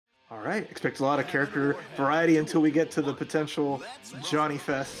All right, expect a lot of character variety until we get to the potential Johnny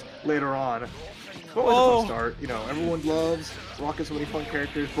Fest later on. But always a fun start. You know, everyone loves rocking so many fun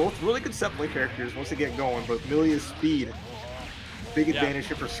characters. Both really good set play characters once they get going, but Millia's speed, big advantage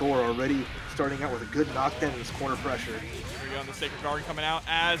here for Sora, already starting out with a good knockdown in this corner pressure. Here we go, the Sacred Guardian coming out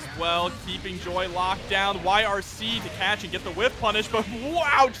as well, keeping Joy locked down. YRC to catch and get the whiff punish, but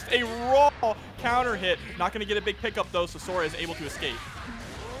wow, just a raw counter hit. Not going to get a big pickup though, so Sora is able to escape.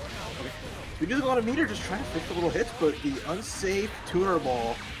 We do a lot of meter just trying to fix the little hits, but the unsafe tuner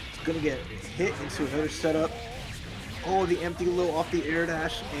ball is going to get hit into another setup. Oh, the empty low off the air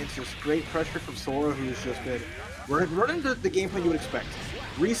dash, and it's just great pressure from Sora, who's just been running the game plan you would expect.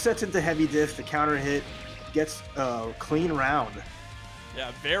 Resets into heavy disc, the counter hit, gets a clean round.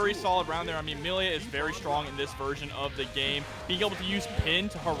 Yeah, very solid round there. I mean, Millia is very strong in this version of the game. Being able to use pin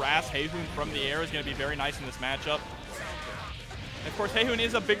to harass Haehoon from the air is going to be very nice in this matchup. And of course, Haehoon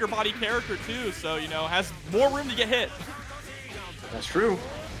is a bigger body character too, so, you know, has more room to get hit. That's true.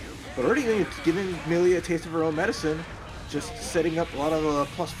 But already giving Millia a taste of her own medicine, just setting up a lot of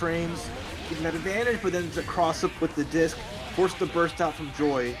plus frames, giving that advantage, but then the cross up with the disc, force the burst out from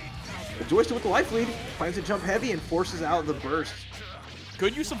Joy. But Joy still with the life lead, finds a jump heavy and forces out the burst.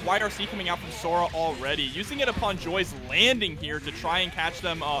 Good use of YRC coming out from Sora already, using it upon Joy's landing here to try and catch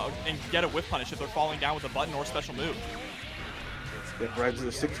them and get a whiff punish if they're falling down with a button or special move. Get right to the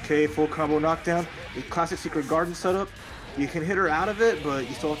 6K full combo knockdown. The classic Secret Garden setup. You can hit her out of it, but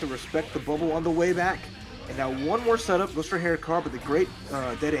you still have to respect the bubble on the way back. And now one more setup, goes for hair car, but the great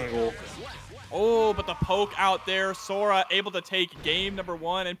dead angle. Oh, but the poke out there. Sora able to take game number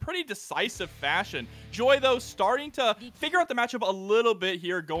one in pretty decisive fashion. Joy, though, starting to figure out the matchup a little bit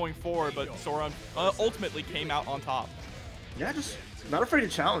here going forward, but Sora ultimately came out on top. Yeah, just not afraid to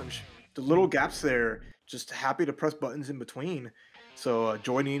challenge. The little gaps there, just happy to press buttons in between. So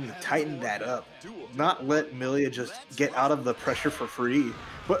Joy needing to tighten that up. Not let Millia just get out of the pressure for free.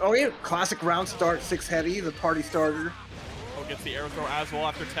 But, oh yeah, classic round start, 6 heavy, the party starter. Oh, gets the arrow throw as well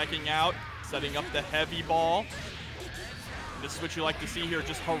after teching out. Setting up the heavy ball. This is what you like to see here,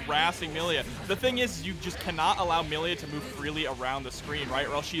 just harassing Millia. The thing is, you just cannot allow Millia to move freely around the screen, right?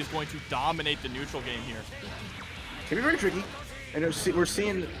 Or else she is going to dominate the neutral game here. Can be very tricky. And we're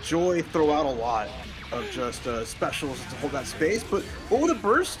seeing Joy throw out a lot of just specials to hold that space. But over the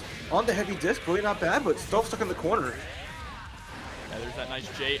burst on the heavy disc, really not bad, but still stuck in the corner. Yeah, there's that nice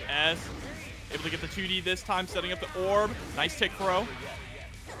JS. Able to get the 2D this time, setting up the orb. Nice tick throw.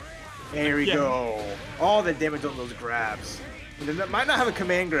 There we go. All the damage on those grabs. And that might not have a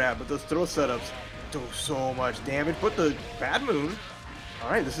command grab, but those throw setups do so much damage. But the Bad Moon. All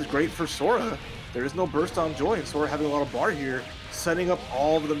right, this is great for Sora. There is no burst on Joy, and Sora having a lot of bar here. Setting up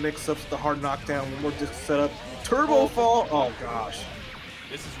all of the mix-ups, the hard knockdown, one more disc setup. Turbo fall. Oh, gosh.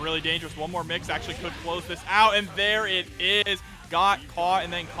 This is really dangerous. One more mix actually could close this out, and there it is. Got caught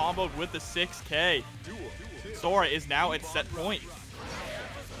and then comboed with the 6K. Sora is now at set point.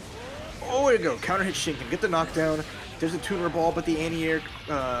 Oh, there you go. Counter hit Shinken. Get the knockdown. There's a tuner ball, but the anti-air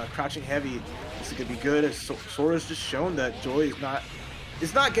crouching heavy. This is going to be good, as Sora's just shown that Joy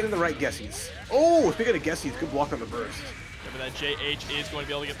is not getting the right guessies. Oh, speaking of guessies, good block on the burst. Remember that JH is going to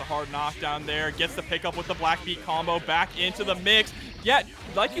be able to get the hard knockdown there. Gets the pickup with the Black Beat combo back into the mix. Yeah,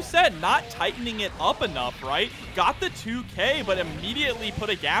 like you said, not tightening it up enough, right? Got the 2K, but immediately put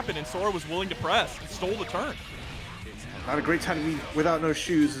a gap in, and Sora was willing to press. Stole the turn. Not a great time to be without no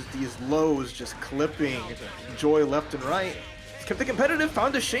shoes, as these lows just clipping Joy left and right. He's kept it competitive,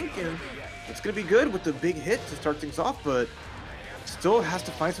 found a Shinken. It's going to be good with the big hit to start things off, but still has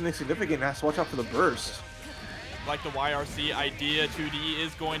to find something significant and has to watch out for the burst. Like the YRC idea, 2D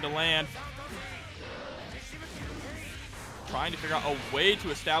is going to land. Trying to figure out a way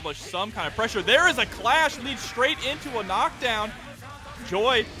to establish some kind of pressure. There is a clash, leads straight into a knockdown.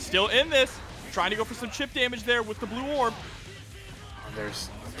 Joy still in this. Trying to go for some chip damage there with the blue orb. There's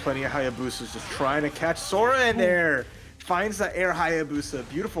plenty of Hayabusas just trying to catch Sora in there. Finds that air Hayabusa.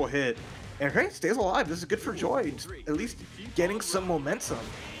 Beautiful hit. And okay, stays alive. This is good for Joy. Just at least getting some momentum.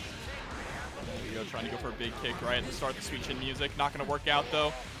 There you go, trying to go for a big kick right at the start of the Sweet Chin music. Not going to work out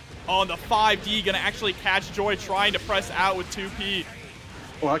though. Oh, and the 5D going to actually catch Joy trying to press out with 2P.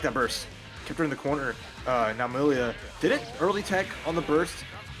 Oh, I like that burst. Kept her in the corner. Now Millia didn't early tech on the burst.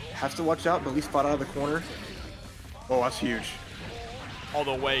 Has to watch out, but at least spot out of the corner. Oh, that's huge. All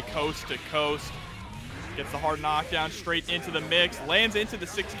the way coast to coast. Gets the hard knockdown straight into the mix. Lands into the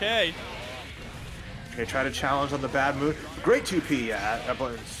 6K. Okay, try to challenge on the Bad Moon. Great 2P, yeah. That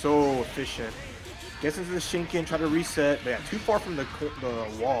button's so efficient. Gets into the Shinken, try to reset. But yeah, too far from the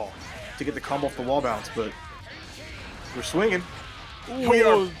wall to get the combo off the wall bounce, but we're swinging.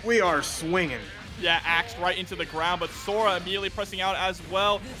 We are swinging. Yeah, axed right into the ground, but Sora immediately pressing out as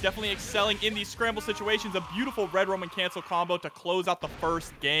well. Definitely excelling in these scramble situations. A beautiful red Roman cancel combo to close out the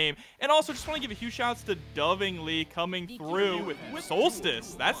first game. And also, just want to give a huge shout outs to Dovingly coming through with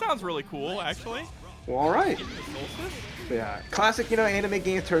Solstice. That sounds really cool, actually. Well, all right. Solstice? Yeah, classic, anime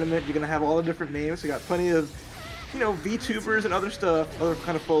game tournament. You're going to have all the different names. We got plenty of, VTubers and other stuff, other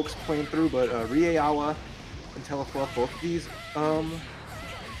kind of folks playing through, but Riyeawa and Entelefuff, both of these,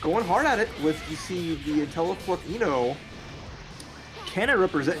 going hard at it with, you see, the Entelefuff, Canada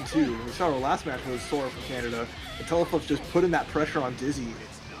representing too. We saw our last match was Sora from Canada. Entelefuff just putting that pressure on Dizzy,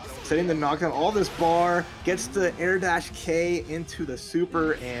 setting the knockdown. All this bar, gets the air dash K into the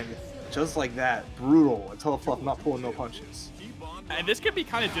super, and just like that, brutal. Entelefuff not pulling no punches. And this could be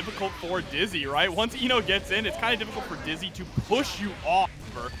kind of difficult for Dizzy, right? Once Eno gets in, it's kind of difficult for Dizzy to push you off.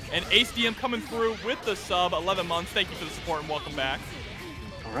 And Ace DM coming through with the sub, 11 months. Thank you for the support and welcome back.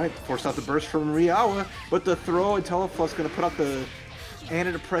 All right, forced out the burst from Riyeawa, but the throw, Entelefuff's going to put up the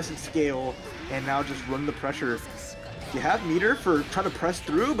antidepressant scale and now just run the pressure. You have meter for trying to press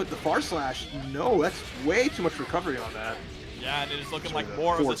through, but the far slash, no, that's way too much recovery on that. Yeah, and it is looking like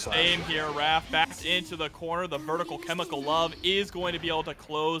more of the same here, Raph. Back into the corner. The vertical chemical love is going to be able to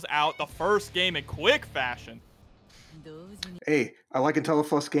close out the first game in quick fashion. Hey, I like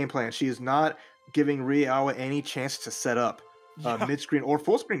Entelefuff's game plan. She is not giving Riyeawa any chance to set up. Mid-screen or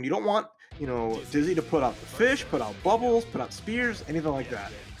full screen. You don't want, Dizzy to put out the fish, put out bubbles, put out spears, anything like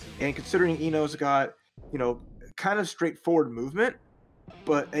that. And considering Eno's got, kind of straightforward movement,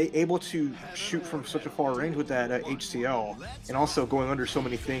 but able to shoot from such a far range with that HCL, and also going under so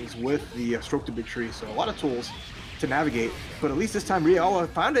many things with the stroke to big tree. So a lot of tools to navigate, but at least this time Riyeawa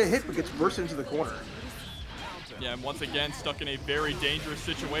found a hit but gets burst into the corner. Yeah, and once again stuck in a very dangerous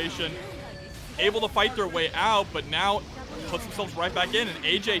situation. Able to fight their way out, but now puts themselves right back in, and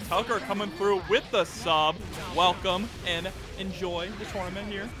AJ Tucker coming through with the sub. Welcome and enjoy the tournament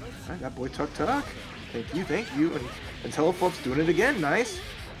here. All right, that boy Tuck. Thank you. And Entelefuff's doing it again, nice.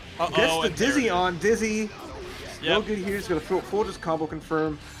 Gets the Dizzy on, Dizzy. Still good here, he's gonna full just combo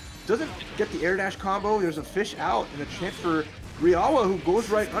confirm. Doesn't get the air dash combo, there's a fish out, and a chance for Riyeawa, who goes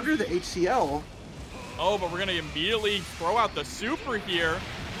right under the HCL. Oh, but we're gonna immediately throw out the super here.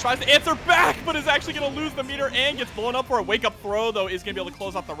 Tries to answer back, but is actually going to lose the meter and gets blown up for a wake-up throw, though, is going to be able to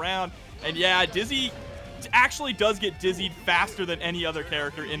close out the round. And yeah, Dizzy actually does get dizzied faster than any other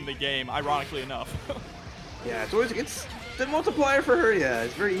character in the game, ironically enough. Yeah, it's the multiplier for her, yeah.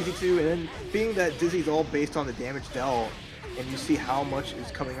 It's very easy to, and then being that Dizzy's all based on the damage dealt, and you see how much is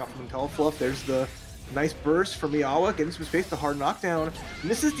coming out from Entelefuff, there's the nice burst from Riyeawa, getting some space, the hard knockdown.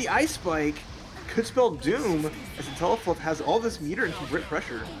 Misses the ice spike. Could spell doom, as Entelefuff has all this meter and some great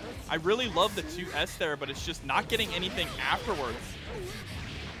pressure. I really love the 2S there, but it's just not getting anything afterwards.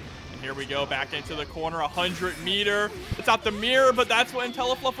 And here we go, back into the corner, 100 meter. It's out the mirror, but that's what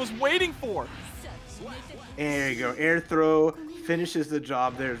Entelefuff was waiting for. And there you go, air throw finishes the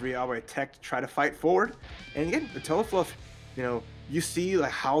job there as Riyeawa tech to try to fight forward. And again, Entelefuff, you see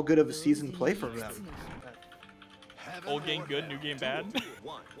like how good of a season play from them. Old game good, new game bad.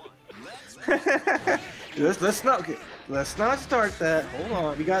 let's not start that. Hold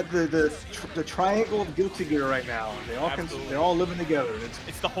on, we got the triangle of Guilty Gear right now. They're all living together.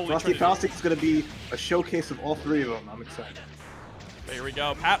 It's the holy Frosty trinity. Faustic's going to be a showcase of all three of them. I'm excited. There we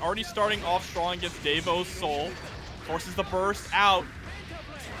go. Pat already starting off strong against DaveO's Soul. Forces the burst out.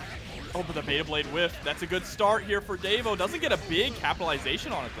 Oh, but the Beta Blade whiff. That's a good start here for DaveO. Doesn't get a big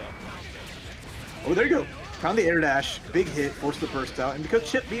capitalization on it though. Oh, there you go. Found the air dash, big hit, forced the burst out, and because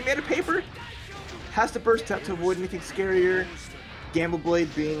Chipp being made of paper, has to burst out to avoid anything scarier. Gamble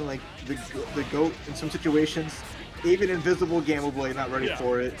Blade being like the GOAT in some situations. Even invisible Gamble Blade not ready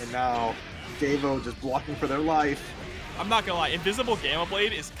for it, and now DaveO just blocking for their life. I'm not gonna lie, invisible Gamma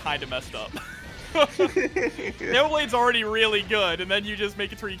Blade is kind of messed up. Gamma Blade's already really good, and then you just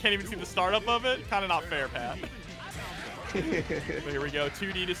make it to where you can't even see the startup of it. Kind of not fair, Pat. But here we go,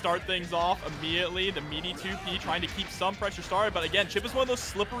 2D to start things off immediately. The meaty 2P trying to keep some pressure started, but again, Chipp is one of those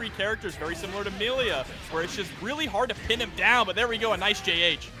slippery characters, very similar to Millia, where it's just really hard to pin him down, but there we go, a nice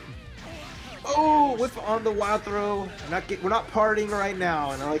JH. Oh, whip on the wild throw. We're not partying right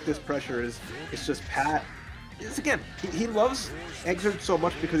now, and I like this pressure. It's just Pat. Again, he loves XRD so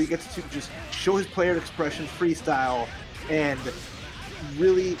much because he gets to just show his player expression, freestyle, and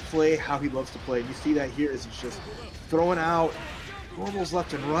really play how he loves to play. And you see that here is he's just throwing out normals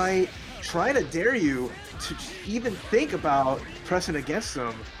left and right, trying to dare you to even think about pressing against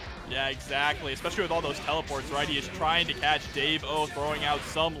them. Yeah, exactly. Especially with all those teleports, right? He is trying to catch DaveO, throwing out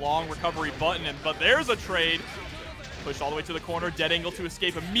some long recovery button, but there's a trade. Pushed all the way to the corner, dead angle to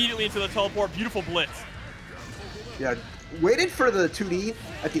escape immediately into the teleport. Beautiful blitz. Yeah, waited for the 2D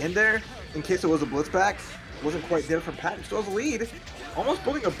at the end there in case it was a blitz back. Wasn't quite there from Pat. Still has a lead. Almost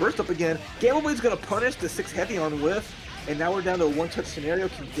building a burst up again. Gameblade's going to punish the 6 heavy on whiff. And now we're down to a one-touch scenario.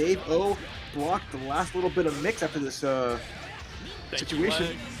 Can DaveO block the last little bit of mix after this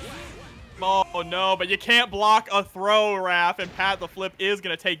situation? Oh no, but you can't block a throw, Raph, and Pattheflip is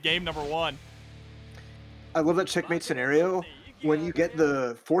going to take game number 1. I love that checkmate scenario when you get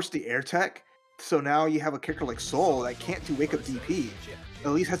the force the air tech. So now you have a character like Soul that can't do wake up DP.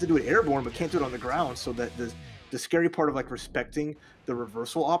 At least has to do it airborne, but can't do it on the ground. So that the scary part of like respecting the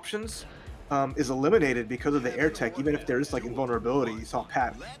reversal options is eliminated because of the air tech. Even if there's like invulnerability, you saw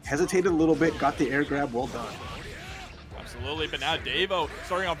Pat hesitated a little bit, got the air grab, well done. Absolutely, but now DaveO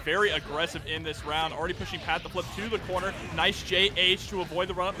starting off very aggressive in this round, already pushing Pattheflip to the corner. Nice JH to avoid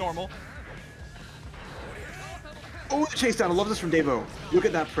the run up normal. Oh, the chase down. I love this from DaveO. Look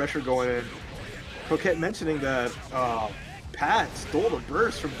at that pressure going in. Coquette mentioning that Pat stole the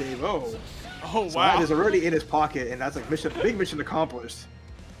burst from DaveO. Oh, so wow. that is already in his pocket, and that's like big mission accomplished.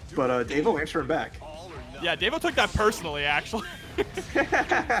 But DaveO answering back. Yeah, DaveO took that personally, actually.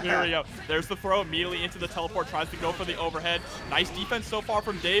 There we go. There's the throw immediately into the teleport. Tries to go for the overhead. Nice defense so far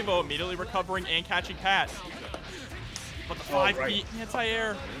from DaveO, immediately recovering and catching Pat. But the 5-feet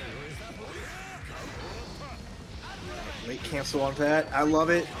anti-air. Late cancel on that. I love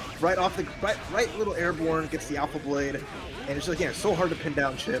it. Right off the right little airborne gets the alpha blade, and it's just again so hard to pin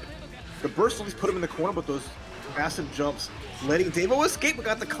down Chipp. The burst at least put him in the corner, but those massive jumps letting DaveO escape. We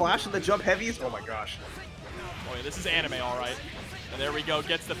got the clash of the jump heavies. Oh my gosh. Oh yeah, this is anime, all right. And there we go.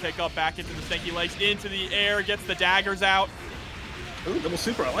 Gets the pickup back into the stanky legs, into the air, gets the daggers out. Ooh, double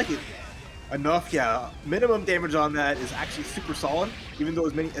super. I like it. Enough, yeah. Minimum damage on that is actually super solid, even though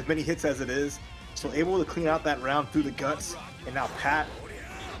as many hits as it is. So able to clean out that round through the guts, and now Pat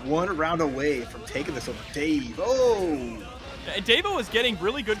 1 round away from taking this over Dave. Oh! And DaveO is getting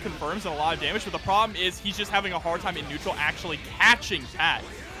really good confirms and a lot of damage, but the problem is he's just having a hard time in neutral actually catching Pat.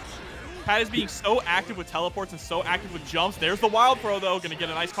 Pat is being so active with teleports and so active with jumps. There's the wild throw, though. Gonna get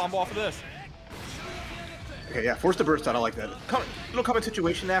a nice combo off of this. Okay, yeah, force the burst out. I like that. Little combat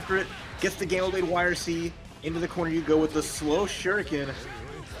situation after it. Gets the Gamma Blade YRC. Into the corner you go with the slow shuriken.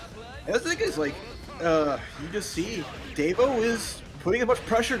 And the thing is, like, you just see DaveO is putting as much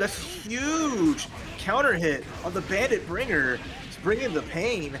pressure. That's huge counter hit on the Bandit Bringer. It's bringing the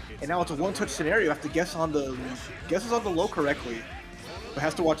pain, and now it's a one-touch scenario. You have to guesses on the low correctly, but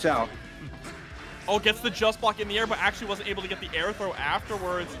has to watch out. Oh, gets the just block in the air, but actually wasn't able to get the air throw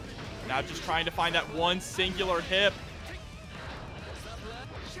afterwards. Now just trying to find that one singular hip.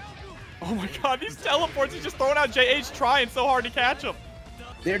 Oh my god, these teleports, he's just throwing out JH trying so hard to catch him.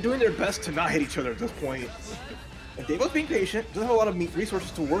 They're doing their best to not hit each other at this point. And DaveO's being patient, doesn't have a lot of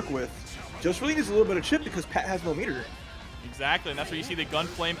resources to work with. Just really needs a little bit of chip because Pat has no meter. Exactly, and that's where you see the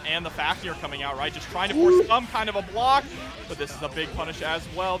Gunflame and the Fafnir coming out, right? Just trying to force some kind of a block, but this is a big punish as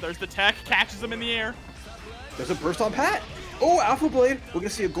well. There's the tech, catches him in the air. There's a burst on Pat. Oh, Alpha Blade. We're going to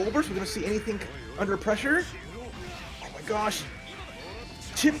see a gold burst. We're going to see anything under pressure. Oh my gosh.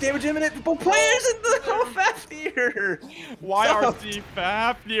 Chip damage imminent. Both players in the Fafnir. YRC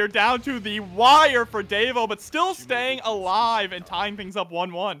Fafnir down to the wire for DaveO, but still staying alive and tying things up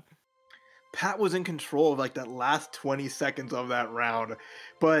 1-1. Pat was in control of like that last 20 seconds of that round.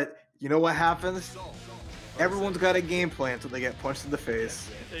 But you know what happens? Everyone's got a game plan until they get punched in the face.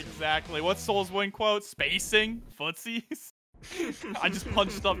 Exactly. What's Soul's win quote? Spacing? Footsies? I just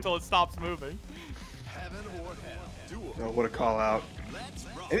punched up till it stops moving. Oh, what a call out.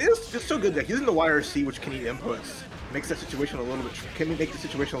 And it is just so good that using the YRC, which can eat inputs, makes that situation a little bit make the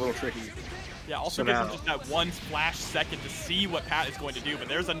situation a little tricky. Yeah, also gives him just that one splash second to see what Pat is going to do, but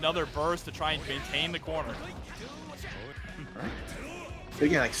there's another burst to try and maintain the corner. Right. But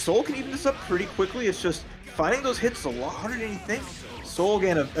again, like Soul can even this up pretty quickly. It's just finding those hits is a lot harder than you think. Soul,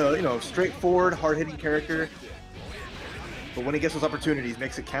 again, you know, straightforward, hard-hitting character. But when he gets those opportunities,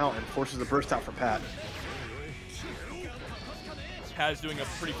 makes it count and forces the burst out for Pat. Pat is doing a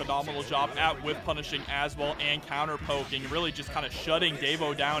pretty phenomenal job at whip punishing as well and counter poking, really just kind of shutting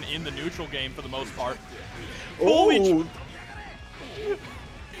DaveO down in the neutral game for the most part. Oh!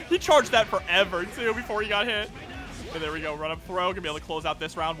 He charged that forever too before he got hit. And there we go, run up throw, gonna be able to close out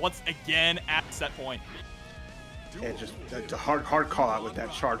this round once again at set point. And just a hard call out with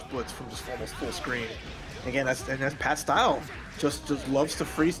that charge blitz from just almost full screen. Again, that's Pat's style. Just loves to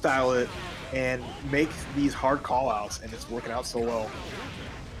freestyle it and make these hard call outs, and it's working out so well.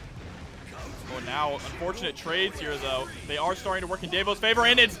 Oh, now, unfortunate trades here, though. They are starting to work in DaveO's favor,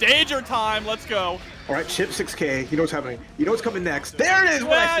 and it's danger time. Let's go. All right, Chipp 6K. You know what's happening. You know what's coming next. There it is,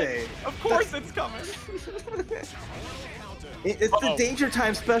 what I say. Of course it's coming. It's the danger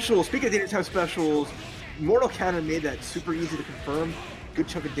time special. Speaking of danger time specials, Mortal Counter made that super easy to confirm. Good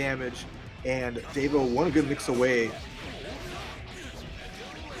chunk of damage, and DaveO one good mix away. Here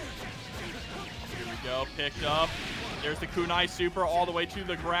we go, picked up. There's the kunai super all the way to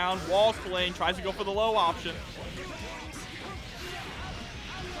the ground. Wall playing, tries to go for the low option.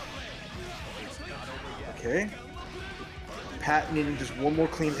 Okay. Pat needing just one more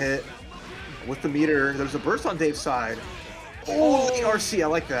clean hit with the meter. There's a burst on Dave's side. Oh, the RC, I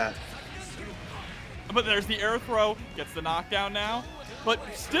like that. But there's the air throw, gets the knockdown now. But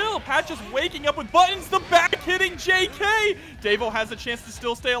still, Pat just waking up with buttons, the back hitting JK. DaveO has a chance to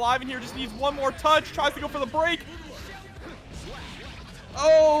still stay alive in here, just needs one more touch, tries to go for the break.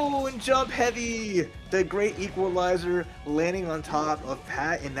 Oh, and jump heavy. The great equalizer landing on top of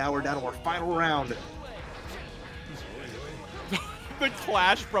Pat, and now we're down to our final round. The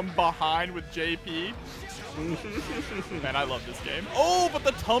clash from behind with JP. Man, I love this game. Oh, but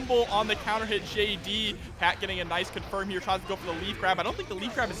the tumble on the counter hit JD. Pat getting a nice confirm here, tries to go for the leaf grab. I don't think the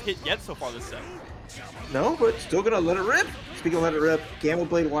leaf grab has hit yet so far this set. No, but still gonna let it rip. Speaking of let it rip, Gamma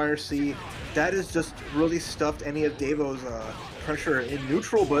Blade YRC, that is just really stuffed any of DaveO's pressure in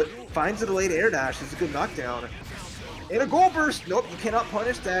neutral, but finds a delayed air dash. It's a good knockdown. And a goal burst. Nope, you cannot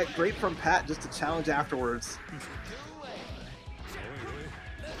punish that. Great from Pat, just a challenge afterwards.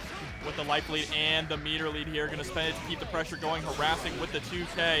 With the life lead and the meter lead here, gonna spend it to keep the pressure going, harassing with the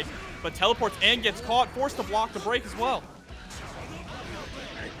 2K, but teleports and gets caught, forced to block the break as well.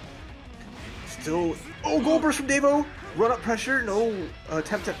 Still, oh, goal burst from DaveO. Run up pressure, no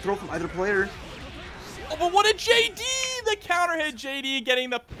attempt at throw from either player. Oh, but what a JD! The counter hit JD getting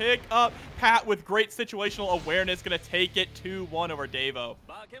the pick up. Pat with great situational awareness, gonna take it 2-1 over DaveO.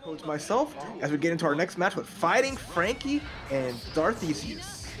 Coach myself as we get into our next match with Fighting Franky and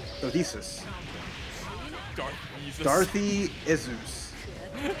Darthyezuz. Darthyezuz.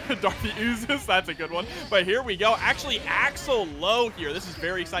 Darthyezuz, that's a good one. But here we go. Actually, Axel low here. This is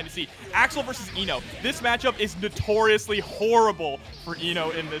very exciting to see. Axel versus Eno. This matchup is notoriously horrible for Eno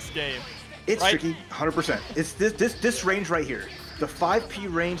in this game. It's tricky, 100%. It's this range right here. The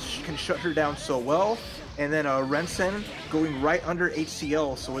 5P range can shut her down so well, and then Rensen going right under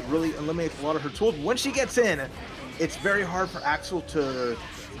HCL, so it really eliminates a lot of her tools. When she gets in, it's very hard for Axel to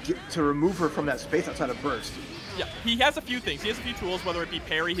remove her from that space outside of burst. Yeah, he has a few things. He has a few tools, whether it be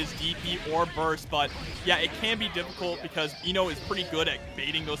parry, his DP, or burst, but yeah, it can be difficult because Eno is pretty good at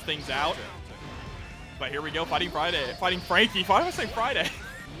baiting those things out. But here we go, fighting Franky. Why am I saying Friday?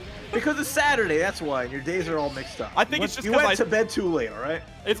 Because it's Saturday, that's why, and your days are all mixed up. I think it's just you went to bed too late, all right?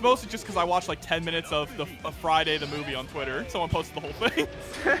 It's mostly just because I watched like 10 minutes of Friday, the movie on Twitter. Someone posted the whole thing.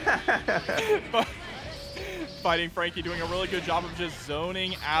 But Fighting Franky doing a really good job of just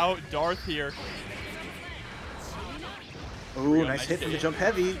zoning out Darth here. Ooh, nice hit from the jump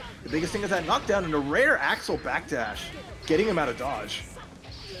heavy. The biggest thing is that knockdown and a rare Axel backdash, getting him out of dodge.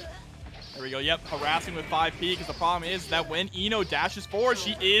 There we go. Yep, harassing with 5P because the problem is that when Eno dashes forward,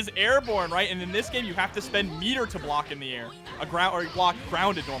 she is airborne, right? And in this game, you have to spend meter to block in the air. Block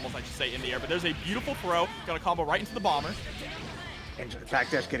grounded normals, I should say, in the air. But there's a beautiful throw. Got a combo right into the bomber. And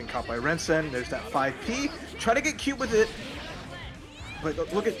backdash getting caught by Rensen. There's that 5P. Try to get cute with it. But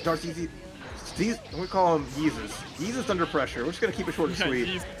look at Darthyezuz. We call him Yeezus. Yeezus under pressure. We're just going to keep it short and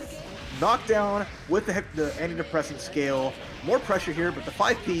sweet. Knockdown with the antidepressant scale. More pressure here, but the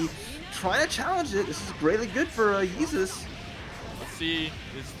 5P trying to challenge it. This is greatly good for Yeezus. Let's see.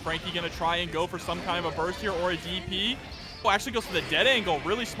 Is Franky going to try and go for some kind of a burst here or a DP? Oh, actually goes for the dead angle.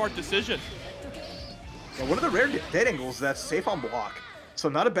 Really smart decision. Yeah, one of the rare dead angles that's safe on block. So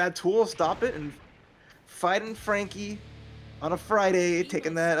not a bad tool. Stop it. And Fighting Franky on a Friday,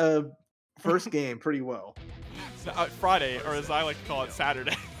 taking that first game pretty well. Friday, or as I like to call it,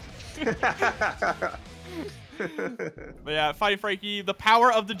 Saturday. But yeah, Fighting Franky, the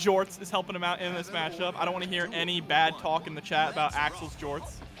power of the jorts is helping him out in this matchup. I don't want to hear any bad talk in the chat about Axel's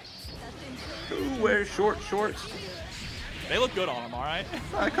jorts. Who wears short shorts? They look good on him, all right?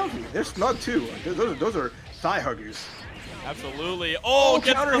 Comfy. They're snug too. Those are thigh huggers. Absolutely. Oh,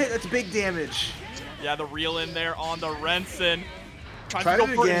 counter hit. That's big damage. Yeah, the reel in there on the Rensen. Try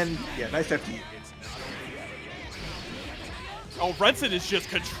it again. Yeah, nice FT. Oh, Rensen is just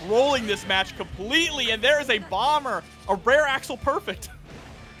controlling this match completely, and there is a bomber, a rare Axel perfect.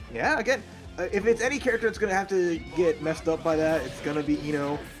 Yeah, again, if it's any character that's going to have to get messed up by that, it's going to be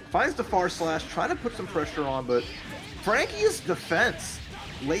Eno. Finds the far slash, trying to put some pressure on, but Franky's defense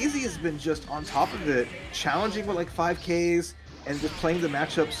Lazy has been just on top of it, challenging with like 5Ks and just playing the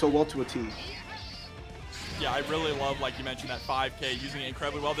matchup so well to a T. Yeah, I really love, like you mentioned, that 5K, using it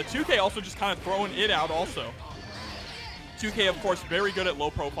incredibly well. The 2K also just kind of throwing it out also. 2K, of course, very good at low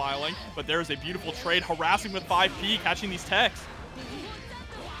profiling, but there is a beautiful trade, harassing with 5P, catching these techs.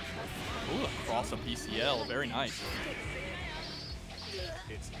 Ooh, across a PCL, very nice.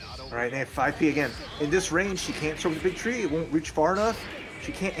 All right, and 5P again. In this range, she can't throw the big tree. It won't reach far enough.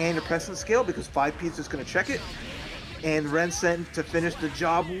 She can't anti-presence scale because 5P is just going to check it. And Ren sent to finish the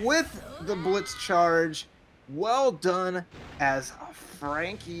job with the blitz charge. Well done, as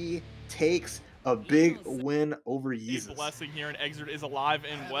Franky takes a big win over Yeezus. A blessing here, and XRD is alive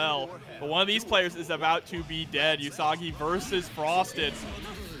and well. But one of these players is about to be dead. Yousagi versus Frosted.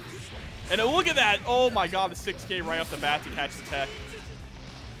 And look at that. Oh my god, the 6K right off the bat to catch the tech.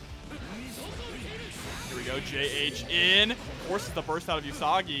 Here we go, JH in. Forces the burst out of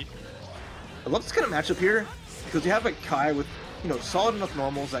Yousagi. I love this kind of matchup here because you have a Kai with, you know, solid enough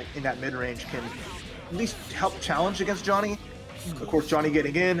normals that in that mid-range can at least help challenge against Johnny. Of course, Johnny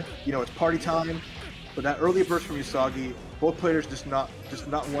getting in, you know, it's party time. But that early burst from Yousagi, both players just not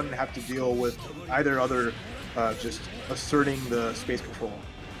wanting to have to deal with either other just asserting the space control.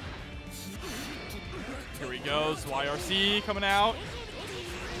 Here we go, Zwei coming out.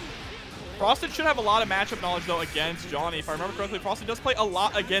 Frosted should have a lot of matchup knowledge, though, against Johnny. If I remember correctly, Frosted does play a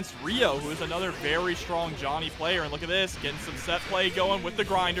lot against Rio, who is another very strong Johnny player. And look at this, getting some set play going with the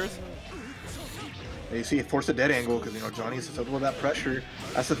grinders. And you see it force a dead angle because, you know, Johnny's susceptible to that pressure.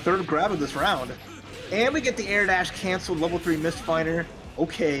 That's the third grab of this round. And we get the air dash canceled, level 3 Mistfinder.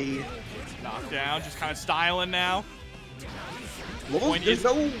 Okay. Knockdown, just kind of styling now. There's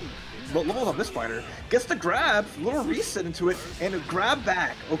no levels on Mistfinder. Gets the grab, little reset into it, and a grab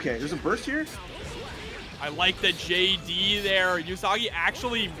back. Okay, there's a burst here. I like the JD there. Yousagi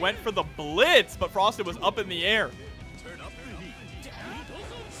actually went for the blitz, but Frosted was up in the air.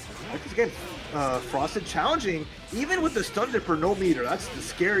 Again, Frosted challenging, even with the stun dipper, no meter. That's the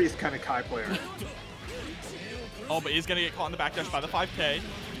scariest kind of Kai player. Oh, but he's going to get caught in the backdash by the 5K.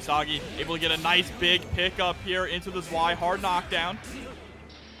 Yousagi able to get a nice big pickup here into the Zwei. Hard knockdown.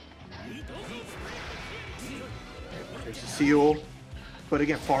 There's a seal. But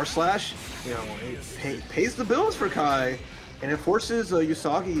again, far slash, you know, it pays the bills for Kai. And it forces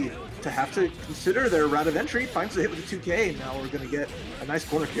Yousagi to have to consider their route of entry. Finds the hit with the 2K, and now we're going to get a nice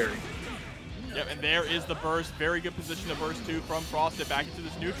corner carry. Yep, and there is the burst. Very good position to burst to from Frosted back into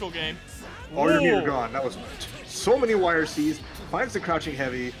this neutral game. All your meter gone. That was so many wire Cs. Finds the crouching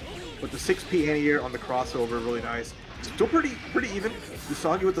heavy with the 6P anti-air on the crossover. Really nice. Still pretty even.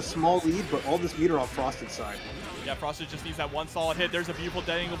 Yousagi with a small lead, but all this meter on Frosted's side. Yeah, Frosted just needs that one solid hit. There's a beautiful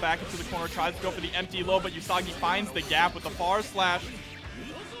dead angle back into the corner. Tries to go for the empty low, but Yousagi finds the gap with the far slash.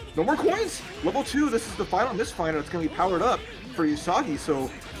 No more coins. Level 2. This is the final Mistfinder. It's going to be powered up for Yousagi. So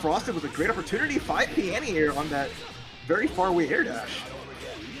Frosted with a great opportunity. 5P anti-air on that very far away air dash.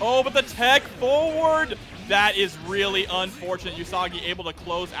 Oh, but the tech forward. That is really unfortunate. Yousagi able to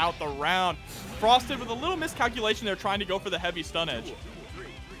close out the round. Frosted with a little miscalculation there, trying to go for the heavy stun edge.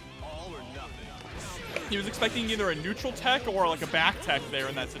 He was expecting either a neutral tech or like a back tech there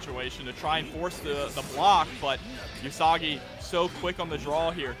in that situation to try and force the block, but Yousagi so quick on the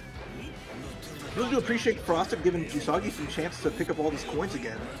draw here. Really do appreciate Frosted giving Yousagi some chance to pick up all these coins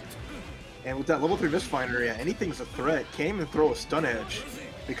again. And with that level 3 Mistfinder, yeah, anything's a threat. Can't even throw a stun edge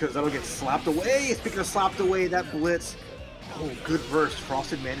because that'll get slapped away. Speaking of slapped away, that blitz. Oh, good burst.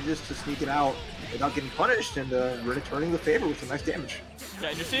 Frosted manages to sneak it out without getting punished and returning the favor with some nice damage. Yeah,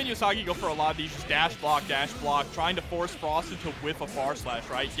 and you're seeing Yousagi go for a lot of these just dash block, trying to force Frosted to whiff a far slash,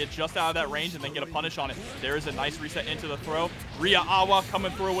 right? Get just out of that range and then get a punish on it. There is a nice reset into the throw. Riyeawa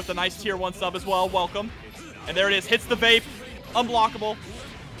coming through with a nice tier 1 sub as well. Welcome. And there it is. Hits the vape. Unblockable.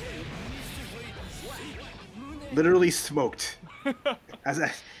 Literally smoked. As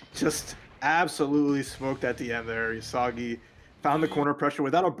I just absolutely smoked at the end there. Yousagi found the corner pressure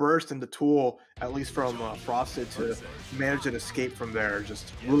without a burst and the tool, at least from Frosted, to manage an escape from there.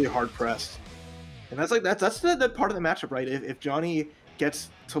 Just really hard pressed. And that's the part of the matchup, right? If Johnny gets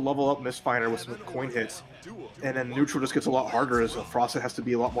to level up Mistfinder with some coin hits, and then neutral just gets a lot harder, as Frosted has to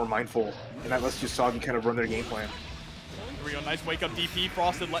be a lot more mindful, and that lets Yousagi kind of run their game plan. Here we go, nice wake up DP.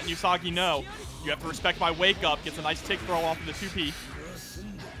 Frosted letting Yousagi know you have to respect my wake up. Gets a nice tick throw off of the 2P.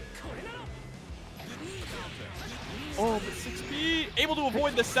 Oh, but 6P able to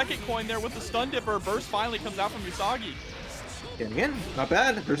avoid the second coin there with the stun dipper. Burst finally comes out from Yousagi. And again, not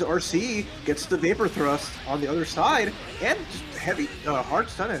bad. There's RC, gets the vapor thrust on the other side, and just heavy, hard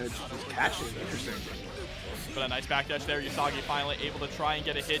stun edge, just catching. Interesting. But a nice backdash there. Yousagi finally able to try and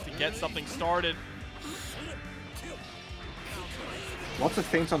get a hit to get something started. Lots of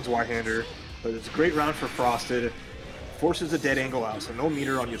feints on Zweihander, but it's a great round for Frosted. Forces a dead angle out, so no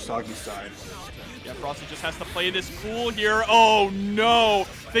meter on Yousagi's side. Yeah, Frosted just has to play this cool here. Oh no!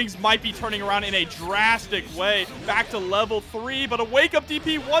 Things might be turning around in a drastic way. Back to level 3, but a wake-up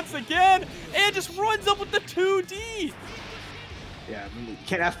DP once again, and just runs up with the 2D. Yeah, you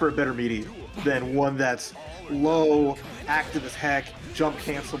can't ask for a better meaty than one that's low, active as heck, jump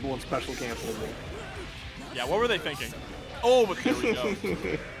cancelable, and special cancelable. Yeah, what were they thinking? Oh, but there we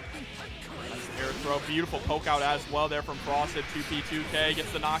go. Air throw, beautiful poke out as well there from Frosted. 2P, 2K,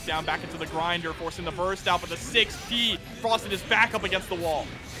 gets the knockdown back into the grinder, forcing the burst out, but the 6P, Frosted is back up against the wall.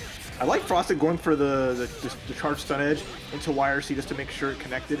 I like Frosted going for the charge stun edge into YRC just to make sure it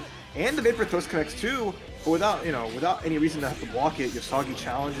connected. And the Vapor Thrust connects too, but without any reason to have to block it, Yousagi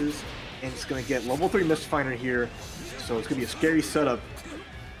challenges, and it's gonna get level 3 Mistfinder here, so it's gonna be a scary setup.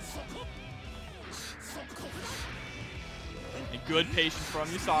 Good patience from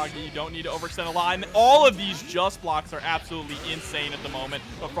Yousagi. You don't need to overextend a lot. And all of these just blocks are absolutely insane at the moment.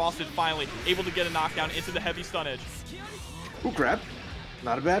 But Frosted finally able to get a knockdown into the heavy stun edge. Ooh, grab.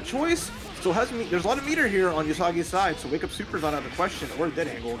 Not a bad choice. Still has there's a lot of meter here on Yousagi's side, so wake up super's not out of the question, or dead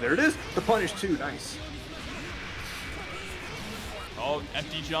angle. There it is. The punish too. Nice. Oh,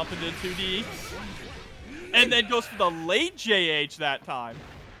 empty jump into 2D. And then goes for the late JH that time.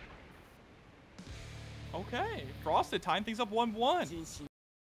 Okay, Frosted tying things up 1-1.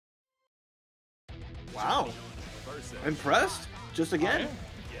 Wow. Impressed? Just again.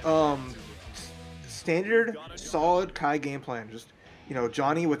 Standard, solid Kai game plan. Just,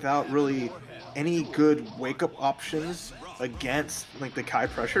 Johnny without really any good wake-up options against, like, the Kai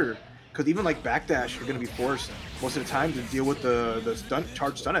pressure. Because even, like, backdash, you're going to be forced most of the time to deal with the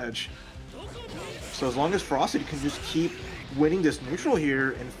charge stun edge. So as long as Frosted can just keep winning this neutral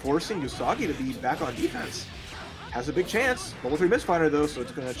here and forcing Yousagi to be back on defense. Has a big chance. Level 3 Mistfinder though, so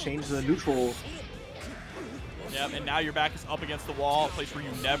it's going to change the neutral. Yep, and now your back is up against the wall, a place where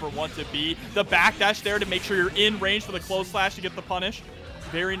you never want to be. The backdash there to make sure you're in range for the close slash to get the punish.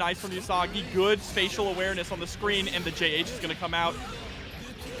 Very nice from Yousagi. Good spatial awareness on the screen, and the JH is going to come out.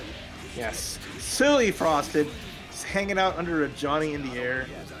 Yes. Silly Frosted. Just hanging out under a Johnny in the air.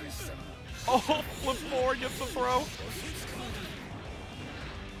 Oh, flip forward, gets the throw.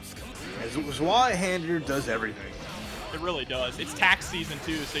 Zweihander does everything. It really does. It's tax season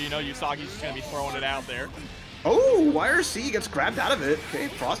too, so Yousagi's just going to be throwing it out there. Oh, YRC gets grabbed out of it. Okay,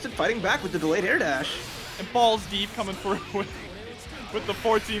 Frosted fighting back with the delayed air dash. And balls deep coming through with the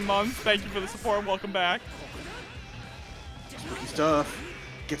 14 months. Thank you for the support and welcome back. Spooky stuff.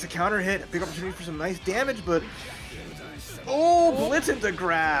 Gets a counter hit. A big opportunity for some nice damage, but... Oh, blitz into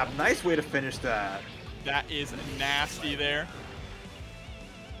grab. Nice way to finish that. That is nasty there.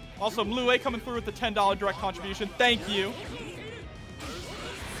 Also, Millia coming through with the $10 direct contribution. Thank you.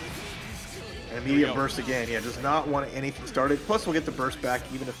 And immediate burst again. Yeah, does not want anything started. Plus, we'll get the burst back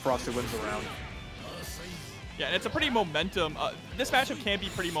even if Frosted wins the round. Yeah, and it's a pretty momentum. This matchup can be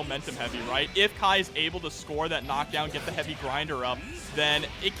pretty momentum heavy, right? If Kai is able to score that knockdown, get the heavy grinder up, then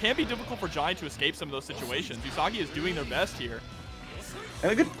it can be difficult for Giant to escape some of those situations. Yousagi is doing their best here.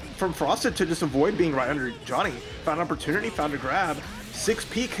 And good from Frosted to just avoid being right under Johnny. Found an opportunity, found a grab.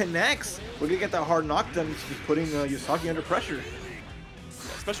 6P connects. We're going to get that hard knockdown, putting Yousagi under pressure.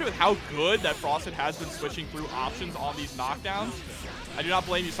 Especially with how good that Frosted has been switching through options on these knockdowns. I do not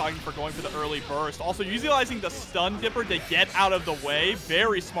blame Yousagi for going for the early burst. Also, utilizing the stun dipper to get out of the way.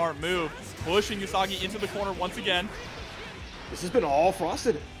 Very smart move. Pushing Yousagi into the corner once again. This has been all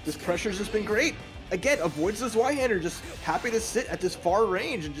Frosted. This pressure's just been great. Again, avoids the Zweihander, just happy to sit at this far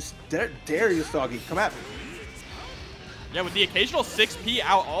range and just dare Yousagi. Come at me. Yeah, with the occasional 6P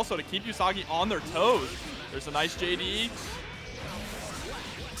out also to keep Yousagi on their toes. There's a nice JD.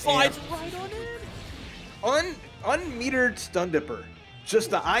 Slides right on in. Unmetered stun dipper.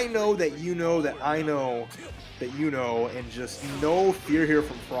 Just the I know that you know that I know that you know, and just no fear here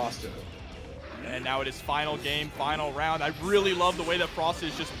from Frosted. And now it is final game, final round. I really love the way that Frosted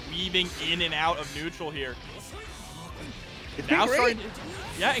is just weaving in and out of neutral here. It's now been great.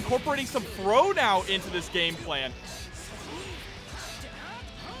 Yeah, incorporating some throw now into this game plan.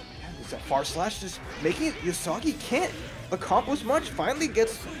 It's that far slash just making it Yousagi can't accomplish much. Finally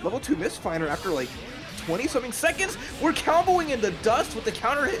gets level 2 Mistfinder after like 20-something seconds. We're comboing in the dust with the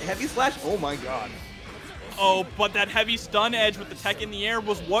counter hit heavy slash. Oh my god. Oh, but that heavy stun edge with the tech in the air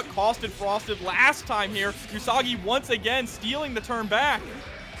was what costed Frosted last time here. Yousagi once again stealing the turn back.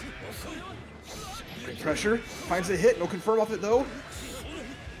 Great pressure. Finds a hit. No confirm off it though.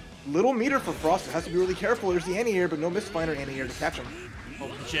 little meter for Frost. It has to be really careful. There's the anti-air, but no misfinder anti-air to catch him. Oh,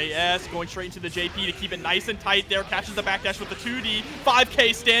 JS going straight into the JP to keep it nice and tight there. Catches the backdash with the 2D.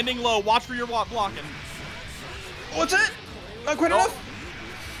 5K standing low. Watch for your blocking. What's it? Not quite enough.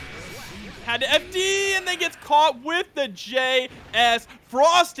 Had to FD and then gets caught with the JS.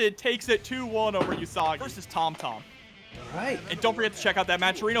 Frosted takes it 2-1 over Yousagi versus TomTom. All right. And don't forget to check out that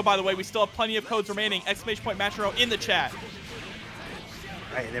Matcherino, by the way. We still have plenty of codes remaining. ! Matcherino in the chat.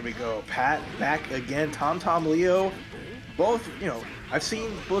 All right, and there we go. Pat back again. TomTom, Leo. Both, you know, I've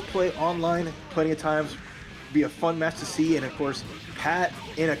seen both play online plenty of times. Be a fun match to see. And, of course, Pat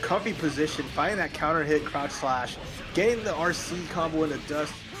in a comfy position, finding that counter hit, crouch slash, getting the RC combo in the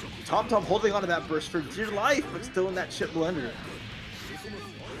dust. TomTom holding onto that burst for dear life, but still in that chip blender.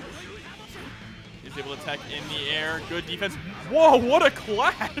 He's able to tech in the air. Good defense. Whoa, what a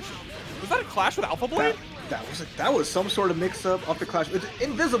clash! Was that a clash with Alpha Blade? That was some sort of mix-up off the clash. It's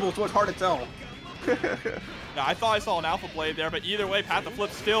invisible, so it's hard to tell. Now, I thought I saw an Alpha Blade there, but either way, Pattheflip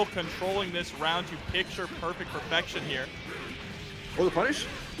still controlling this round to picture perfect perfection here. Oh, the punish?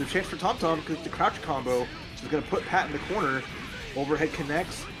 The chance for TomTom because the crouch combo is going to put Pat in the corner. Overhead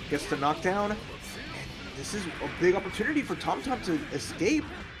connects, gets the knockdown. And this is a big opportunity for TomTom to escape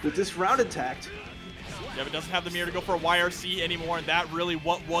with this round intact. Yeah, but doesn't have the mirror to go for a YRC anymore, and that really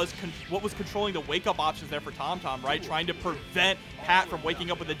what was controlling the wake-up options there for TomTom, right? Trying to prevent Pat from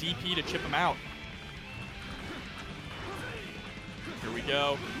waking up with a DP to chip him out. Here we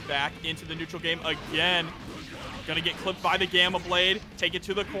go, back into the neutral game again. Gonna get clipped by the Gamma Blade, take it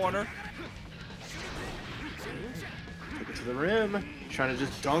to the corner. Take it to the rim, trying to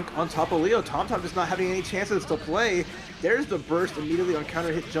just dunk on top of Leo. TomTom just not having any chances to play. There's the burst immediately on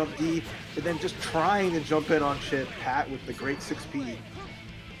counter hit jump D, and then just trying to jump in on Chipp. Pat with the great 6P.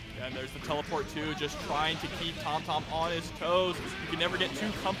 And there's the teleport too, just trying to keep TomTom on his toes. You can never get too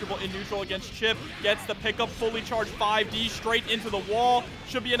comfortable in neutral against Chipp. Gets the pickup, fully charged 5D straight into the wall.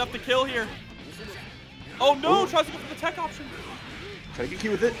 Should be enough to kill here. Oh no, tries to go for the tech option. Try to get key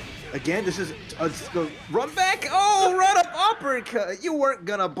with it. Again, this is a run back. Oh, run up uppercut. You weren't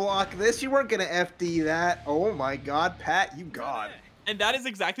gonna block this. You weren't gonna FD that. Oh my God, Pat, you god. And that is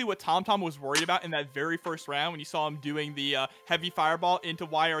exactly what TomTom was worried about in that very first round when you saw him doing the heavy fireball into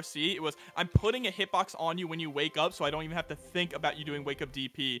YRC. It was, I'm putting a hitbox on you when you wake up, so I don't even have to think about you doing wake up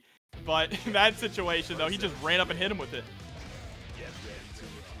DP. But in that situation, though, he just ran up and hit him with it.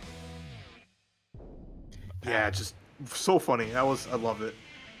 Yeah, just so funny. I love it.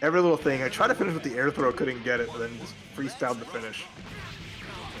 Every little thing. I tried to finish with the air throw, couldn't get it, but then just freestyled the finish.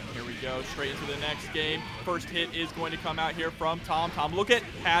 Here we go, straight into the next game. First hit is going to come out here from TomTom. Look at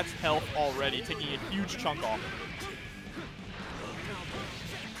Pat's health already, taking a huge chunk off.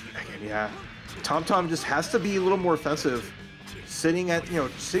 Yeah, TomTom just has to be a little more offensive. Sitting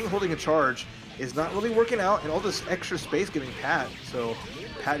holding a charge is not really working out, and all this extra space giving Pat. So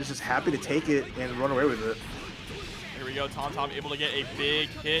Pat is just happy to take it and run away with it. Here we go, TomTom able to get a big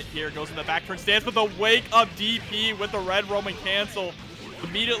hit here. Goes in the back turn stance with a wake up DP with the red Roman cancel.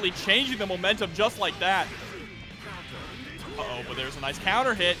 Immediately changing the momentum just like that. Uh-oh, but there's a nice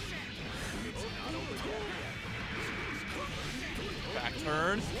counter hit. Back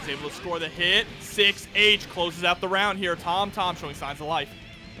turn. He's able to score the hit. 6H closes out the round here. TomTom showing signs of life.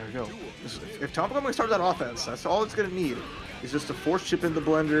 There we go. If TomTom going to start that offense, that's all it's going to need. Is just to force Chipp in the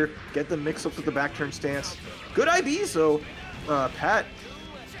blender, get the mix-ups with the back turn stance. Good IB, so Pat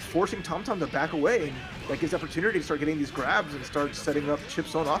forcing TomTom to back away, and that gives opportunity to start getting these grabs and start setting up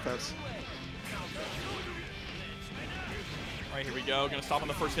Chipp's own offense. All right, here we go. Gonna stop on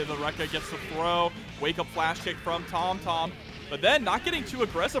the first hit of the Rekka, gets the throw. Wake up flash kick from TomTom, but then not getting too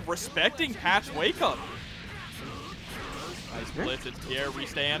aggressive, respecting Pat's wake up. Nice blitz, it's Pierre,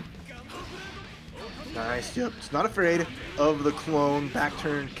 restand. Nice, yep. It's not afraid of the clone, back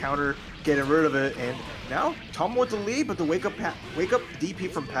turn, counter, getting rid of it, and now Tom with the lead, but the wake up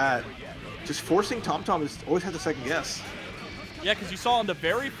DP from Pat. Just forcing TomTom is always has a second guess. Yeah, because you saw on the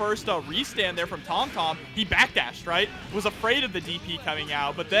very first restand there from TomTom, he backdashed, right? Was afraid of the DP coming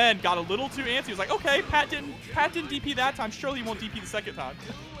out, but then got a little too antsy. He was like, okay, Pat didn't DP that time. Surely he won't DP the second time.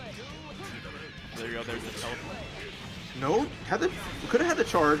 There you go. There's the teleport. No, could have had the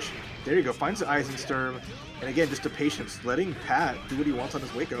charge. There you go. Finds the Eisensturm, and again, just the patience, letting Pat do what he wants on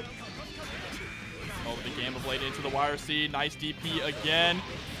his wake up. Oh, the Gamma Blade into the YRC. Nice DP again,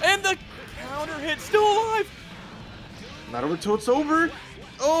 and the counter hit still alive. Not over till it's over.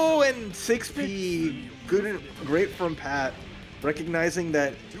 Oh, and 6P. Good and great from Pat. Recognizing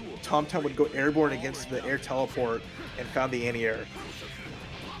that TomTom would go airborne against the air teleport and found the anti-air.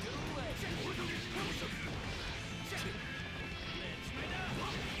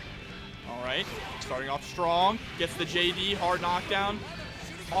 right? Starting off strong. Gets the JD. Hard knockdown.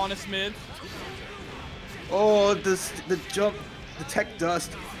 Honest mid. Oh, the jump, the tech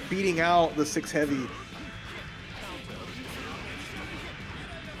dust beating out the 6 heavy.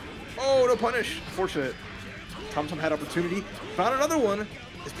 Oh, no punish. Unfortunate. TomTom had opportunity. Found another one.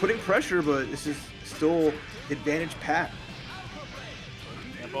 Is putting pressure, but this is still advantage Pat.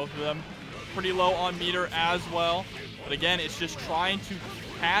 Yeah, both of them pretty low on meter as well. But again, it's just trying to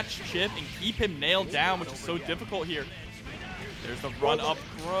catch Chipp and keep him nailed down, which is so difficult here. There's the run up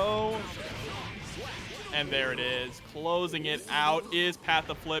throw. And there it is. Closing it out is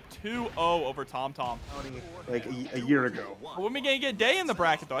Pattheflip 2-0 over TomTom. Like a year ago. When we gonna get Day in the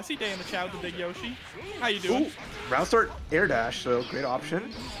bracket though? I see Day in the chat with the big Yoshi. How you doing? Ooh, round start air dash, so great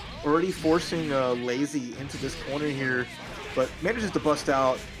option. Already forcing Lazy into this corner here, but manages to bust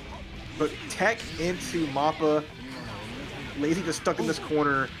out. But tech into Mappa. Lazy just stuck in this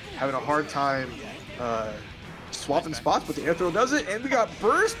corner, having a hard time swapping spots, but the air throw does it, and we got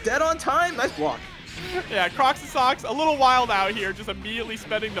burst, dead on time. Nice block. Yeah, Crocs N Socks a little wild out here, just immediately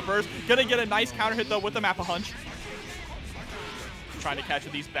spending the burst. Gonna get a nice counter hit though with the Mappa Hunch. Trying to catch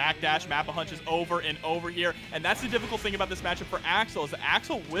these backdash Mappa Hunches over and over here. And that's the difficult thing about this matchup for Axel, is that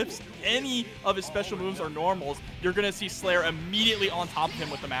Axel whips any of his special moves or normals. You're gonna see Slayer immediately on top of him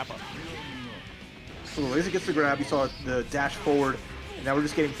with the Mappa. So Lazy gets the grab, you saw the dash forward, and now we're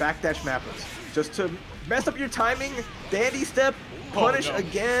just getting backdash Mappas. Just to mess up your timing, dandy step, punish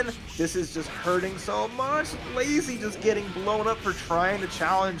again. This is just hurting so much. Lazy just getting blown up for trying to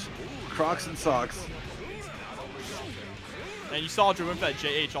challenge Crocs N Socks. And you saw Drew that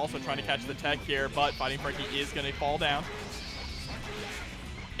JH also trying to catch the tech here, but Fighting Franky is going to fall down.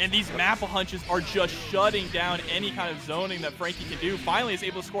 And these Mappa Hunches are just shutting down any kind of zoning that Franky can do. Finally is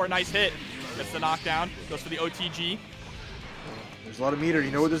able to score a nice hit. Gets the knockdown, goes for the OTG. There's a lot of meter.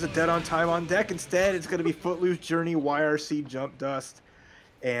 You know, there's a dead on time on deck. Instead, it's going to be Footloose Journey, YRC, Jump Dust,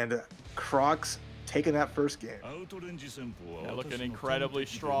 and Crocs taking that first game. Yeah, looking incredibly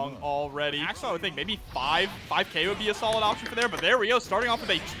strong already. Actually, I would think maybe 5K would be a solid option for there, but there we go. Starting off with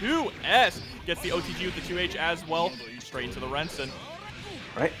a 2S. Gets the OTG with the 2H as well. Straight into the Renson.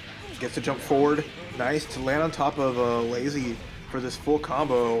 Right. Gets to jump forward. Nice to land on top of Lazy for this full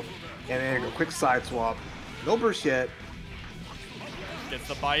combo. And then a quick side swap. No burst yet. Gets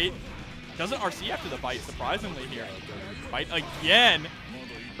the bite. Doesn't RC after the bite, surprisingly here. Bite again.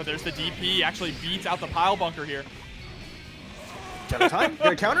 But there's the DP. Actually beats out the pile bunker here. Out of time?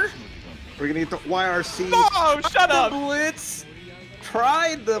 Gonna counter? We're gonna get the YRC. No, shut up! The blitz.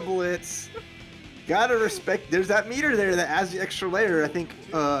 Tried the blitz. Gotta respect. There's that meter there that adds the extra layer. I think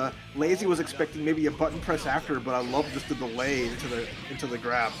Lazy was expecting maybe a button press after, but I love just the delay into the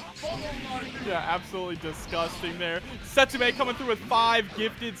grab. Yeah, absolutely disgusting there. Setsume coming through with 5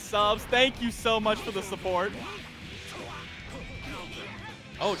 gifted subs. Thank you so much for the support.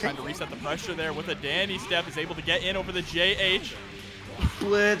 Oh, trying to reset the pressure there with a dandy step. Is able to get in over the JH.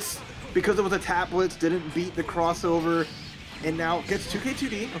 Blitz, because it was a tap blitz, didn't beat the crossover. And now gets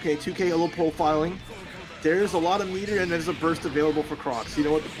 2K2D. Okay, 2K a little profiling. There's a lot of meter, and there's a burst available for Crocs. You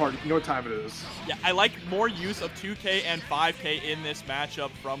know what what time it is. Yeah, I like more use of 2K and 5K in this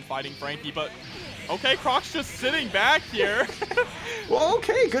matchup from Fighting Franky, but okay, Crocs just sitting back here. Well,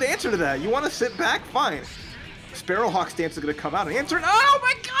 okay, good answer to that. You want to sit back? Fine. Sparrowhawk's dance is going to come out and answer it. Oh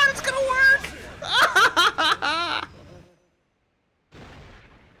my god, it's going to work!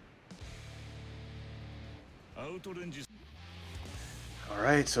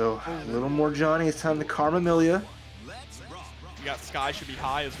 Alright, so a little more Johnny. It's time to Karma Millia. You got Sky should be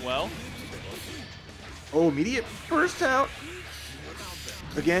high as well. Oh, immediate burst out.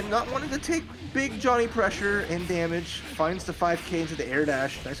 Again, not wanting to take big Johnny pressure and damage. Finds the 5K into the air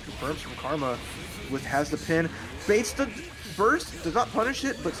dash. Nice confirms from Karma. Has the pin. Baits the burst. Does not punish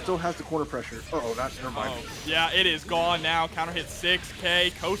it, but still has the corner pressure. Uh-oh, never mind. Oh, yeah, it is gone now. Counter hit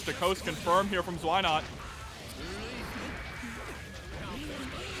 6K. Coast to coast confirmed here from Zwei.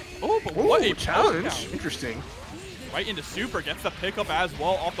 Oh, but what a challenge. Interesting. Right into super, gets the pickup as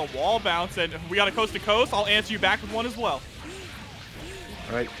well off the wall bounce, and we got a coast to coast. I'll answer you back with one as well.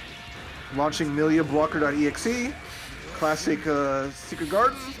 All right. Launching Millia blocker.exe. Classic Secret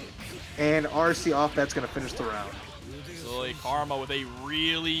Garden. And RC off, that's going to finish the round. Absolutely. Karma with a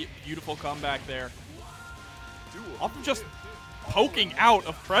really beautiful comeback there. Off of just poking out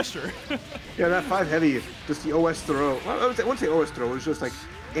of pressure. Yeah, that 5 heavy, just the OS throw. Well, I wouldn't say OS throw, it was just like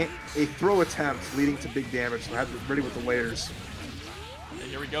a throw attempt leading to big damage, so I had to be ready with the layers. And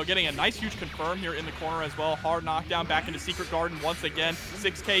here we go, getting a nice huge confirm here in the corner as well. Hard knockdown back into Secret Garden once again.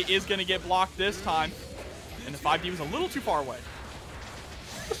 6K is going to get blocked this time. And the 5D was a little too far away.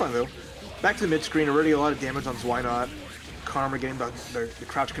 That's fine though. Back to the mid screen, already a lot of damage on Zwei. Karma getting the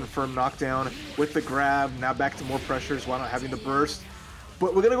crouch confirm knockdown with the grab. Now back to more pressure. Zwei having the burst.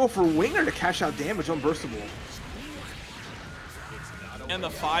 But we're going to go for Winger to cash out damage on Burstable. And the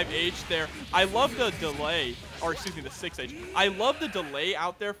 5H there. I love the delay, or excuse me, the 6H. I love the delay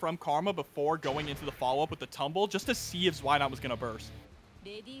out there from Karma before going into the follow-up with the tumble, just to see if Zwei was going to burst.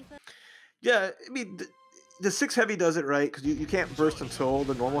 Yeah, I mean, the 6 heavy does it right, because you can't burst until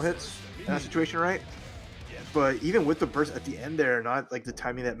the normal hits in that situation, right? But even with the burst at the end there, not like the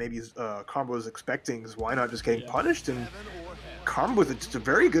timing that maybe Karma was expecting, is why not just getting punished? And Karma with just a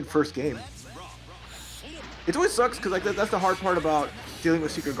very good first game. It always sucks because like that's the hard part about dealing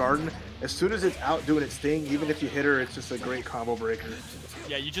with Secret Garden. As soon as it's out doing its thing, even if you hit her, it's just a great combo breaker.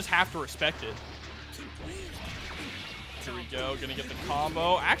 Yeah, you just have to respect it. Here we go, gonna get the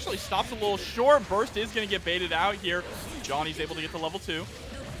combo. Actually stops a little short. Burst is gonna get baited out here. Johnny's able to get to level 2.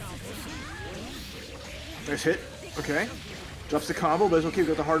 Nice hit. Okay. Drops the combo, but it's okay. We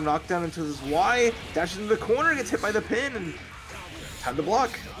got the hard knockdown into this Y. Dashes into the corner, gets hit by the pin, and time to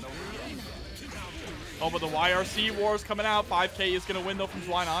block. Oh, but the YRC Wars coming out. 5K is going to win, though, from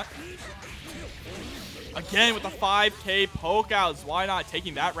Zwei. Again, with the 5K poke out. Zwei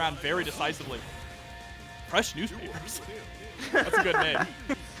taking that round very decisively. Fresh Newspapers. That's a good name.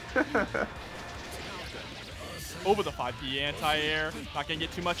 Over the 5P anti-air. Not going to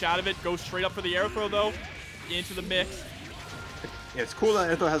get too much out of it. Goes straight up for the air throw, though. Into the mix. Yeah, it's cool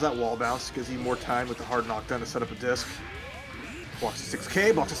that Entho has that wall bounce. Gives you more time with the hard knockdown to set up a disc. Blocks a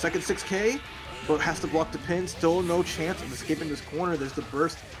 6K. Blocks a second 6K. But has to block the pin. Still no chance of escaping this corner. There's the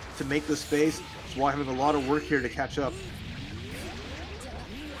burst to make the space. Zwei having a lot of work here to catch up.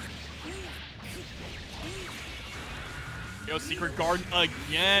 Yo, Secret Garden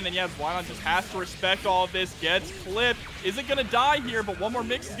again. And yeah, Zwei just has to respect all of this. Gets clipped. Isn't going to die here, but one more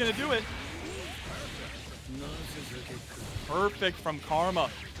mix is going to do it. Perfect from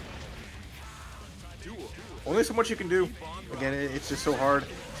Karma. Only so much you can do. Again, it's just so hard.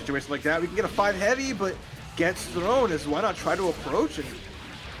 Situation like that, we can get a 5 heavy, but gets thrown. As why not try to approach? And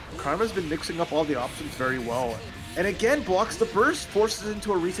Karma's been mixing up all the options very well. And again, blocks the burst, forces it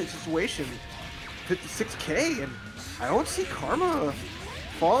into a reset situation. 56K, and I don't see Karma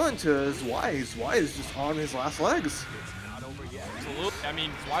fall into Zwei. Zwei is just on his last legs. Absolutely. I mean,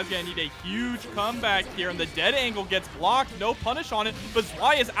 Zwei's gonna need a huge comeback here, and the dead angle gets blocked. No punish on it, but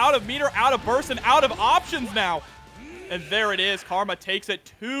Zwei is out of meter, out of burst, and out of options now. And there it is. Karma takes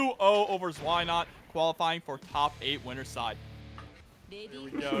it 2-0 over Zwei, qualifying for top 8 winner side. Here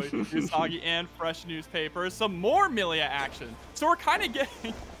we go. Yousagi and Fresh Newspapers. Some more Millia action. So we're kind of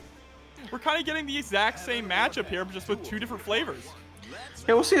getting the exact same matchup here, but just with 2 different flavors.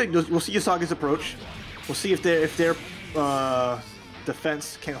 Yeah, we'll see. We'll see Yusagi's approach. We'll see if their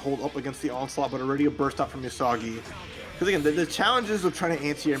defense can hold up against the onslaught, but already a burst out from Yousagi. Because again, the challenges of trying to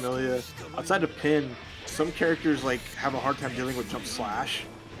anti-air Millia outside of pin. Some characters like have a hard time dealing with jump slash.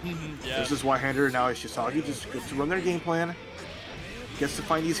 Yeah. This is Zwei-hander, now it's Yousagi. Just gets to run their game plan. Gets to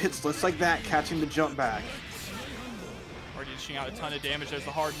find these hits just like that, catching the jump back. Already dishing out a ton of damage. There's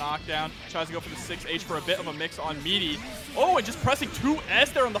the hard knockdown. Tries to go for the 6H for a bit of a mix on Meaty. Oh, and just pressing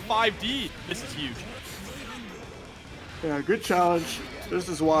 2S there on the 5D. This is huge. Yeah, good challenge. This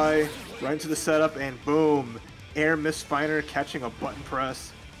is Zwei. Right into the setup, and boom. Air misfiner catching a button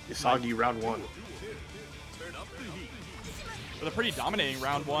press. Yousagi round 1. With a pretty dominating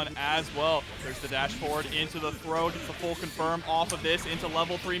round 1 as well. There's the dash forward into the throw, gets the full confirm off of this into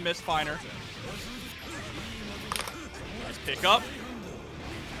level 3 misfiner. Nice pick up.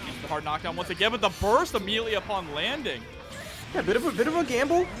 Into the hard knockdown once again, but the burst immediately upon landing. Yeah, bit of a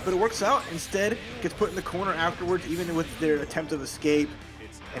gamble, but it works out. Instead, gets put in the corner afterwards, even with their attempt of escape.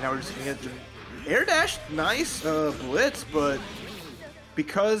 And now we're just gonna get the air dash, nice blitz, but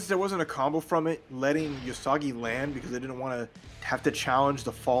because there wasn't a combo from it, letting Yousagi land because they didn't want to have to challenge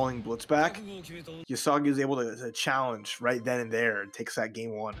the falling blitz back, Yousagi is able to challenge right then and there and takes that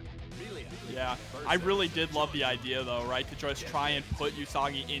game 1. Yeah, I really did love the idea though, right? To just try and put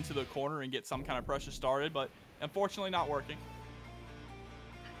Yousagi into the corner and get some kind of pressure started, but unfortunately not working.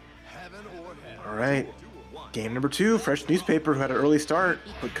 All right, game number 2, Fresh Newspaper, who had an early start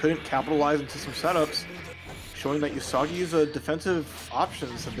but couldn't capitalize into some setups, showing that Yusagi's defensive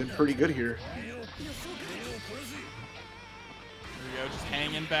options have been pretty good here. Here we go, just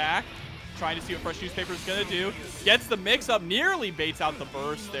hanging back, trying to see what Fresh Newspaper is going to do. Gets the mix-up, nearly baits out the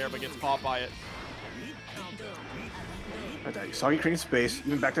burst there, but gets caught by it. Like that, Yousagi creating space,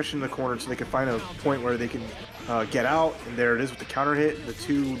 even backdash in the corner so they can find a point where they can get out, and there it is with the counter hit. The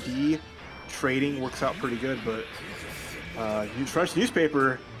 2D trading works out pretty good, but Fresh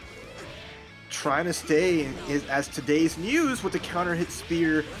Newspaper trying to stay as today's news with the counter hit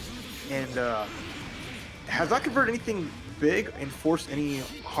spear, and has not converted anything big and forced any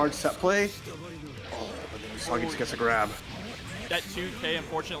hard set play. Oh, but then Yousagi just gets a grab. That 2K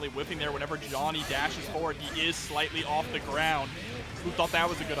unfortunately whiffing there whenever Johnny dashes forward. He is slightly off the ground. Who thought that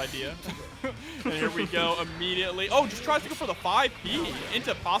was a good idea? And here we go immediately. Oh, just tries to go for the 5P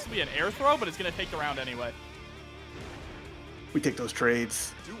into possibly an air throw, but it's going to take the round anyway. We take those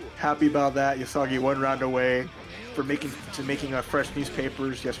trades. Happy about that. Yousagi 1 round away for making fresh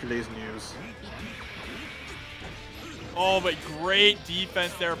newspapers yesterday's news. Oh, but great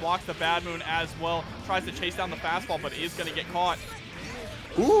defense there. Blocks the bad moon as well. Tries to chase down the fastball, but is going to get caught.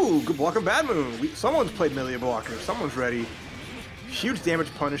 Ooh, good block on bad moon. Someone's played Millia blocker. Someone's ready. Huge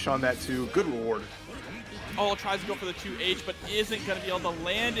damage punish on that too. Good reward. Oh, tries to go for the 2H, but isn't going to be able to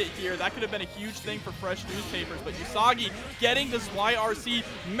land it here. That could have been a huge thing for fresh newspapers, but Yousagi getting the Zwei RC.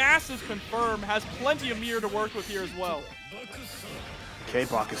 Massive confirm. Has plenty of mirror to work with here as well. Okay,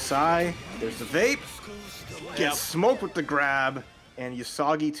 block is Sai. There's the vape. Gets smoked with the grab, and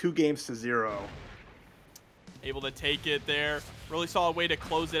Yousagi 2 games to 0. Able to take it there. Really solid way to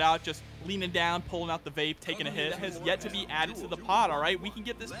close it out. Just leaning down, pulling out the vape, taking a hit. Has yet to be added to the pot, all right? We can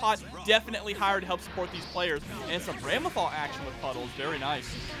get this pot definitely higher to help support these players. And some Ramlethal action with Puddles. Very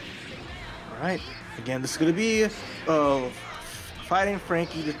nice. All right. Again, this is going to be fighting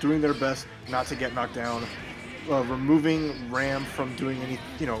Franky, just doing their best not to get knocked down. Removing Ram from doing any,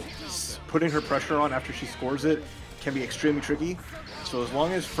 putting her pressure on after she scores it can be extremely tricky. So as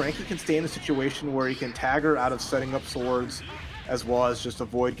long as Franky can stay in a situation where he can tag her out of setting up swords, as well as just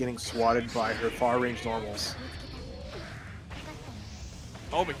avoid getting swatted by her far-range normals.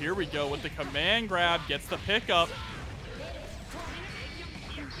 Oh, but here we go with the command grab. Gets the pickup.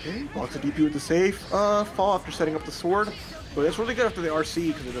 Okay, blocks the DP with the safe fall after setting up the sword. But it's really good after the RC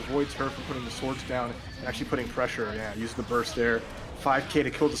because it avoids her from putting the swords down and actually putting pressure. Yeah, use the burst there. 5K to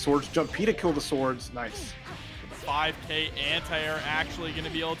kill the swords, jump P to kill the swords. Nice. 5K anti-air actually going to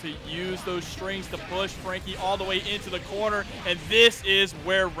be able to use those strings to push Franky all the way into the corner. And this is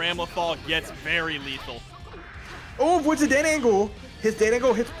where Ramlethal gets very lethal. Oh, avoids a dead angle. His dead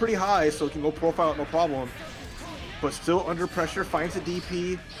angle hits pretty high, so he can go profile, no problem. But still under pressure, finds a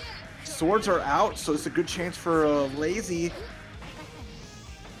DP. Swords are out, so it's a good chance for Lazy.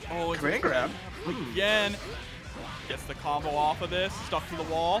 Oh, command grab. Again. Gets the combo off of this. Stuck to the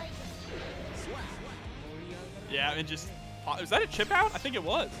wall. Yeah, and just... Was that a chip out? I think it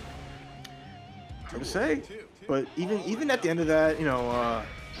was. Hard to say. But even at the end of that,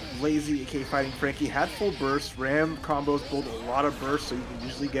 Lazy, aka Fighting Franky, had full burst. Ram combos build a lot of bursts, so you can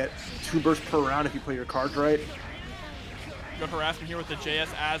usually get 2 bursts per round if you play your cards right. Good harassment here with the JS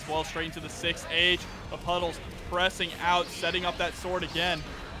as well, straight into the 6H. The Puddles pressing out, setting up that sword again.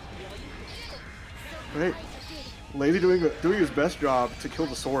 Right. Lazy doing his best job to kill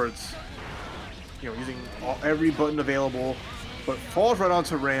the swords. Using every button available, but falls right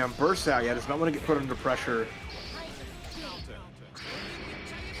onto Ram, bursts out. Yeah, does not want to get put under pressure.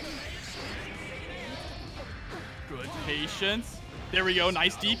 Good patience. There we go,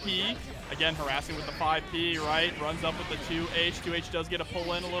 nice DP. Again, harassing with the 5P, right? Runs up with the 2H. 2H does get a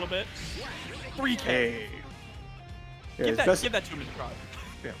pull in a little bit. 3K. Hey. Yeah, give that to him in the crowd.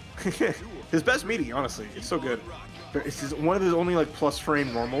 Yeah. His best meaty, honestly. It's so good. It's one of his only plus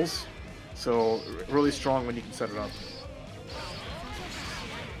frame normals. So really strong when you can set it up.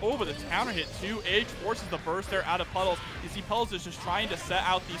 Oh, but the counter hit 2H forces the burst there out of Puddles. You see Puddles is just trying to set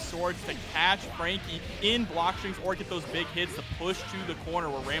out these swords to catch Franky in block strings or get those big hits to push to the corner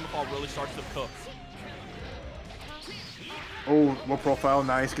where Ramlethal really starts to cook. Oh, low profile,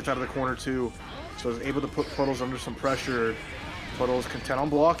 nice. Gets out of the corner too. So is able to put Puddles under some pressure. Puddles content on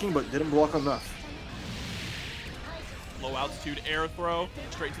blocking, but didn't block enough. Low altitude air throw,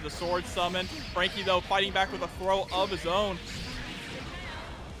 straight to the sword summon. Franky, though, fighting back with a throw of his own.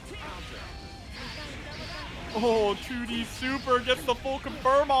 Oh, 2D super gets the full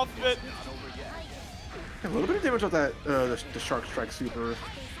confirm off of it. A little bit of damage off that, the Shark Strike super.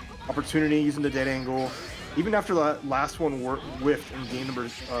 Opportunity using the dead angle. Even after the last one whiffed in game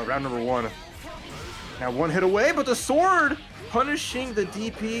round number 1. Now 1 hit away, but the sword punishing the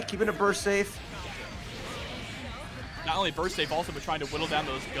DP, keeping it burst safe. Not only burst safe, also but trying to whittle down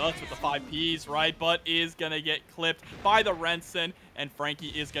those guts with the 5Ps, right? But is going to get clipped by the Renson, and Franky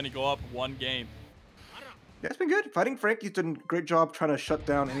is going to go up 1 game. Yeah, it's been good. Fighting Franky's done a great job trying to shut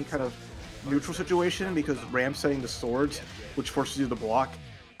down any kind of neutral situation because Ram setting the swords, which forces you to block.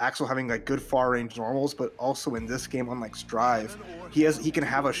 Axel having good far range normals, but also in this game, unlike Strive, he can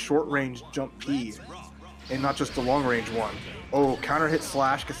have a short range jump P and not just the long range one. Oh, counter hit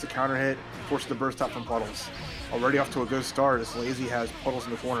slash, gets the counter hit, forces the burst out from Puddles. Already off to a good start as Lazy has Puddles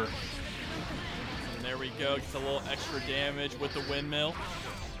in the corner. And there we go, gets a little extra damage with the windmill.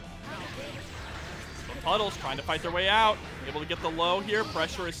 But Puddles trying to fight their way out, able to get the low here,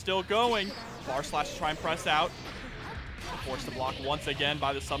 pressure is still going. Bar slash to try and press out. Forced to block once again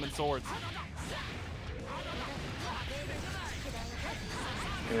by the Summon Swords.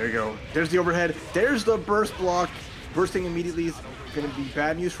 There you go. There's the overhead. There's the burst block. Bursting immediately is going to be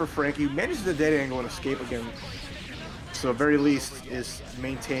bad news for Franky. Manages the dead angle and escape again. So at very least is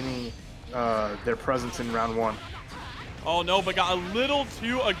maintaining their presence in round 1. Oh no, but got a little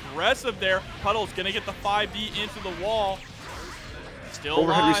too aggressive there. Puddles going to get the 5D into the wall. Still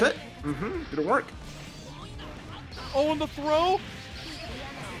overhead alive. reset. Didn't work. Oh, and the throw.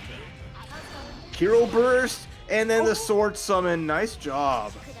 Hero burst. And then the sword summon. Nice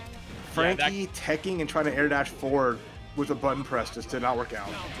job. Franky teching and trying to air dash forward with a button press just did not work out.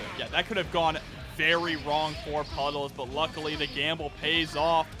 Yeah, that could have gone very wrong for Puddles, but luckily the gamble pays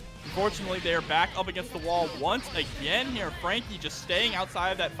off. Unfortunately, they're back up against the wall once again here. Franky just staying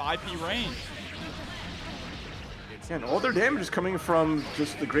outside of that 5P range. Yeah, and all their damage is coming from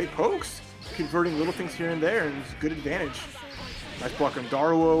just the great pokes, converting little things here and there, and it's a good advantage. Nice block from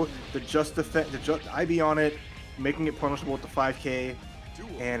DaveO, the just IB on it, making it punishable with the 5K,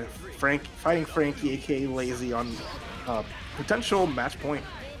 and fighting Franky, aka Lazy, on potential match point.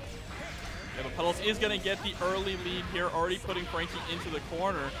 Yeah, but Puddles is going to get the early lead here, already putting Franky into the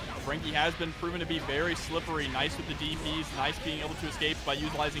corner. Franky has been proven to be very slippery, nice with the DPs, nice being able to escape by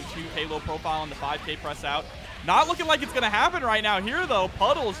utilizing 2K low profile on the 5K press out. Not looking like it's going to happen right now here, though.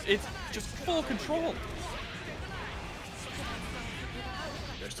 Puddles, it's just full control.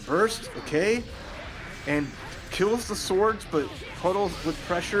 There's the burst, okay, and kills the swords, but Puddles with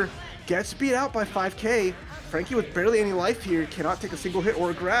pressure gets beat out by 5K. Franky with barely any life here cannot take a single hit or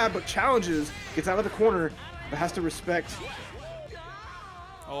a grab, but challenges, gets out of the corner, but has to respect.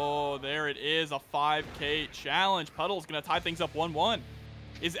 Oh, there it is, a 5K challenge. Puddles gonna tie things up 1-1.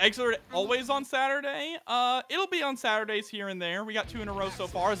 Is XRD always on Saturday? It'll be on Saturdays here and there. We got 2 in a row so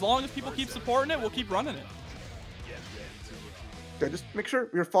far. As long as people keep supporting it, we'll keep running it. Yeah, just make sure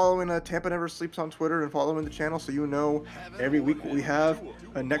you're following TampaNeverSleeps on Twitter and following the channel so you know every week what we have.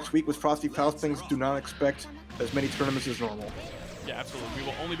 Next week with Frosty Faustings, do not expect as many tournaments as normal. Yeah, absolutely. We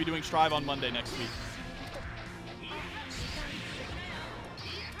will only be doing Strive on Monday next week.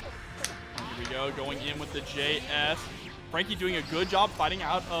 Here we go, going in with the JS. Franky doing a good job fighting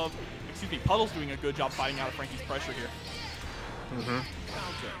out of, Puddles doing a good job fighting out of Franky's pressure here.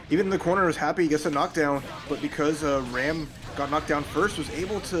 Even in the corner was happy he gets a knockdown, but because Ram got knocked down first, was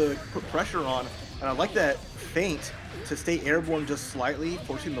able to put pressure on. And I like that feint to stay airborne just slightly,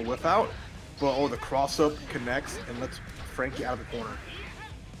 forcing the whip out. But oh, the cross up connects and lets Franky out of the corner.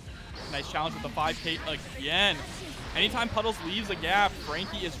 Nice challenge with the 5K again. Anytime Puddles leaves a gap,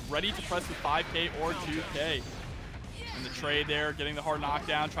 Franky is ready to press the 5K or 2K. And the trade there, getting the hard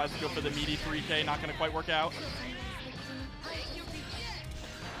knockdown, tries to go for the meaty 3K, not going to quite work out.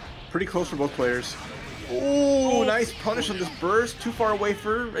 Pretty close for both players. Oh, nice punish on this burst. Too far away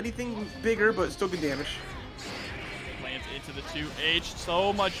for anything bigger, but still good damage. Lands into the 2H.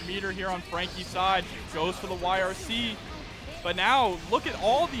 So much meter here on Franky's side. Goes for the YRC. But now, look at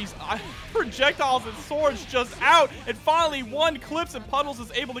all these projectiles and swords just out. And finally, one clips and Puddles is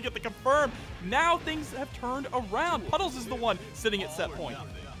able to get the confirm. Now things have turned around. Puddles is the one sitting at set point.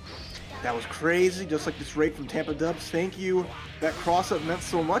 That was crazy, just like this raid from Tampa Dubs. Thank you. That cross-up meant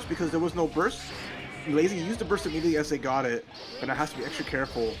so much because there was no burst. Lazy used the burst immediately as they got it, and now has to be extra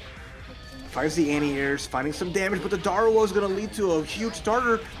careful. Finds the anti-airs, finding some damage, but the DaveO is going to lead to a huge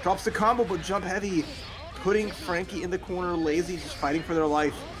starter. Drops the combo, but jump heavy. Putting Franky in the corner, Lazy just fighting for their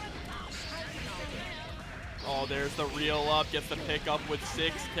life. Oh, there's the reel up, gets the pick up with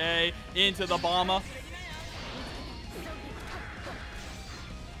 6K into the bomber.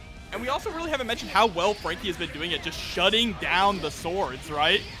 And we also really haven't mentioned how well Franky has been doing it, just shutting down the swords,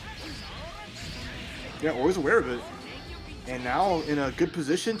 right? Yeah, always aware of it. And now in a good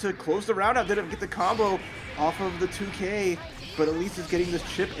position to close the round out. Didn't get the combo off of the 2K, but at least it's getting this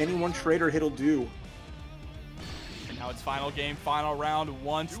chip any one trade or hit'll do. And now it's final game, final round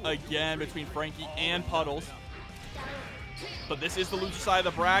once again between Franky and Puddles. But this is the loser side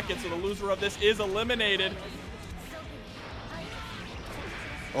of the bracket, so the loser of this is eliminated.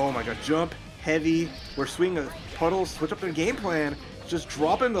 Oh my god, jump, heavy. We're swinging Puddles, switch up their game plan. Just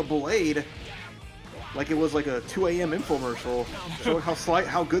dropping the blade like it was like a 2 a.m. infomercial. Showing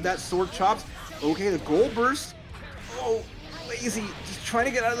how good that sword chops. Okay, the gold burst. Oh, Lazy, just trying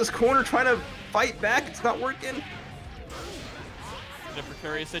to get out of this corner, trying to fight back. It's not working. The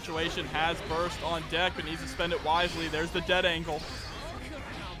precarious situation has burst on deck, but needs to spend it wisely. There's the dead angle.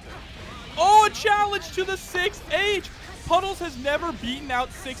 Oh, a challenge to the 6H. Puddles has never beaten out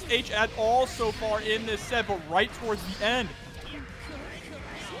 6H at all so far in this set, but right towards the end.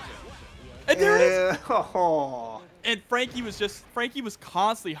 And there it is. Oh. And Franky was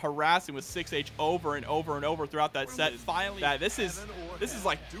constantly harassing with 6H over and over and over throughout that set. Finally, this is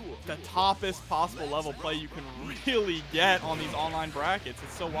like the toppest possible level play you can really get on these online brackets.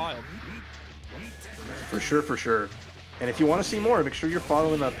 It's so wild. For sure, for sure. And if you want to see more, make sure you're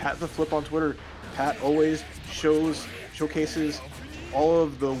following Pattheflip on Twitter. Pat always showcases all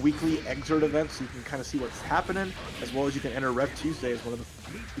of the weekly XRD events, so you can kind of see what's happening, as well as you can enter Rev Tuesday as one of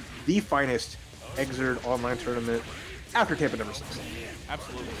the finest XRD online tournament after TampaNeverSleeps.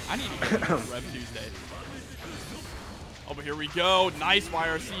 Absolutely. I need to go to Rev Tuesday. Oh, but here we go. Nice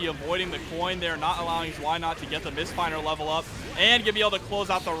YRC avoiding the coin there, not allowing Zwei not to get the Mistfinder level up, and gonna be able to close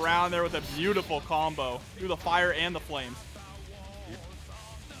out the round there with a beautiful combo through the fire and the flames.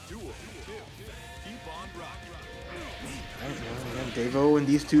 DaveO and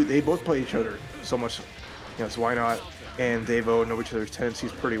these two, they both play each other so much. You know, Zwei and DaveO know each other's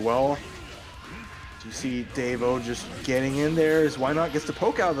tendencies pretty well. Do you see DaveO just getting in there? Zwei gets to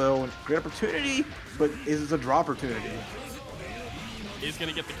poke out though, and great opportunity, but is a draw opportunity. He's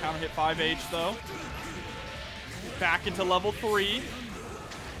gonna get the counter hit 5H though. Back into level 3.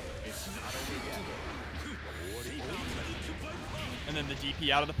 And then the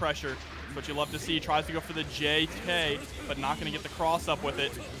DP out of the pressure. What you love to see. Tries to go for the JK, but not going to get the cross up with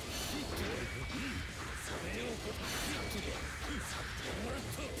it.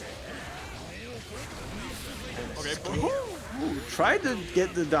 Okay. Ooh, tried to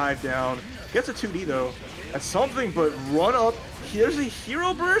get the dive down. Gets a 2D though. That's something, but run up. Here's a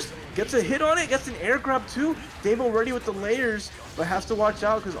hero burst. Gets a hit on it. Gets an air grab too. DaveO ready with the layers, but has to watch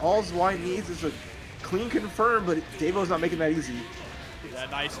out because all Zwei needs is a clean confirm, but DaveO's not making that easy.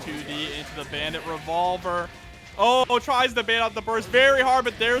 That nice 2D into the Bandit Revolver. Oh, tries to bait out the burst very hard,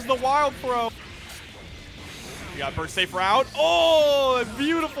 but there's the wild throw. We got burst safe route. Oh, a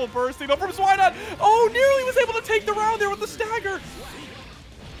beautiful bursting though from Zwei. Oh, nearly was able to take the round there with the stagger.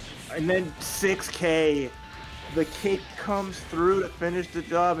 And then 6K. The kick comes through to finish the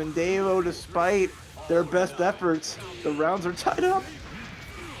job, and DaveO, despite their best efforts, the rounds are tied up.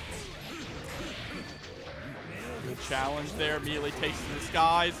 Challenge there, immediately takes to the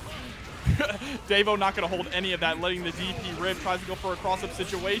skies. DaveO not going to hold any of that, letting the DP rip, tries to go for a cross-up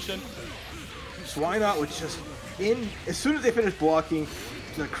situation. Zwei was just in, as soon as they finish blocking,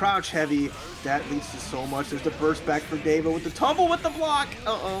 the crouch heavy, that leads to so much. There's the burst back for DaveO with the tumble with the block.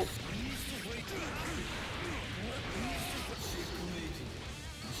 Uh-oh.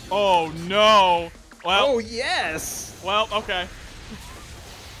 Oh, no. Well, oh, yes. Well, okay.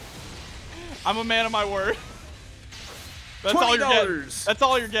 I'm a man of my word. That's $20. all you're getting. That's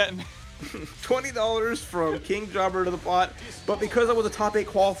all you're getting. $20 from King Jobber to the pot, but because I was a top 8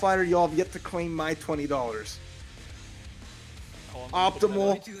 qualifier, y'all have yet to claim my $20.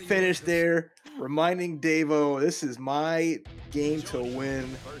 Optimal finish there, reminding DaveO this is my game to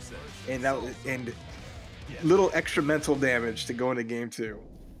win, and little extra mental damage to go into game 2.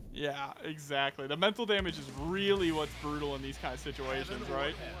 Yeah, exactly. The mental damage is really what's brutal in these kind of situations,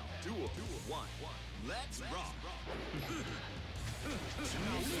 right? Let's rock.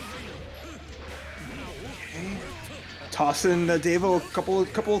 Okay. Tossing DaveO a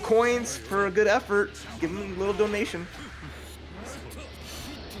couple of coins for a good effort. Give him a little donation.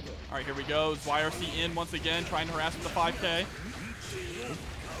 All right, here we go. YRC in once again, trying to harass with the 5K.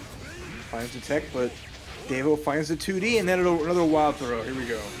 Finds the tech, but DaveO finds the 2D, and then another wild throw. Here we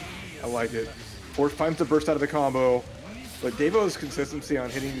go. I like it. 4 times to burst out of the combo. But DaveO's consistency on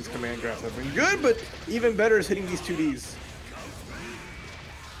hitting these command grabs have been good, but even better is hitting these 2Ds.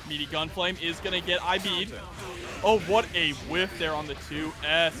 Meaty Gunflame is going to get IB'd. Oh, what a whiff there on the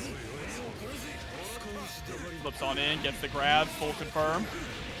 2S. Flips on in, gets the grab, full confirm.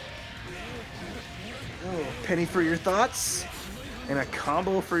 Oh, penny for your thoughts, and a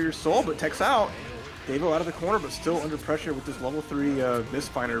combo for your soul, but techs out. DaveO out of the corner, but still under pressure with this level 3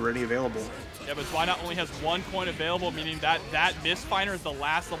 Mistfinder already available. Yeah, but Zwei only has 1 coin available, meaning that Mistfinder is the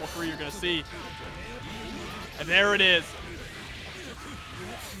last level 3 you're going to see. And there it is.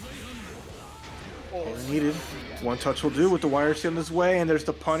 All needed. 1 touch will do with the YRC on this way, and there's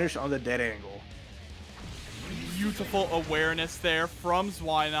the punish on the dead angle. Beautiful awareness there from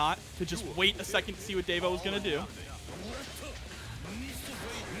Zwei to just wait a second to see what DaveO was going to do.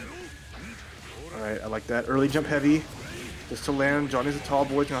 All right, I like that. Early jump heavy. just to land. Johnny's a tall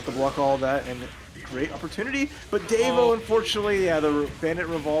boy, gonna have to block all that, and great opportunity. But DaveO, unfortunately, yeah, the Bandit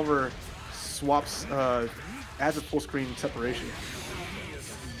Revolver swaps, adds a full screen separation.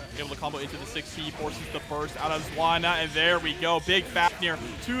 Able to combo into the 6P, forces the burst out of Zwei, and there we go. Big Fafnir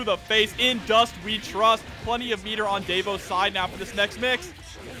to the face. In dust we trust. Plenty of meter on DaveO's side now for this next mix.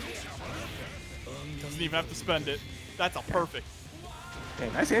 Doesn't even have to spend it. That's a perfect. Okay,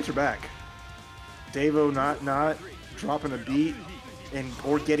 nice answer back. DaveO not dropping a beat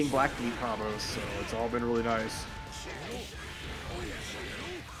or getting black beat combos, so it's all been really nice.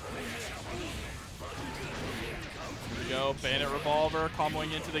 Go, Bandit Revolver,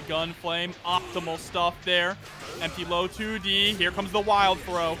 comboing into the Gun Flame. Optimal stuff there. Empty low 2D. Here comes the wild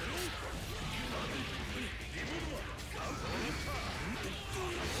throw.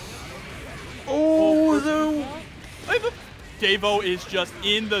 Oh, DaveO is just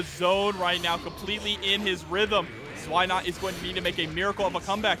in the zone right now, completely in his rhythm. Zwei is going to need to make a miracle of a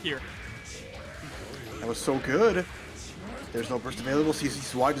comeback here. that was so good. There's no burst available. So you see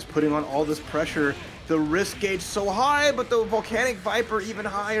Zwei just putting on all this pressure. The risk gauge so high, but the Volcanic Viper even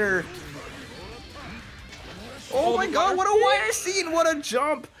higher. Oh my god, what a wire scene! What a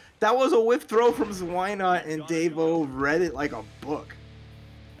jump! That was a whiff throw from Zwei, and DaveO read it like a book.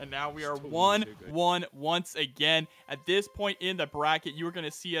 And now we are 1-1 once again. At this point in the bracket, you are going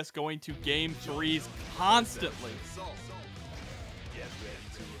to see us going to game 3s constantly.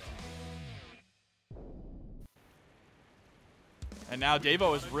 And now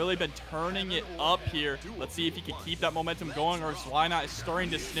DaveO has really been turning it up here. Let's see if he can keep that momentum going, or Zwei is starting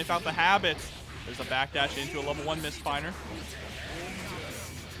to sniff out the habits. There's a backdash into a level 1 Mistfinder.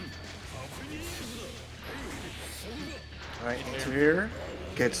 All right, into here.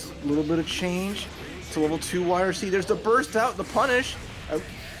 Gets a little bit of change to level 2 YRC. There's the burst out, the punish.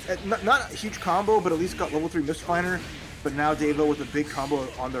 Not a huge combo, but at least got level 3 Mistfinder. But now DaveO with a big combo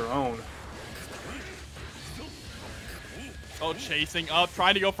on their own. Oh, chasing up,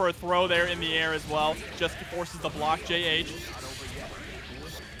 trying to go for a throw there in the air as well. Just forces the block, JH.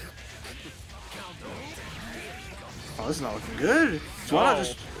 Oh, this is not looking good. Zwei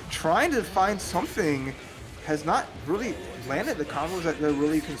just trying to find something. Has not really landed the combos that they're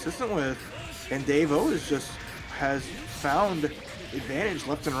really consistent with. And DaveO has found advantage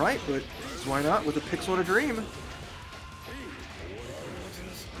left and right, but Zwei with a pick sort of dream.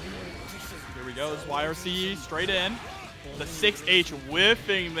 Here we go, YRC straight in. The 6H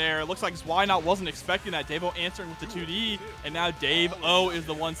whiffing there. Looks like Zwei wasn't expecting that. DaveO answering with the 2D, and now DaveO is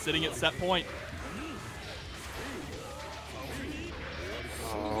the one sitting at set point.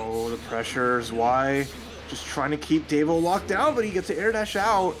 Oh, the pressure. Zwei just trying to keep DaveO locked down, but he gets the air dash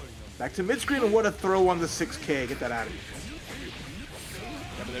out. Back to mid-screen, and what a throw on the 6K. Get that out of here.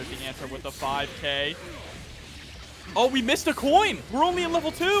 Yeah, but there's the answer with the 5K. Oh, we missed a coin. We're only in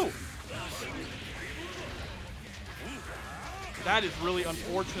level 2. That is really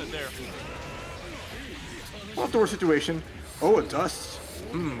unfortunate there. Off the worst situation. Oh, a dust.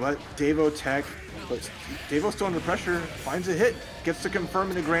 Let DaveO tech. But DaveO's still under pressure. Finds a hit. Gets to confirm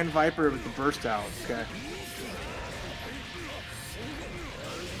in the Grand Viper with the burst out. Okay.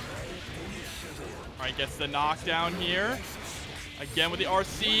 Alright, gets the knockdown here. Again with the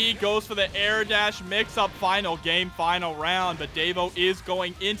RC. Goes for the air dash mix-up final game, final round. But DaveO is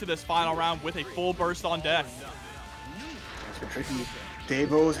going into this final round with a full burst on deck. Tricky.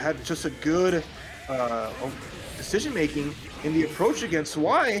 DaveO's had just a good decision making in the approach against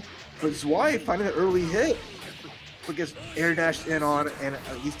Zwei, but Zwei finding the early hit, but gets air dashed in on, and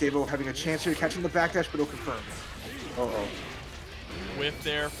at least DaveO having a chance here, catching the backdash, but it'll confirm. Whiff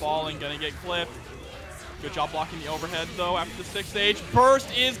there, falling, gonna get clipped. Good job blocking the overhead though after the 6H.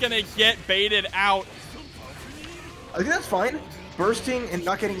 Burst is gonna get baited out. I think that's fine. Bursting and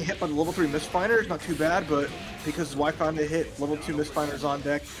not getting hit by the level 3 Mistfinder is not too bad, but because Zwei found a hit, level 2 Mistfinders on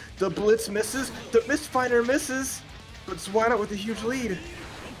deck. The Blitz misses, the Mistfinder misses, but Zwei with a huge lead.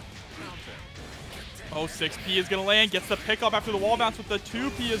 Oh, 6P is going to land, gets the pickup after the wall bounce with the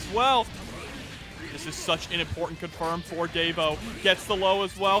 2P as well. This is such an important confirm for DaveO. Gets the low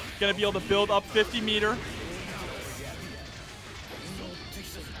as well, going to be able to build up 50 meter.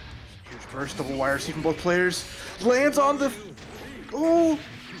 Huge burst, double YRC from both players. Lands on the... Oh,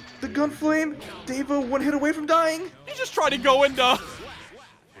 the gun flame. DaveO 1 hit away from dying. He just tried to go into...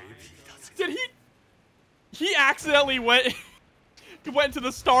 Did he... He accidentally went to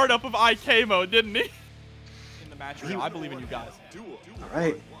the startup of IK mode, didn't he? In the match, I believe in you guys. All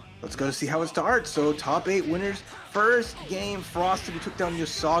right, let's go to see how it starts. So top 8 winners. First game, Frosted, who took down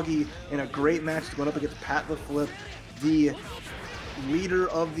Yousagi in a great match going up against Pattheflip, the leader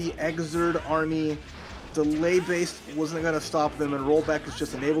of the XRD army. delay based wasn't going to stop them, and rollback was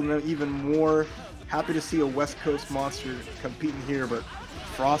just enabling them even more. Happy to see a West Coast monster competing here, but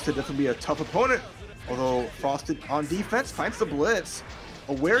Frosted definitely be a tough opponent. Although Frosted on defense finds the blitz,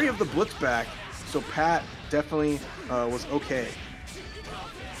 wary of the blitz back, so Pat definitely was okay.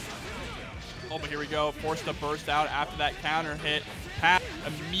 Oh, but here we go, forced to burst out after that counter hit. Pat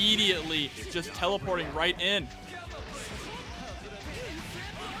immediately just teleporting right in.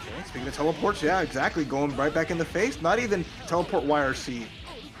 Okay, speaking of teleports, yeah, exactly, going right back in the face. Not even teleport YRC.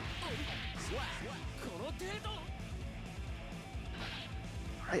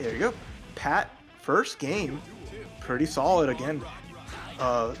 All right, there you go. Pat, first game, pretty solid again.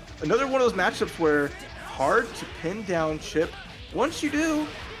 Another one of those matchups where hard to pin down Chipp. Once you do,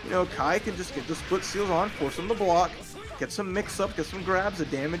 you know, Kai can just get the split seals on, force him to block, get some mix-up, get some grabs. The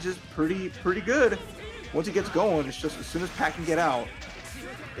damage is pretty good. Once he gets going, it's just as soon as Pat can get out,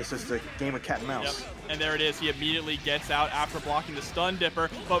 it's just a game of cat and mouse. Yep. And there it is. He immediately gets out after blocking the stun dipper,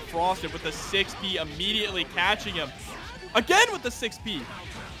 but Frosted with the 6P immediately catching him. Again with the 6P.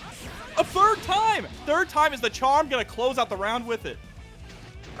 A third time! Third time is the charm gonna close out the round with it.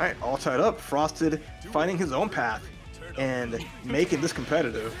 All right, all tied up. Frosted finding his own path and making this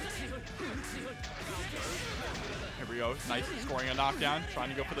competitive. Here we go. Nice scoring a knockdown, trying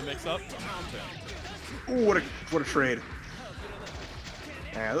to go for the mix-up. Ooh, what a trade.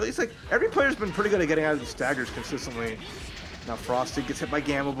 Yeah, at least like every player's been pretty good at getting out of these staggers consistently. Now Frosted gets hit by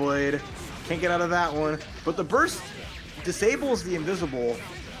Gamma Blade. Can't get out of that one. But the burst disables the invisible.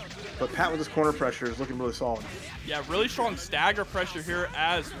 But Pat with his corner pressure is looking really solid. Yeah, really strong stagger pressure here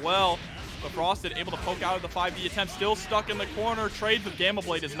as well. But Frosted able to poke out of the 5D attempt, still stuck in the corner. Trades with Gamma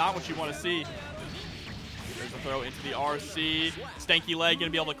Blade is not what you want to see. There's a throw into the RC. Stanky Leg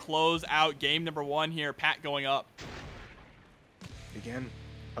going to be able to close out game number 1 here. Pat going up. Again,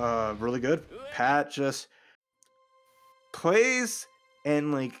 really good. Pat just plays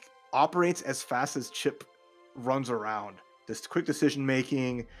and like operates as fast as Chipp runs around. Just quick decision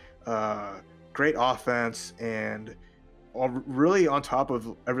making, great offense, and really on top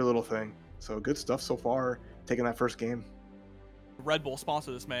of every little thing. So good stuff so far, taking that first game. Red Bull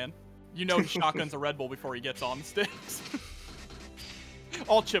sponsor this man. You know he shotguns a Red Bull before he gets on the sticks.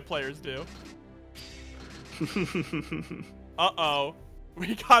 All Chipp players do. Uh-oh.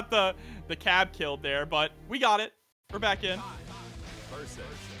 We got the cab killed there, but we got it. We're back in.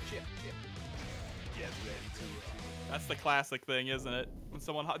 That's the classic thing, isn't it? When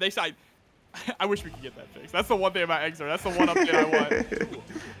someone they say, I wish we could get that fixed. That's the one thing about XR. That's the one update I want.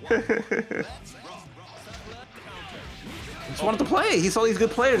 He just wanted to play. He saw these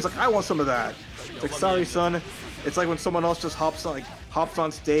good players. Like, I want some of that. It's like, sorry, son. It's like when someone else just hops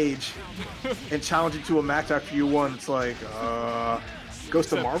on stage and challenges you to a match after you won. It's like, goes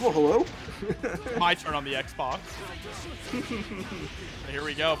to Marvel. Hello. My turn on the Xbox. Here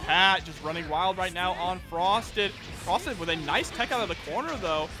we go. Pat just running wild right now on Frosted. Frosted with a nice tech out of the corner,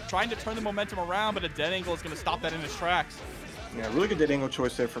 though, trying to turn the momentum around, but a dead angle is going to stop that in its tracks. Yeah, really good dead angle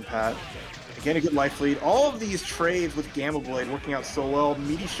choice there from Pat. Again, a good life lead. All of these trades with Gamma Blade working out so well.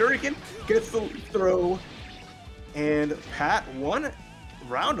 Meaty Shuriken gets the throw. And Pat 1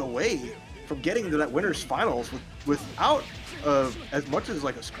 round away from getting into that winner's finals without as much as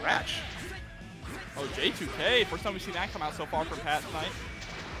like a scratch. Oh, J2K. First time we've seen that come out so far from Pat tonight.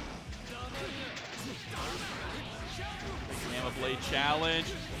 Gamma Blade challenge.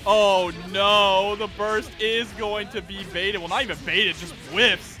 Oh, no. The burst is going to be baited. Well, not even baited, just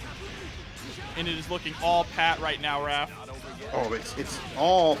whiffs. And it is looking all Pat right now, Raph. Oh, it's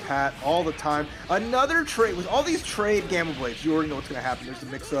all Pat all the time. Another trade. With all these trade Gamma Blades, you already know what's going to happen. There's a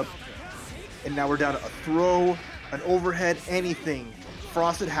mix-up. And now we're down to a throw, an overhead, anything.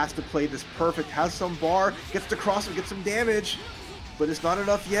 Frosted has to play this perfect. Has some bar, gets to cross and get some damage. But it's not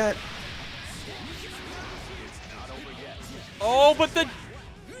enough yet. Oh, but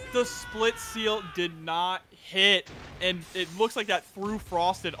the split seal did not hit. And it looks like that threw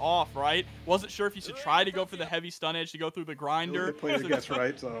Frosted off, right? Wasn't sure if you should try to go for the heavy stun edge to go through the grinder. Really plays against,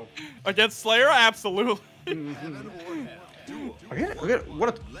 right? So against Slayer, absolutely. Okay,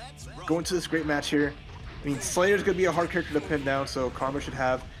 want to go into this great match here. I mean, Slayer's gonna be a hard character to pin down, so Karma should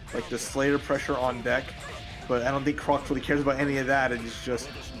have like the Slayer pressure on deck. But I don't think Croc really cares about any of that, and he's just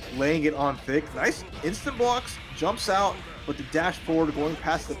laying it on thick. Nice instant blocks, jumps out, but the dash forward going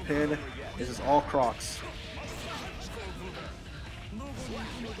past the pin is just all Crocs.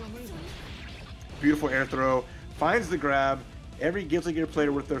 Beautiful air throw, finds the grab. Every Guilty Gear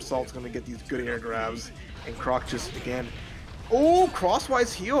player worth their salt is going to get these good air grabs. And Croc just, again, oh,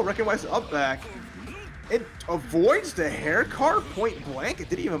 crosswise heel, recognize up back. It avoids the hair card point blank. It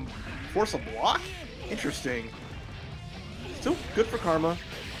didn't even force a block. Interesting. Still good for Karma.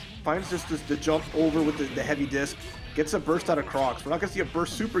 Finds just the jump over with the heavy disc. Gets a burst out of Crocs. We're not going to see a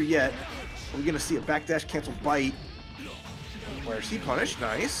burst super yet. We're going to see a backdash cancel bite. Where's he punished?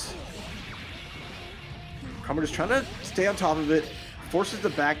 Nice. Karma just trying to stay on top of it. Forces the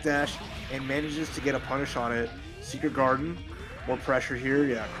backdash and manages to get a punish on it. Secret Garden. More pressure here.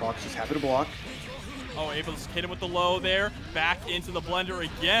 Yeah, Crocs is happy to block. Oh, able to hit him with the low there. Back into the blender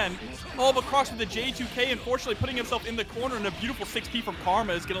again. Oh, but Crocs with the J2K, unfortunately putting himself in the corner, and a beautiful 6P from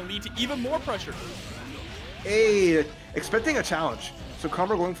Karma is going to lead to even more pressure. Hey, expecting a challenge. So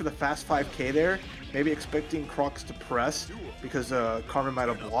Karma going for the fast 5K there. Maybe expecting Crocs to press because Karma might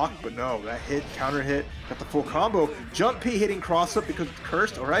have blocked, but no, that hit, counter hit, got the full combo. Jump P hitting cross up because it's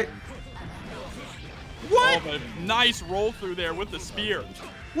cursed, all right? What? Oh, but nice roll through there with the spear.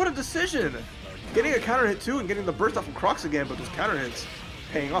 What a decision. Getting a counter hit too and getting the burst off of Crocs again, but those counter hits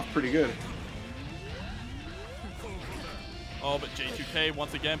paying off pretty good. Oh, but J2K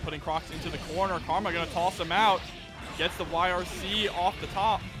once again putting Crocs into the corner. Karma gonna toss him out. Gets the YRC off the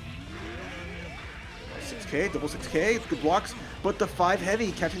top. 6K, double 6K, good blocks, but the 5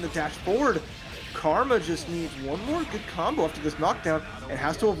 heavy catching the dash forward. Karma just needs one more good combo after this knockdown and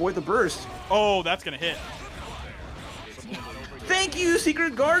has to avoid the burst. Oh, that's gonna hit. Thank you,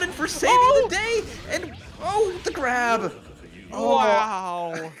 Secret Garden, for saving the day! And, oh, the grab! Oh.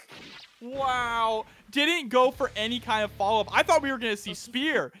 Wow. Wow. Didn't go for any kind of follow-up. I thought we were going to see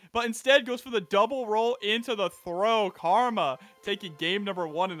spear, but instead goes for the double roll into the throw. Karma taking game number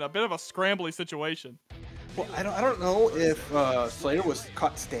 1 in a bit of a scrambly situation. Well, I don't know if Slayer was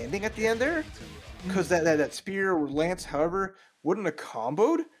caught standing at the end there, because that spear or lance, however, wouldn't have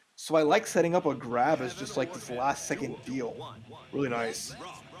comboed. So I like setting up a grab as just like this last second deal. Really nice.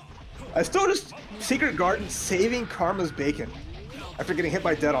 I still just Secret Garden saving Karma's bacon after getting hit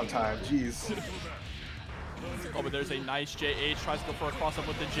by dead on time. Jeez. Oh, but there's a nice JH. Tries to go for a cross-up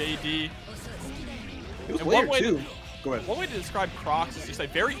with the JD. It was later too. Go ahead. One way to describe Crocs is just a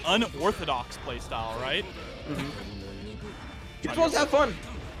very unorthodox playstyle, right? Mm-hmm. You're supposed to have fun.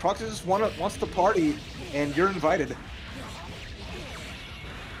 Crocs just wants to party, and you're invited.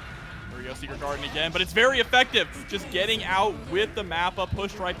 Here we go, Secret Garden again, but it's very effective. Just getting out with the map up,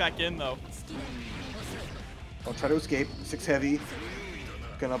 pushed right back in though. Don't try to escape. 6 heavy.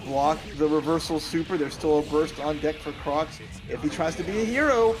 Gonna block the reversal super. There's still a burst on deck for Crocs if he tries to be a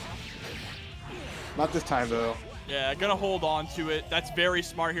hero. Not this time though. Yeah, gonna hold on to it. That's very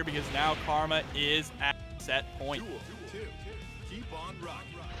smart here because now Karma is at set point.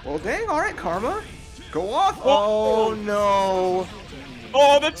 Well, dang. All right, Karma. Go off. Oh, no.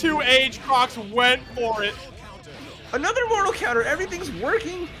 Oh, the 2H Crocs went for it. Another mortal counter. Everything's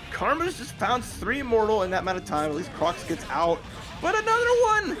working. Karma's just found 3 mortal in that amount of time. At least Crocs gets out. But another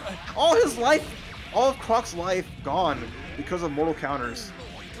one. All his life, all of Crocs' life gone because of mortal counters.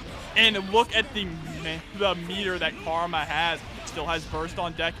 And look at the meter that Karma has. Still has burst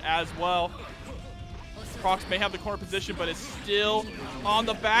on deck as well. Crocs may have the corner position, but it's still on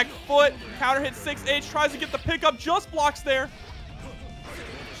the back foot. Counter hit 6H, tries to get the pickup, just blocks there.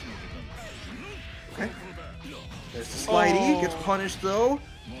 Okay. There's the slidey, gets punished though.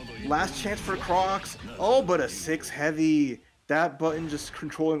 Last chance for Crocs. Oh, but a 6 heavy. That button just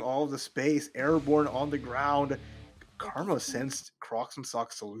controlling all of the space. Airborne on the ground. Karma sends Crocs and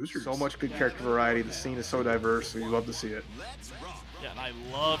Socks to losers. So much good character variety. The scene is so diverse, so you love to see it. Yeah, and I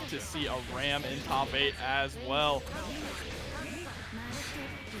love to see a Ram in top 8 as well.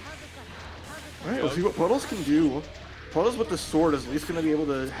 Alright, we'll see what Puddles can do. Puddles with the sword is at least going to be able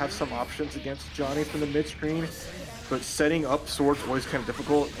to have some options against Johnny from the mid-screen. But setting up swords is always kind of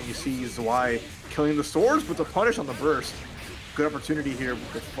difficult. And you see Zwei killing the swords with the punish on the burst. Good opportunity here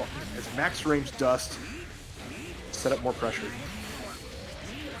with his max range dust. Set up more pressure.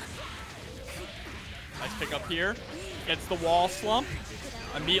 Nice pick up here. Gets the wall slump.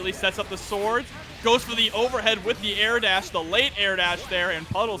 Immediately sets up the swords. Goes for the overhead with the air dash, the late air dash there, and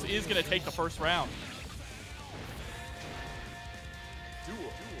Puddles is going to take the first round.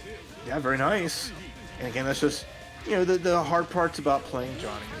 Yeah, very nice. And again, that's just, you know, the hard parts about playing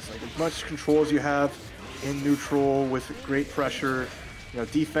Johnny. It's like as much control as you have in neutral with great pressure. You know,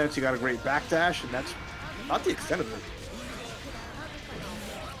 defense, you got a great backdash, and that's not the extent of it.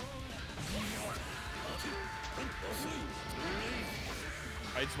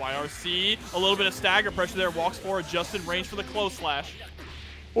 Right, YRC, a little bit of stagger pressure there, walks forward just in range for the close slash.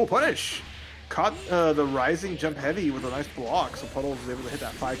 Oh, punish! Caught the rising jump heavy with a nice block, so Puddles was able to hit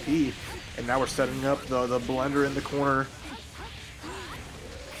that 5P. And now we're setting up the blender in the corner.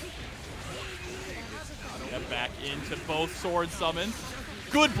 Get back into both sword summons.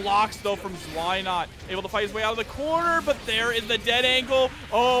 Good blocks, though, from Zwei. Not able to fight his way out of the corner, but there is the dead angle.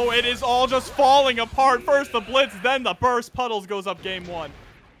 Oh, it is all just falling apart. First the blitz, then the burst. Puddles goes up game 1.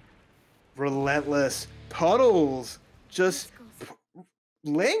 Relentless. Puddles just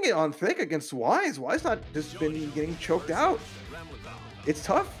laying it on thick against Zwei. Zwei's not just been getting choked out. It's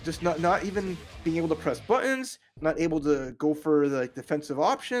tough, just not even being able to press buttons, not able to go for the defensive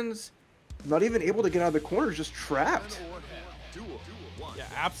options, not even able to get out of the corners, just trapped. Yeah,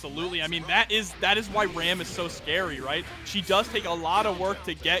 absolutely. I mean, that is why Ram is so scary, right? She does take a lot of work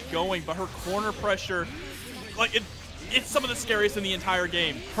to get going, but her corner pressure, like it's some of the scariest in the entire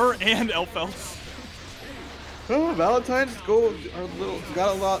game. Her and Elfel's. Oh, Valentine's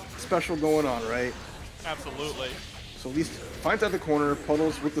got a lot special going on, right? Absolutely. So at least finds out the corner.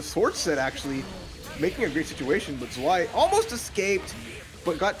 Puddles with the sword set actually making a great situation, but Zwei almost escaped,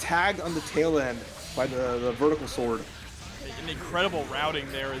 but got tagged on the tail end by the vertical sword. An incredible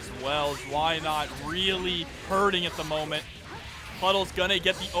routing there as well. Zwei not really hurting at the moment. Puddles gonna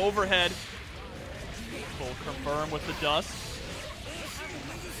get the overhead. Full confirm with the dust.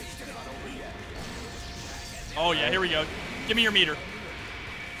 Oh yeah, here we go. Give me your meter.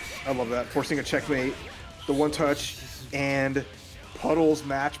 I love that. Forcing a checkmate. The one touch and Puddles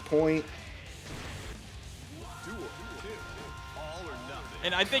match point.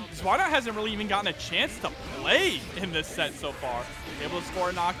 And I think Zwei hasn't really even gotten a chance to play in this set so far. Able to score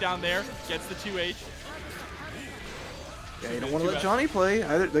a knockdown there. Gets the 2H. Yeah, you don't want to let Johnny play.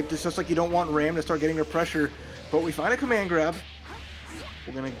 It's just like you don't want Ram to start getting her pressure. But we find a command grab.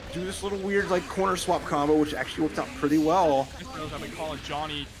 We're going to do this little weird corner swap combo, which actually worked out pretty well. I've been calling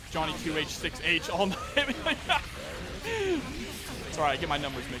Johnny 2H, 6H all night. Sorry, I get my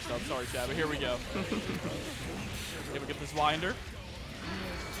numbers mixed up. Sorry, Chad, but here we go. Here we get this winder.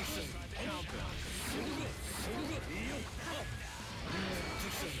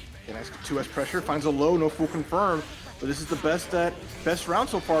 Okay, nice 2S pressure. Finds a low, no full confirm. But this is the best round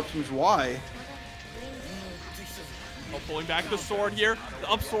so far from Zwei. Oh, pulling back the sword here.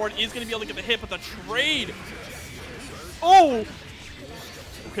 The up sword is going to be able to get the hit, but the trade. Oh!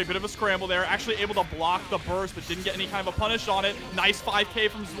 Okay, bit of a scramble there. Actually able to block the burst, but didn't get any kind of a punish on it. Nice 5K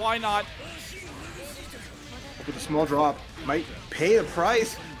from Zwei. With a small drop. Might pay the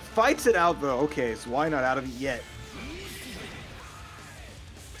price. Fights it out, though. Okay, Zwei not out of it yet.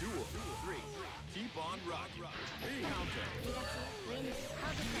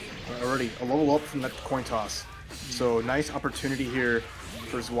 Already a level up from that coin toss. So nice opportunity here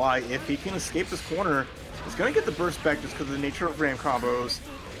for Zwei. If he can escape this corner, he's going to get the burst back just because of the nature of Ram combos.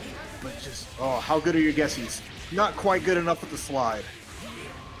 But just, oh, how good are your guesses? Not quite good enough with the slide.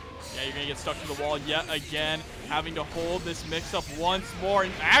 Yeah, you're going to get stuck to the wall yet again, having to hold this mix-up once more.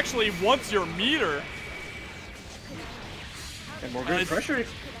 And actually, once your meter. And more good pressure.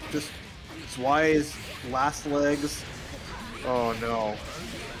 Just Zwei's last legs. Oh, no.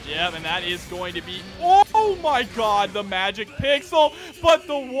 Yeah, and that is going to be, oh my god, the magic pixel, but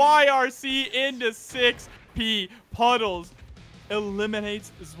the YRC into 6P. Puddles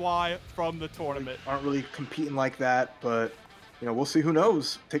eliminates Zwei from the tournament. Aren't really competing like that, but you know, we'll see. Who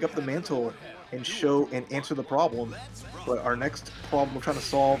knows? Take up the mantle and show and answer the problem. But our next problem we're trying to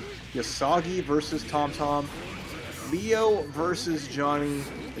solve: Yousagi versus TomTom, Leo versus Johnny.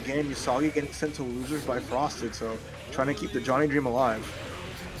 Again, Yousagi getting sent to losers by Frosted, so trying to keep the Johnny dream alive.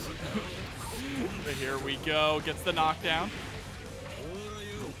 But here we go. Gets the knockdown.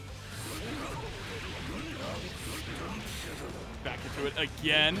 Back into it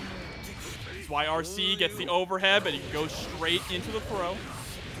again. Zwei RC gets the overhead, but he goes straight into the throw.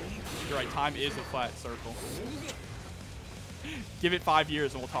 You're right, time is a flat circle. Give it 5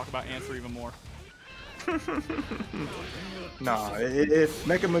 years and we'll talk about answer even more. Nah, if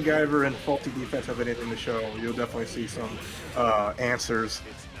Mecha MacGyver and Faulty Defense have anything to show, you'll definitely see some answers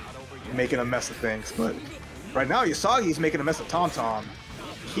making a mess of things. But right now, Yousagi's making a mess of TomTom.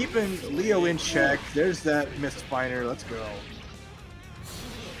 Keeping Leo in check. There's that missed spiner. Let's go.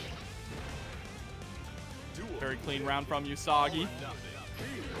 Very clean round from Yousagi.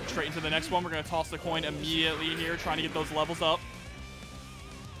 Straight into the next one. We're going to toss the coin immediately here, trying to get those levels up.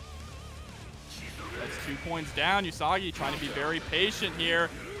 That's 2 coins down. Yousagi trying to be very patient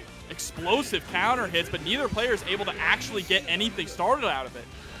here. Explosive counter hits, but neither player is able to actually get anything started out of it.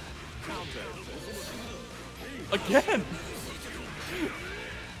 Again.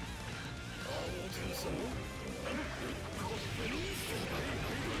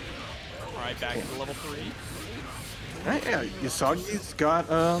 All right, back into level 3. Right, yeah, Yousagi's got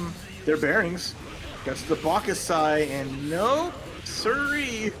their bearings. Gets the Bacchus Sai, and no,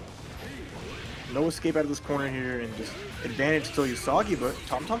 siree. no escape out of this corner here, and just advantage still Yousagi, but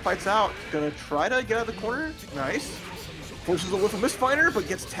TomTom fights out. Gonna try to get out of the corner. Nice. Forces a whiff of Misfinder, but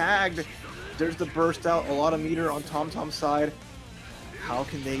gets tagged. There's the burst out. A lot of meter on TomTom's side. How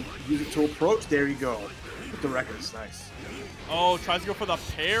can they use it to approach? There you go. With the records. Nice. Oh, tries to go for the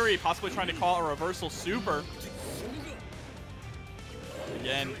parry, possibly trying to call a reversal super.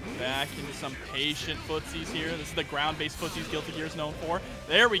 Again, back into some patient footsies here. This is the ground-based footsies Guilty Gear is known for.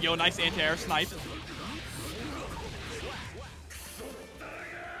 There we go. Nice anti-air snipe.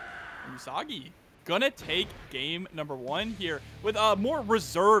 Yousagi gonna take game number 1 here with a more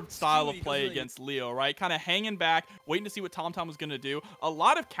reserved style of play against Leo, right? Kind of hanging back, waiting to see what TomTom was gonna do. A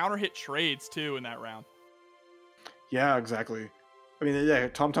lot of counter hit trades too in that round. Yeah, exactly. I mean, yeah,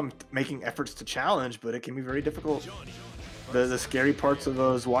 TomTom making efforts to challenge, but it can be very difficult. The scary parts of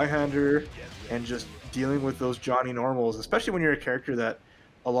those Y-hander and just dealing with those Johnny normals, especially when you're a character that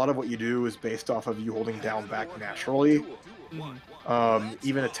a lot of what you do is based off of you holding down back naturally.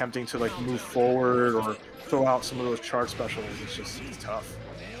 Even attempting to like move forward or throw out some of those charge specials, it's tough.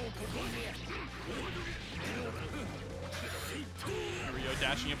 There we go,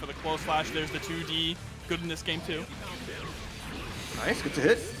 dashing in for the close slash. There's the 2D. Good in this game too. Nice, good to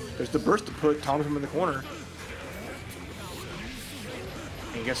hit. There's the burst to put TomTom in the corner.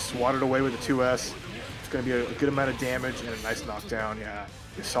 And he gets swatted away with the 2S. It's going to be a good amount of damage and a nice knockdown. Yeah,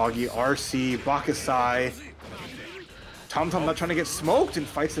 Yousagi, RC, Bakusai. TomTom not trying to get smoked and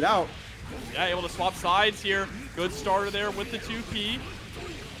fights it out. Yeah, able to swap sides here. Good starter there with the 2P.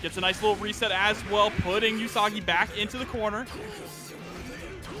 Gets a nice little reset as well, putting Yousagi back into the corner.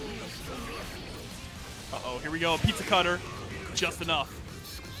 Uh-oh, here we go. Pizza cutter. Just enough.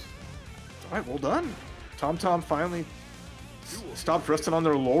 All right, well done. TomTom finally stopped resting on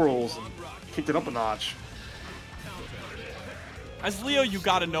their laurels and kicked it up a notch. As Leo, you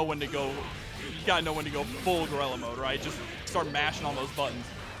gotta know when to go. You gotta know when to go full gorilla mode, right? Just start mashing on those buttons.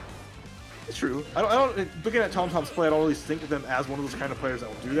 It's true. I don't looking at TomTom's play, I don't really think of them as one of those kind of players that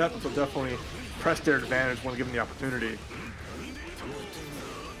will do that, but they'll definitely press their advantage when given the opportunity.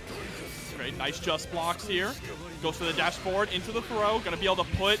 Great, nice just blocks here. Goes for the dash forward into the throw. Gonna be able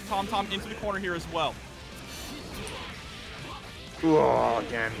to put TomTom into the corner here as well. Oh,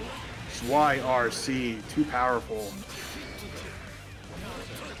 again. Zwei RC, too powerful.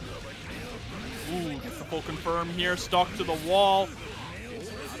 Ooh, gets the full confirm here. Stuck to the wall.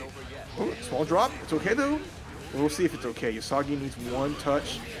 Oh, small drop. It's okay, though. We'll see if it's okay. Yousagi needs one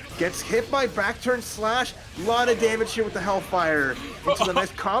touch. Gets hit by back turn slash. A lot of damage here with the Hellfire. Into the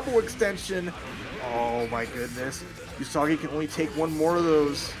nice combo extension. Oh, my goodness. Yousagi can only take one more of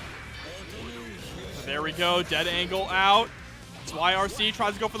those. There we go. Dead angle out. Zwei RC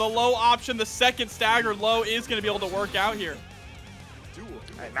tries to go for the low option. The second staggered low is going to be able to work out here. All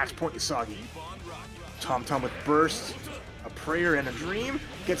right, match point Yousagi. TomTom with burst, a prayer and a dream.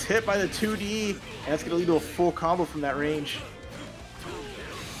 Gets hit by the 2D, and that's going to lead to a full combo from that range.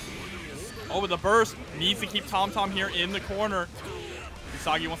 Oh, with the burst. Needs to keep TomTom here in the corner.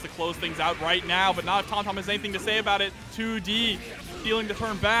 Yousagi wants to close things out right now, but not if TomTom has anything to say about it. 2D, feeling to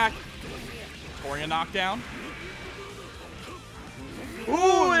turn back. Scoring a knockdown.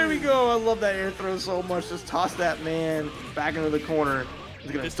 Ooh, there we go. I love that air throw so much. Just toss that man back into the corner. He's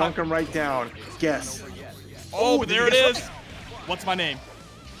going to dunk him right down. Guess. Oh, there it is. What's my name?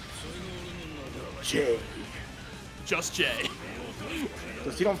 J. Just J. So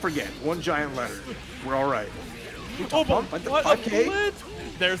you don't forget, one giant letter. We're all right. Oh, but what a 5K. blitz.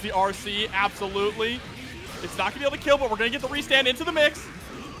 There's the RC, absolutely. It's not going to be able to kill, but we're going to get the restand into the mix.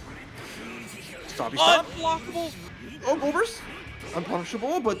 Stoppy stop. Unblockable. Oh, overs.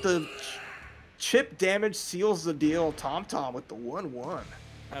 Unpunishable, but the chip damage seals the deal. TomTom with the 1-1.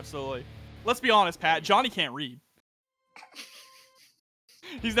 Absolutely. Let's be honest, Pat. Johnny can't read.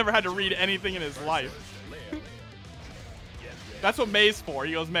 He's never had to read anything in his life. That's what May's for.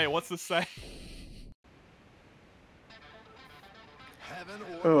 He goes, May, what's this say?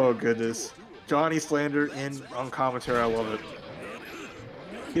 Oh, goodness. Johnny slander on commentary. I love it.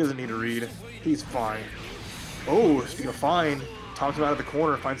 He doesn't need to read. He's fine. Oh, speaking of fine, TomTom out of the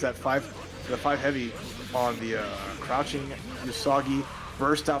corner finds that the 5 heavy on the crouching Yousagi.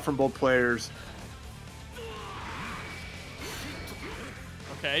 Burst out from both players.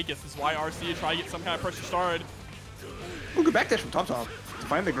 Okay, gets this YRC to try to get some kind of pressure started. Oh, good backdash from TomTom to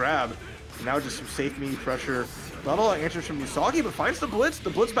find the grab. And now just some safe meaty pressure. Not a lot of answers from Yousagi, but finds the blitz.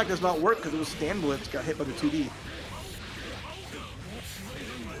 The blitz back does not work because it was stand blitz. Got hit by the 2D.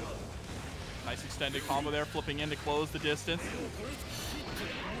 Nice extended combo there, flipping in to close the distance.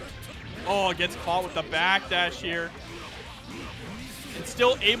 Oh, gets caught with the backdash here. and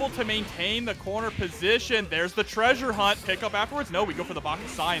still able to maintain the corner position. There's the treasure hunt. Pick up afterwards. No, we go for the Baka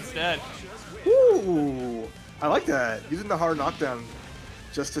Sai instead. Ooh, I like that. Using the hard knockdown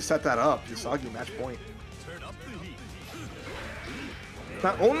just to set that up. Yousagi match point.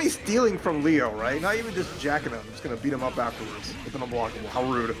 Not only stealing from Leo, right? Not even just jacking him. Just going to beat him up afterwards with an unblockable. How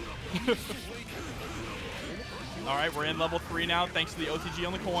rude. All right, we're in level 3 now, thanks to the OTG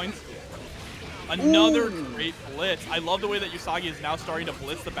on the coins. Another great blitz. I love the way that Yousagi is now starting to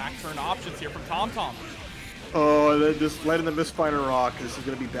blitz the back turn options here from TomTom. Oh, and then just letting the misfire rock. This is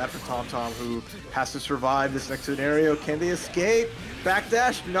going to be bad for TomTom, who has to survive this next scenario. Can they escape?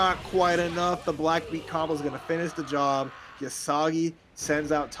 Backdash, not quite enough. The black beat combo is going to finish the job. Yousagi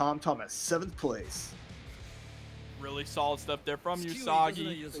sends out TomTom at 7th place. Really solid stuff there from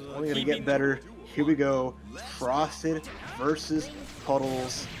Yousagi. Only going to get better. Here we go. Frosted versus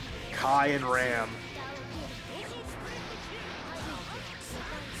Puddles. Kai and Ram.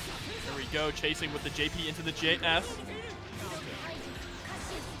 There we go, chasing with the JP into the JS.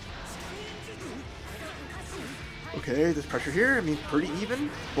 Okay, there's pressure here. I mean, pretty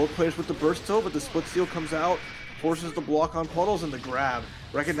even. Both players with the burst still, but the split steal comes out, forces the block on Puddles and the grab,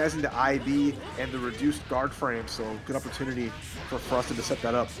 recognizing the IB and the reduced guard frame. So good opportunity for Frosted to set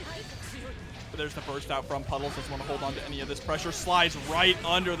that up. But there's the burst out from Puddles. Doesn't want to hold on to any of this pressure. Slides right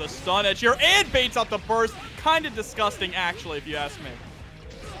under the stun edge here and baits out the burst. Kind of disgusting, actually, if you ask me.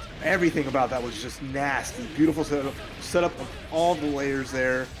 Everything about that was just nasty. Beautiful setup of all the layers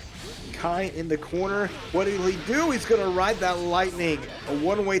there. Kai in the corner. What did he do? He's going to ride that lightning. A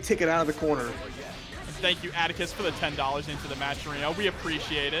one-way ticket out of the corner. And thank you, Atticus, for the $10 into the match arena. We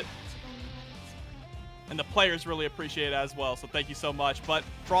appreciate it. And the players really appreciate it as well, so thank you so much. But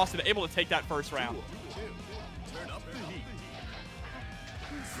Frosted able to take that first round.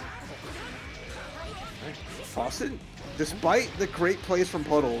 Frosted, despite the great plays from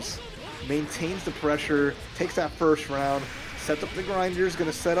Puddles, maintains the pressure, takes that first round, sets up the grinders,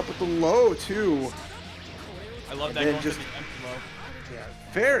 gonna set up with the low too. I love that going just to the empty low. Yeah,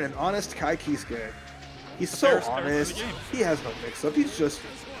 fair and honest Kai Kisuke. He's so honest. He has no mix-up. He's just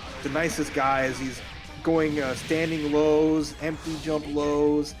the nicest guy as he's going standing lows, empty jump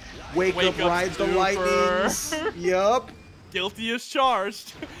lows, wake up rides the lightnings. Yup. Guilty as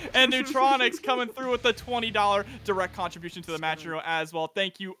charged. And Neutronics coming through with the $20 direct contribution to the match hero as well.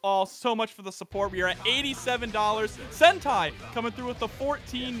 Thank you all so much for the support. We are at $87. Sentai coming through with the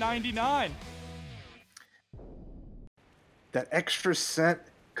 $14.99. That extra cent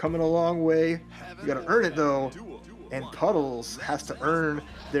coming a long way. You gotta earn it though. And Puddles has to earn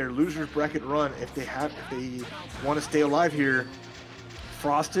their loser's bracket run if they want to stay alive here.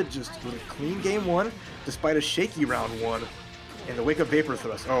 Frosted just with a clean game 1, despite a shaky round 1. And the wake up vapor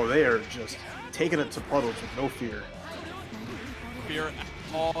thrust. Oh, they are just taking it to Puddles with no fear. Fear,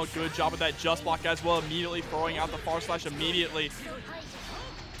 all good job with that just block as well. Immediately throwing out the far slash immediately.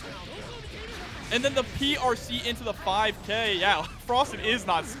 And then the PRC into the 5K. Yeah, Frosted is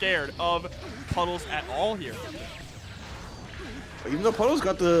not scared of Puddles at all here. Even though Puddles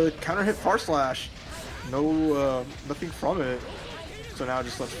got the counter hit far slash, no nothing from it. So now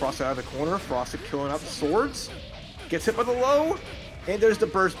just lets Frosted out of the corner. Frosted killing out the swords. Gets hit by the low. And there's the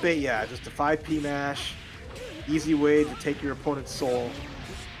burst bait. Yeah, just a 5P mash. Easy way to take your opponent's soul.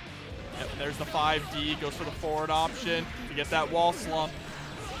 Yep, there's the 5D. Goes for the forward option to get that wall slump.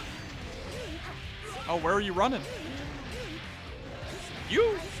 Oh, where are you running?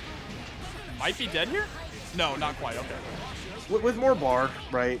 You might be dead here? No, not quite. Okay. With more bar,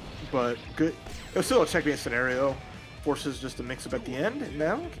 right? But good. It was still a checkmate scenario. Forces just to mix up at the end. And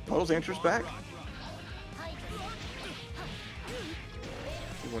now Puddles answers back.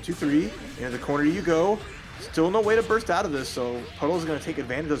 1, 2, 3. Into the corner you go. Still no way to burst out of this, so Puddles is going to take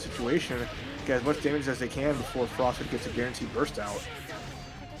advantage of the situation. Get as much damage as they can before Frosted gets a guaranteed burst out.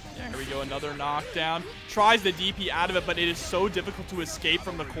 Yeah, here we go, another knockdown. Tries the DP out of it, but it is so difficult to escape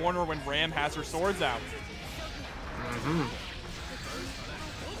from the corner when Ram has her swords out.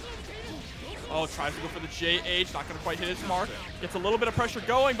 Oh, tries to go for the JH, not going to quite hit his mark. Gets a little bit of pressure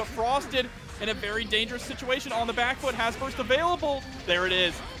going, but Frosted in a very dangerous situation on the back foot, has burst available. There it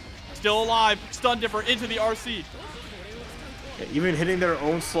is. Still alive, stun dipper into the RC. Yeah, even hitting their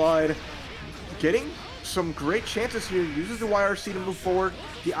own slide. Getting some great chances here. Uses the YRC to move forward.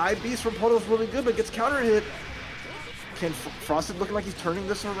 The IBs from Puddles really good, but gets counter hit. Can Frosted looking like he's turning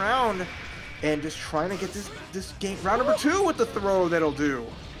this around and just trying to get this game round number 2 with the throw that'll do.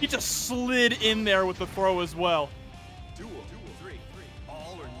 He just slid in there with the throw as well.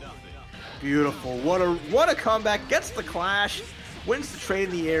 Beautiful. What a comeback. Gets the clash. Wins the trade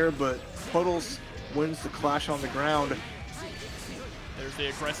in the air, but Puddles wins the clash on the ground. There's the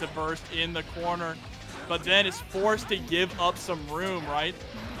aggressive burst in the corner, but then is forced to give up some room, right?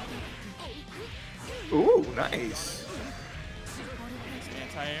 Ooh, nice.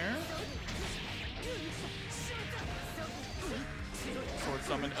 Anti-air. Sword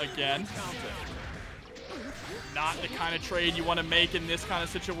summon again. Not the kind of trade you want to make in this kind of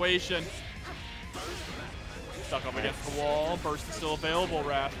situation. Stuck up against the wall. Burst is still available,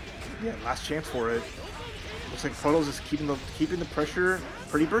 Raph. Yeah, last chance for it. Looks like Puddles is keeping the pressure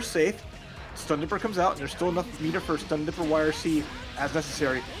pretty burst safe. Stun Dipper comes out, and there's still enough meter for Stun Dipper YRC as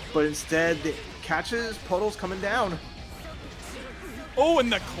necessary. But instead, it catches Puddles coming down. Oh,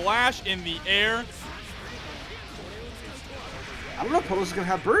 and the clash in the air. I don't know if Puddles is going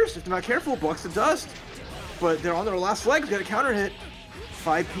to have burst if they're not careful. Blocks the dust. But they're on their last legs. Got a counter hit.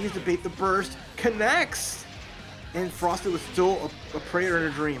 5Ps to bait the burst. Connects. And Frosted was still a prayer and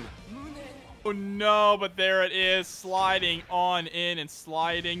a dream. Oh no, but there it is, sliding on in and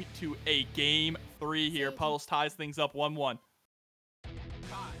sliding to a game 3 here. Puddles ties things up 1-1.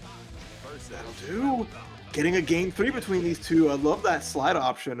 That'll do. Getting a game 3 between these two. I love that slide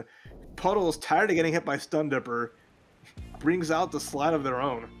option. Puddles, tired of getting hit by Stun Dipper, brings out the slide of their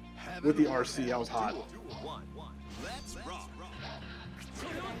own with the RC. That was hot.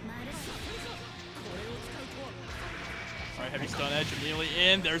 All right, heavy stun edge immediately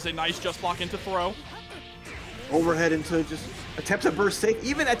in. There's a nice just block into throw. Overhead into just attempts at burst safe.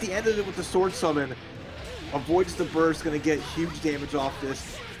 Even at the end of it with the sword summon, avoids the burst. Going to get huge damage off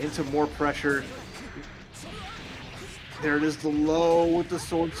this. Into more pressure. There it is, the low with the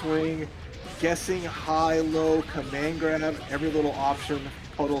sword swing. Guessing high, low, command grab. Every little option.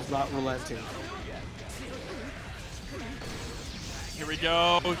 Puddles not relenting. Here we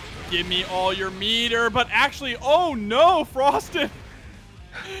go. Give me all your meter. But actually, oh no, Frosted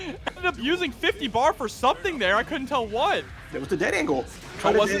ended up using 50 bar for something there. I couldn't tell what. It was the dead angle.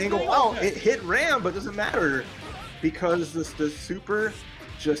 Tried to dead angle out. It hit Ram, but doesn't matter because the super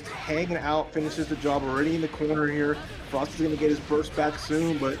just hanging out finishes the job. Already in the corner here. Frosted's gonna get his burst back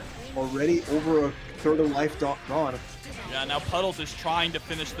soon, but already over a third of life gone. Yeah, now Puddles is trying to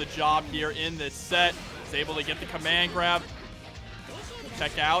finish the job here in this set. He's able to get the command grab.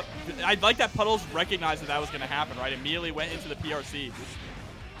 Check out. I like that Puddles recognized that was going to happen, right? Immediately went into the PRC.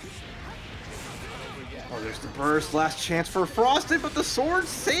 Oh, there's the burst. Last chance for Frosted, but the sword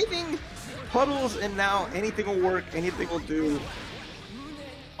saving Puddles, and now anything will work. Anything will do.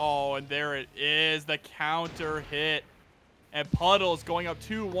 Oh, and there it is. The counter hit. And Puddles going up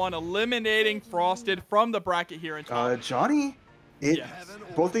 2-1, eliminating Frosted from the bracket here in top. Johnny,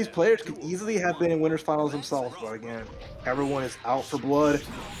 both these players could easily have been in winners finals themselves, but again, everyone is out for blood,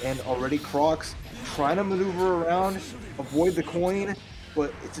 and already Crocs trying to maneuver around, avoid the coin,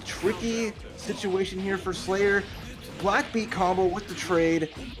 but it's a tricky situation here for Slayer. Black beat combo with the trade,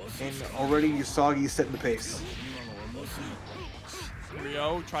 and already Yousagi is setting the pace.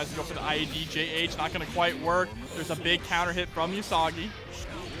 Rio tries to go for the IED JH, not going to quite work. There's a big counter hit from Yousagi.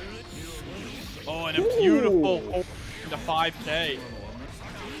 Oh, and a beautiful into 5K.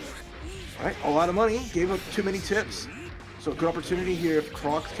 All right, a lot of money. Gave up too many tips. So good opportunity here if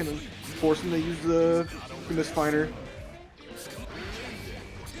Crocs can force him to use the misfinder.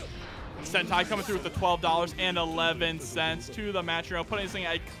 Sentai coming through with the $12.11 to the match hero, putting this thing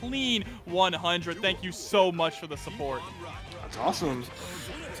at a clean 100. Thank you so much for the support. That's awesome.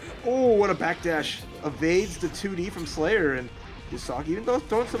 Oh, what a backdash. Evades the 2D from Slayer, and Yousagi, even though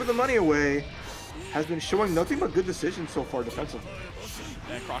throwing some of the money away, has been showing nothing but good decisions so far defensively.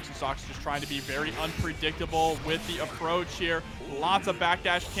 And Crocs N Socks just trying to be very unpredictable with the approach here. Lots of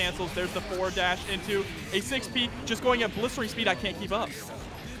backdash cancels. There's the 4-dash into a 6P, just going at blistering speed. I can't keep up.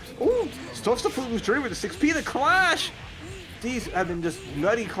 Ooh, stuffs the Footloose Journey with a 6P. The clash! These have been just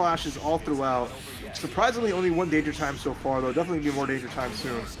nutty clashes all throughout. Surprisingly, only one danger time so far, though. Definitely be more danger time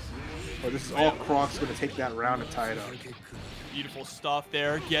soon. But this is all Crocs going to take that round and tie it up. Beautiful stuff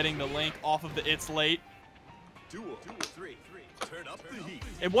there, getting the link off of the It's Late.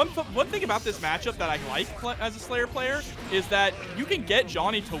 And one thing about this matchup that I like as a Slayer player is that you can get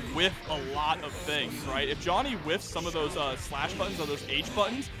Johnny to whiff a lot of things, right? If Johnny whiffs some of those slash buttons or those H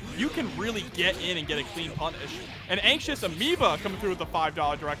buttons, you can really get in and get a clean punish. And Anxious Amoeba coming through with the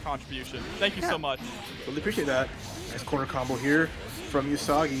 $5 direct contribution. Thank you so much. Really appreciate that. Nice corner combo here from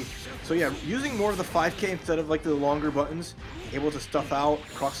Yousagi. So yeah, using more of the 5K instead of like the longer buttons, able to stuff out.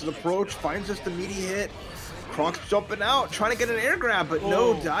 Crocs' approach, finds just the meaty hit. Crocs jumping out, trying to get an air grab, but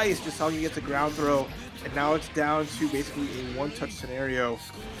no dice. Yousagi gets a ground throw, and now it's down to basically a one-touch scenario.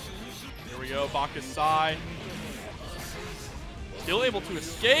 Here we go, Bakusai. Still able to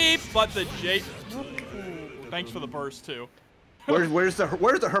escape, but the J... Ooh, thanks for the burst, too. Where's the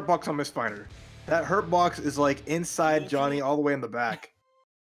hurt box on Misfinder? That hurt box is like inside Johnny, all the way in the back.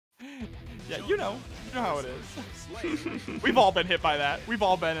 Yeah, you know how it is. We've all been hit by that. We've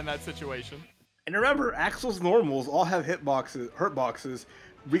all been in that situation. And remember, Axel's normals all have hurt boxes,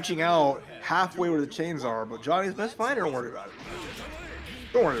 reaching out halfway where the chains are. But Johnny's Misfinder, don't worry about it.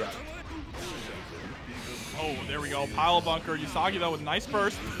 Don't worry about it. Oh, there we go. Pile bunker. Yousagi though with a nice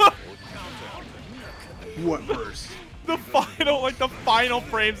burst. What burst? The final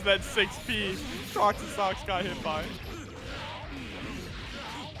frames of that 6P. Crocs N Socks got hit by.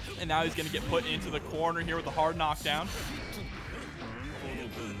 And now he's going to get put into the corner here with a hard knockdown.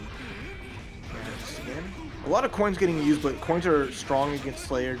 A lot of coins getting used, but coins are strong against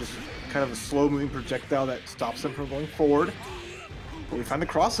Slayer. Just kind of a slow-moving projectile that stops them from going forward. But we find the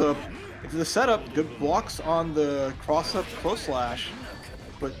cross-up into the setup. Good blocks on the cross-up close slash,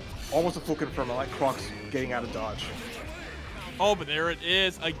 but almost a full confirm. I like Crocs getting out of dodge. Oh, but there it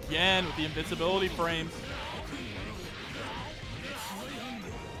is again with the invincibility frames.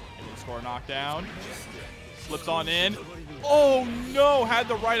 Score knockdown. Slips on in. Oh no! Had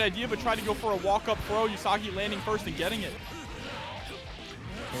the right idea, but tried to go for a walk-up throw. Yousagi landing first and getting it.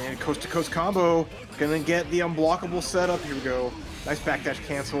 And coast-to-coast combo. Gonna get the unblockable setup. Here we go. Nice backdash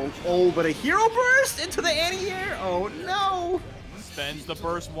cancel. Oh, but a hero burst into the anti-air. Oh no! Spends the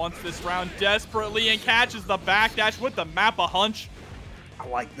burst once this round desperately and catches the backdash with the Mappa hunch. I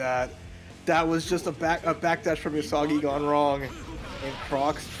like that. That was just a backdash from Yousagi gone wrong. And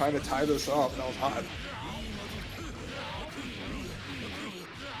Crocs trying to tie this up. That was hot.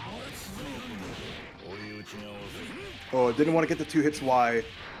 Oh, didn't want to get the 2 hits Zwei.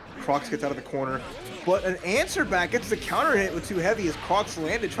 Crocs gets out of the corner. But an answer back gets the counter hit with too heavy as Crocs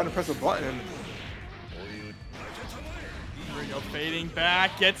landed trying to press a button. Here we go, fading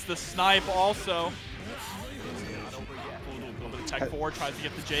back, gets the snipe also. A little bit of tech forward, tries to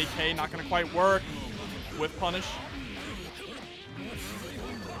get the JK, not going to quite work. Whip punish.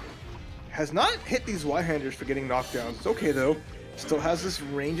 Has not hit these Y-handers for getting knockdowns. It's okay though. Still has this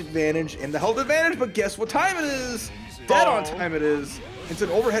range advantage and the health advantage, but guess what time it is? Dead on time it is. It's an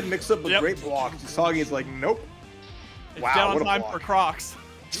overhead mix-up, but great block. Yousagi is like, nope. It's wow, dead on what a time block. for Crocs.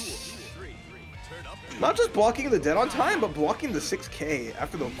 Not just blocking the dead on time, but blocking the 6K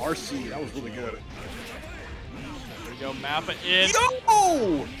after the RC. That was really good. There we go, Mappa in.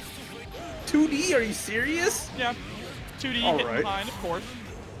 Yo! 2D, are you serious? Yeah, 2D All hitting right. behind, of course.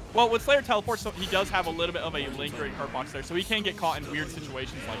 Well, with Slayer teleports, so he does have a little bit of a lingering hurt box there, so he can get caught in weird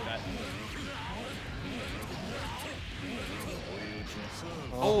situations like that.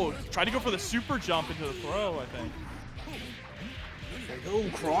 Oh, tried to go for the super jump into the throw, I think. There we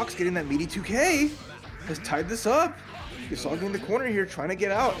go, Crocs getting that meaty 2K. Has tied this up. Yousagi in the corner here trying to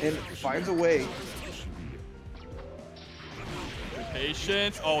get out and finds a way. Good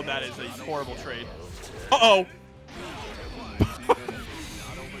patience. Oh, that is a horrible trade. Uh-oh.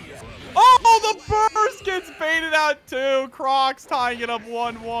 Oh, the burst gets baited out too. Crocs tying it up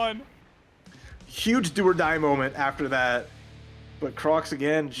 1-1. Huge do or die moment after that. But Crocs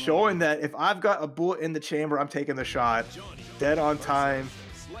again showing that if I've got a bullet in the chamber, I'm taking the shot. Dead on time.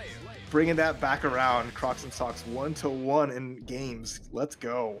 Bringing that back around. Crocs N Socks 1-1 in games. Let's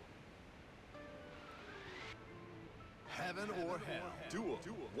go. Heaven or hell. Duel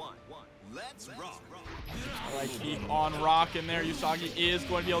 1. Let's rock. All right, keep on rocking there. Yousagi is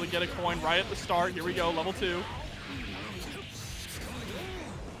going to be able to get a coin right at the start. Here we go, level 2.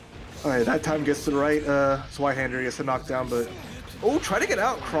 All right, that time gets the right Zwei-hander, gets the knockdown, but oh, try to get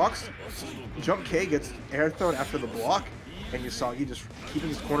out. Crocs jump K gets air thrown after the block, and Yousagi just keeping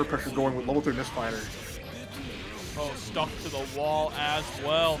his corner pressure going with level 3 Misfinder. Oh, stuck to the wall as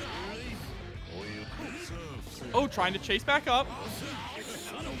well. Oh, trying to chase back up.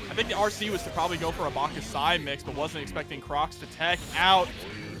 I think the RC was to probably go for a Bacchus side mix, but wasn't expecting Crocs to tech out.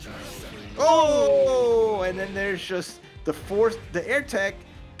 Oh, and then there's just the air tech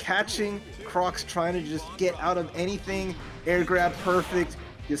catching Crocs trying to just get out of anything. Air grab perfect.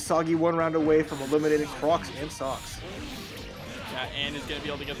 Yousagi 1 round away from eliminating Crocs N Socks. Yeah, and is going to be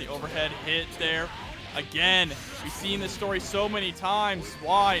able to get the overhead hit there. Again, we've seen this story so many times.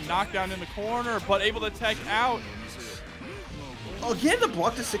 Zwei knockdown in the corner, but able to tech out. Again, the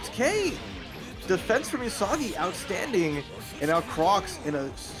block to 6K. Defense from Yousagi, outstanding. And now Crocs, in a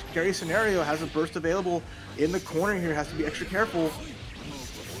scary scenario, has a burst available in the corner here. Has to be extra careful.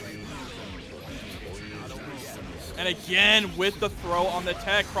 And again, with the throw on the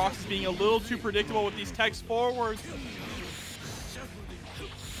tech, Crocs is being a little too predictable with these techs forwards.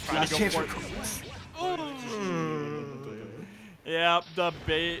 Last chance for Crocs. Yeah, the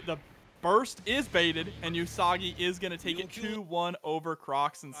burst is baited, and Yousagi is going to take it 2-1 over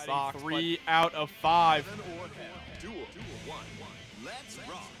Crocs N Socks. 3 out of 5.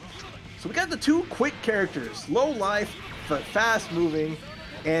 So we got the two quick characters, low life, but fast moving.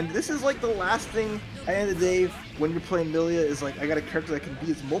 And this is like the last thing at the end of the day when you're playing Millia is like, I got a character that can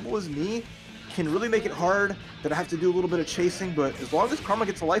be as mobile as me, can really make it hard, that I have to do a little bit of chasing, but as long as Karma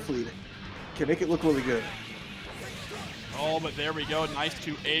gets a life lead, can make it look really good. Oh, but there we go. Nice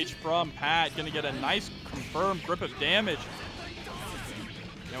 2H from Pat. Gonna get a nice confirmed grip of damage.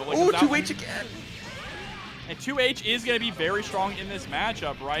 Oh, 2H again. And 2H is going to be very strong in this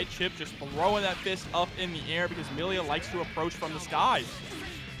matchup, right? Chipp just throwing that fist up in the air because Millia likes to approach from the skies.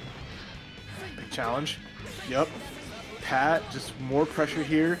 Big challenge. Yep. Pat, just more pressure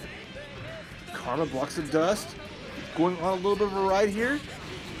here. Karma blocks the dust. Going on a little bit of a ride here.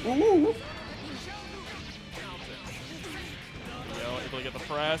 Ooh. Able to get the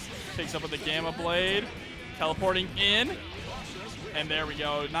press. Takes up with the Gamma Blade. Teleporting in. And there we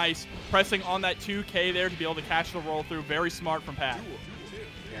go. Nice. Pressing on that 2K there to be able to catch the roll through. Very smart from Pat.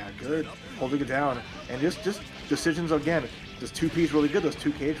 Yeah, good. Holding it down. And just decisions again. This 2P is really good. This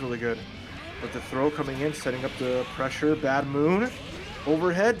 2K is really good. But the throw coming in, setting up the pressure. Bad Moon.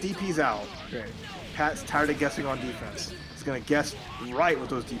 Overhead. DP's out. Great. Pat's tired of guessing on defense. He's going to guess right with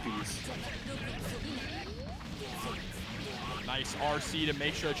those DPs. Nice RC to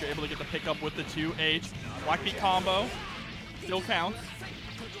make sure that you're able to get the pickup with the 2H. Black beat combo. Still counts.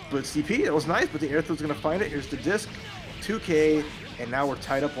 But CP, it was nice, but the air throws going to find it. Here's the disc, 2K, and now we're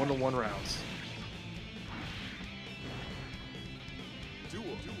tied up 1-1 rounds.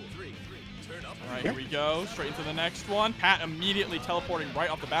 All right, here we go. Straight into the next one. Pat immediately teleporting right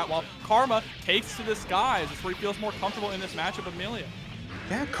off the bat while Karma takes to the skies. That's where he feels more comfortable in this matchup with Millia.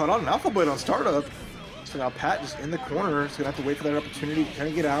 Yeah, caught on an Alpha Blade on startup. So now Pat just in the corner. He's going to have to wait for that opportunity to kind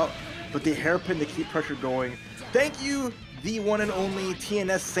of get out. But the hairpin to keep pressure going. Thank you, the one and only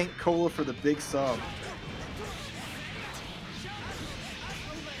TNS St. Cola, for the big sub.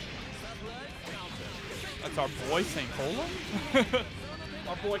 That's our boy St. Cola.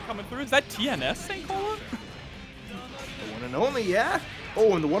 Our boy coming through. Is that TNS St. Cola? The one and only, yeah.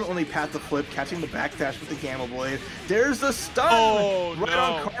 Oh, and the one and only Pattheflip catching the backdash with the Gamma Blade. There's the stun. Oh, right no.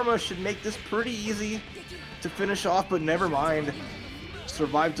 on Karma. Should make this pretty easy to finish off, but never mind.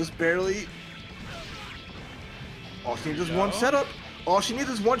 Survived just barely. All she needs is one setup. All she needs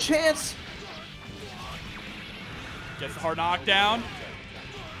is one chance. Gets the hard knockdown.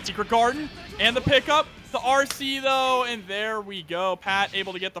 Secret Garden and the pickup. The RC though, and there we go. Pat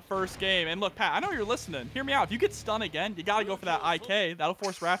able to get the first game. And look, Pat, I know you're listening. Hear me out. If you get stunned again, you gotta go for that IK. That'll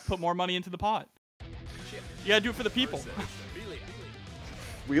force Raph to put more money into the pot. You gotta do it for the people.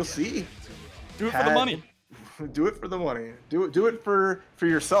 We'll see. Do it Pat, for the money. Do it for the money. Do it for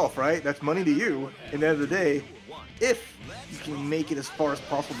yourself, right? That's money to you. At the end of the day, if you can make it as far as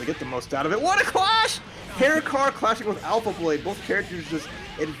possible to get the most out of it. What a clash! Haircar clashing with Alpha Blade. Both characters just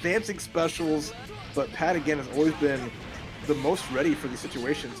advancing specials. But Pat, again, has always been the most ready for these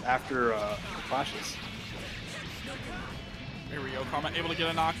situations after the clashes. Here we go. Karma able to get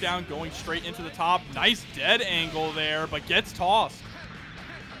a knockdown, going straight into the top. Nice dead angle there, but gets tossed.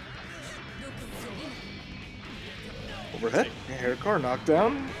 Overhead. Haircar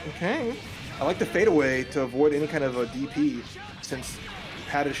knockdown. Okay. I like the fadeaway to avoid any kind of a DP, since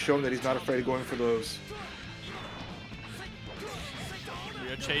Pat has shown that he's not afraid of going for those.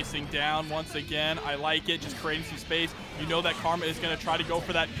 We are chasing down once again. I like it, just creating some space. You know that Karma is going to try to go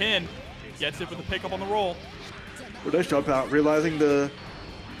for that pin. Gets it with the pickup on the roll. Well, nice jump out, realizing the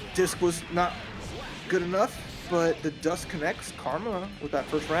disc was not good enough, but the dust connects Karma with that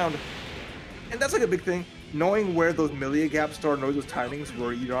first round. And that's like a big thing. Knowing where those Millia gaps are, knowing those timings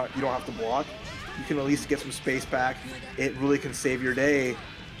where you don't have to block, you can at least get some space back. It really can save your day.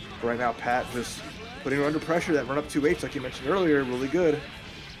 But right now, Pat just putting her under pressure. That run up 2H, like you mentioned earlier, really good.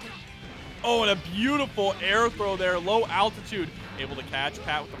 Oh, and a beautiful air throw there, low altitude. Able to catch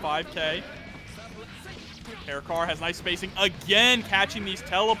Pat with the 5K. Haircar has nice spacing. Again, catching these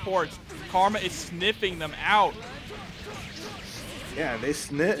teleports. Karma is sniffing them out. Yeah, they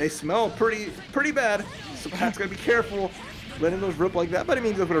smell pretty bad. So Pat's gotta be careful letting those rip like that, but I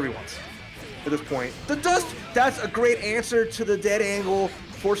mean, he does whatever he wants at this point. The dust, that's a great answer to the dead angle,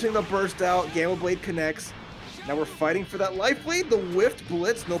 forcing the burst out. Gamma Blade connects. Now we're fighting for that life lead. The whiffed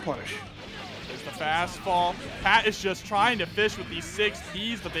blitz, no punish. There's the fast fall. Pat is just trying to fish with these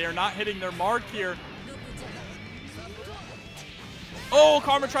 6Ps, but they are not hitting their mark here. Oh,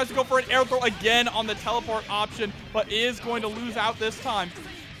 Karma tries to go for an air throw again on the teleport option, but is going to lose out this time.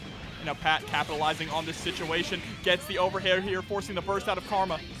 Now Pat capitalizing on this situation, gets the overhead here, forcing the burst out of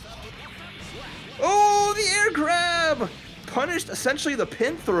Karma. Oh, the air grab! Punished essentially the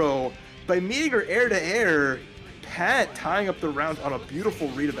pin throw by meeting her air to air. Pat tying up the round on a beautiful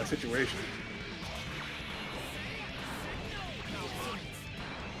read of that situation.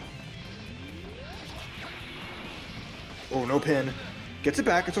 Oh, no pin. Gets it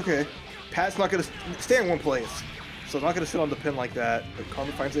back, it's okay. Pat's not gonna stay in one place. So not gonna sit on the pin like that. But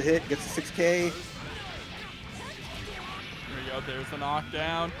Karma finds a hit, gets the 6K. There we go, there's the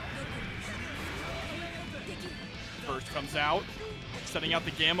knockdown. First comes out, setting out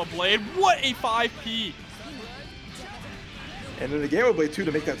the Gamma Blade. What a 5P! And then the Gamma Blade too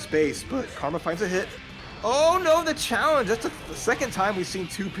to make that space, but Karma finds a hit. Oh no, the challenge! That's the second time we've seen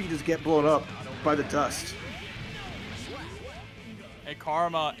 2P just get blown up by the dust. And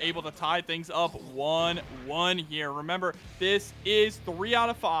Karma able to tie things up 1-1 here. Remember, this is 3 out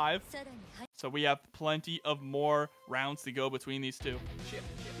of 5. So we have plenty of more rounds to go between these two.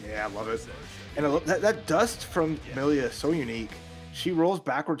 Yeah, I love it. And I love that dust from Millia is so unique. She rolls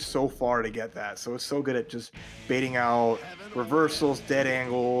backwards so far to get that. So it's so good at just baiting out reversals, dead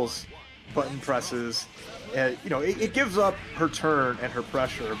angles, button presses. And, you know, it gives up her turn and her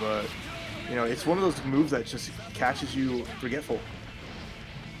pressure, but, you know, it's one of those moves that just catches you forgetful.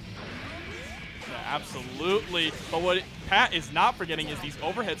 Yeah, absolutely. But what Pat is not forgetting is these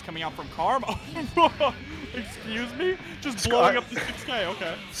overheads coming out from Karma. Excuse me? Just blowing up the 6K,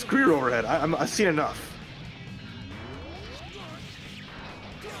 okay. Screw your overhead. I've seen enough.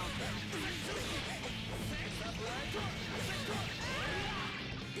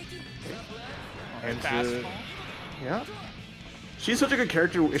 And yeah, she's such a good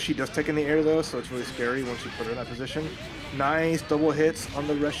character if she does take in the air though, so it's really scary once you put her in that position. Nice double hits on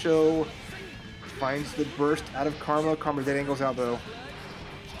the Resho. Finds the burst out of Karma. Karma dead angles out though.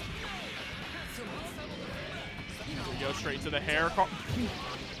 We go straight to the hair.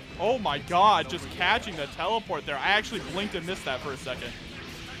 Oh my god, just catching the teleport there. I actually blinked and missed that for a second.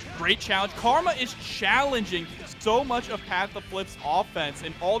 Great challenge. Karma is challenging so much of Pattheflip's offense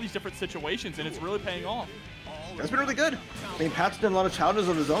in all these different situations, and it's really paying off. That's been really good. I mean, Pat's done a lot of challenges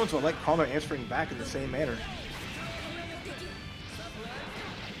of his own, so I like Karma answering back in the same manner.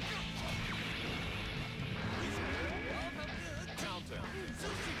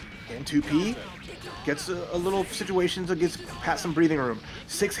 And 2P gets a little situations that gives Pat some breathing room.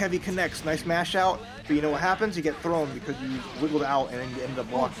 6 heavy connects, nice mash out, but you know what happens? You get thrown because you wiggled out and then you end up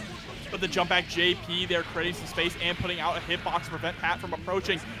blocking. But the jump back JP there, creating some space and putting out a hitbox to prevent Pat from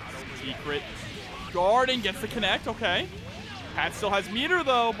approaching. Secret guarding, gets the connect, okay. Pat still has meter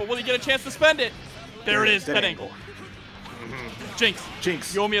though, but will he get a chance to spend it? There it is, dead angle. Jinx.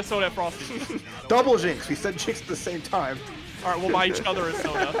 Jinx. You owe me a soda at Frosty. Double Jinx. We said Jinx at the same time. All right, we'll buy each other a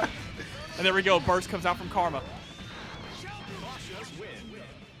soda. And there we go. Burst comes out from Karma.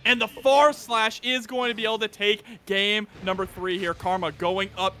 And the far slash is going to be able to take game number 3 here. Karma going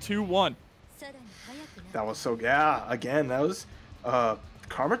up 2-1. That was so, yeah, again, that was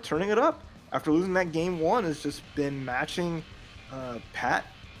Karma turning it up. After losing that game 1, has just been matching Pat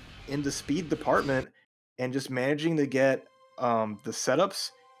in the speed department and just managing to get the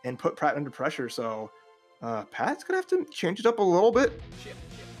setups and put Pat under pressure. So Pat's going to have to change it up a little bit.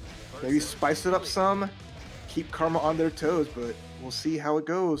 Maybe spice it up some, keep Karma on their toes, but we'll see how it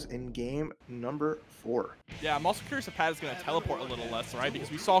goes in game number 4. Yeah, I'm also curious if Pat is going to teleport a little less, right? Because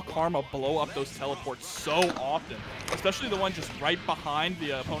we saw Karma blow up those teleports so often, especially the one just right behind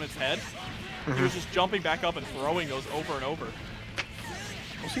the opponent's head. He was just jumping back up and throwing those over and over.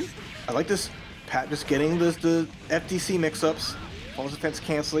 We'll see. I like this. Pat just getting the FDC mix-ups, falls defense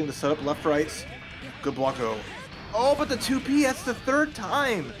canceling, the setup left-rights. Good block though. Oh, but the 2P, that's the 3rd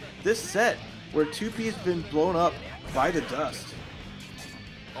time this set where 2P has been blown up by the dust.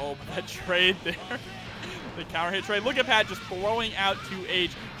 Oh, that trade there. The counter hit trade. Look at Pat just throwing out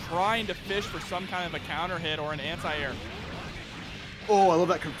 2H, trying to fish for some kind of a counter hit or an anti-air. Oh, I love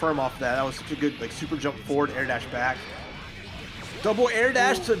that confirm off that. That was such a good like super jump forward, air dash back. Double air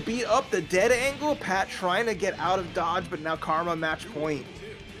dash to beat up the dead angle. Pat trying to get out of dodge, but now Karma match point.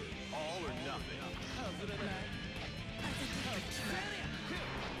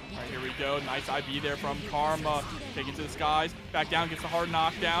 Here we go. Nice IB there from Karma. Take it to the skies. Back down, gets the hard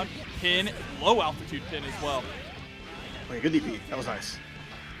knockdown. Pin, low altitude pin as well. Okay, good DP. That was nice.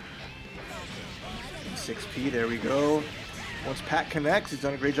 6P, there we go. Once Pat connects, he's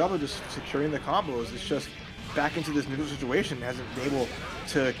done a great job of just securing the combos. It's just back into this neutral situation. Hasn't been able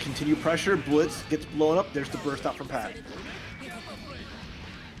to continue pressure. Blitz gets blown up. There's the burst out from Pat.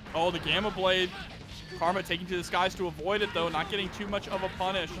 Oh, the Gamma Blade. Karma taking to the skies to avoid it, though. Not getting too much of a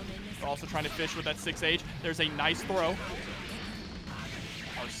punish. But also trying to fish with that 6H. There's a nice throw.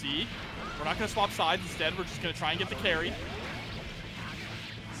 RC We're not going to swap sides. Instead, we're just going to try and get the carry.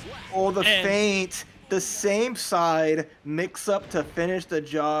 Oh, the feint. The same side mix up to finish the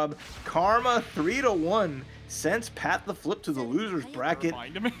job. Karma 3-1 sends Pattheflip to the losers bracket.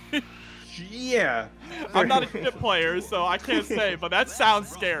 Yeah. I'm not a Chipp player, so I can't say, but that sounds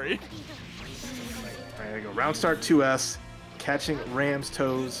scary. There you go. Round start 2S, catching Ram's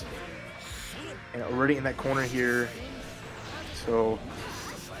toes, and already in that corner here. So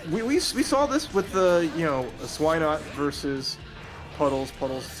we saw this with the Zwei versus Puddles.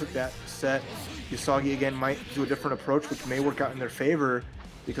 Puddles took that set. Yousagi again might do a different approach, which may work out in their favor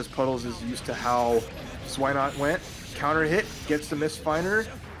because Puddles is used to how Zwei went. Counter hit, gets the misfinder.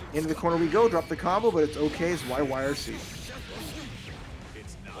 Into the corner we go, drop the combo, but it's okay. Zwei YRC.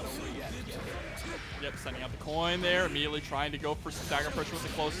 Yep, sending out the coin there. Immediately trying to go for some stagger pressure with a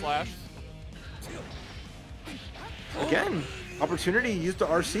close slash. Again, opportunity, used the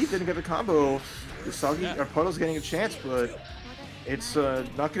RC, didn't get the combo. Yousagi or Puddles getting a chance, but it's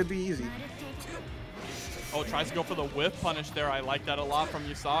not going to be easy. Oh, tries to go for the whiff punish there. I like that a lot from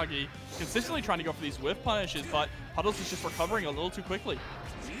Yousagi. Consistently trying to go for these whiff punishes, but Puddles is just recovering a little too quickly.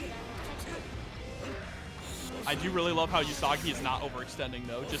 I do really love how Yousagi is not overextending,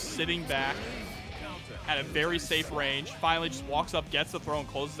 though. Just sitting back at a very safe range. Finally just walks up, gets the throw, and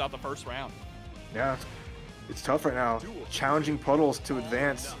closes out the first round. Yeah, it's tough right now. Challenging Puddles to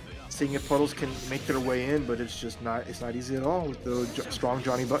advance. Seeing if Puddles can make their way in, but it's just not easy at all with the strong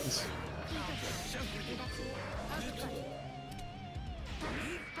Johnny buttons.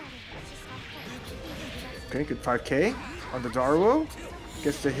 Okay, good 5K on the Darwo.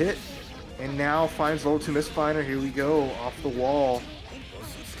 Gets the hit. And now finds level 2 misfinder. Here we go, off the wall.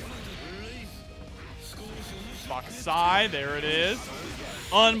 Block side, there it is.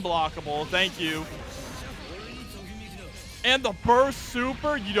 Unblockable, thank you. And the burst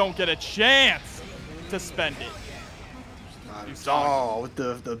super, you don't get a chance to spend it. Oh, with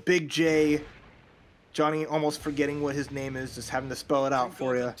the big J. Johnny almost forgetting what his name is, just having to spell it out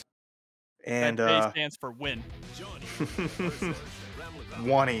for you. And that J stands for win.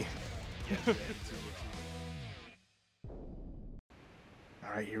 Wani.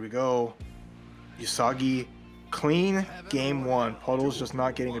 Alright, here we go. Yousagi, clean game 1. Puddles just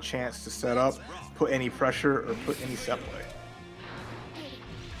not getting a chance to set up, put any pressure, or put any set play.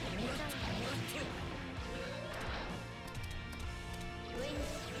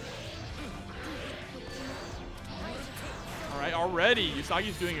 Alright, already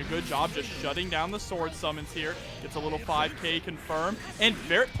Yusagi's doing a good job just shutting down the sword summons here. Gets a little 5K confirmed. And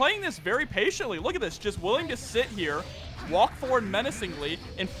playing this very patiently. Look at this, just willing to sit here, walk forward menacingly,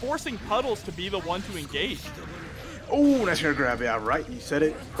 and forcing Puddles to be the one to engage. Oh, nice air grab. Yeah, right. You said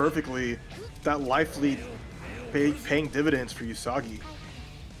it perfectly. That life lead paying dividends for Yousagi.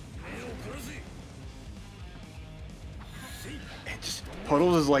 And just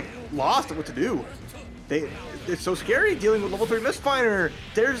Puddles is like lost at what to do. It's so scary dealing with level 3 misfinder.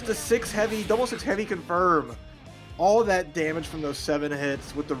 There's the 6 heavy, double 6 heavy confirm. All that damage from those 7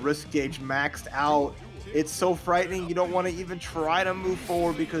 hits with the risk gauge maxed out. It's so frightening. You don't want to even try to move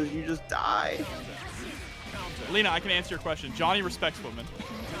forward because you just die. Lena, I can answer your question. Johnny respects women.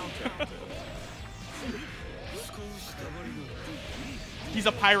 He's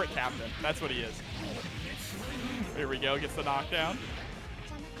a pirate captain. That's what he is. Here we go. Gets the knockdown.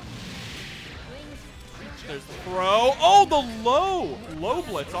 There's the throw. Oh, the low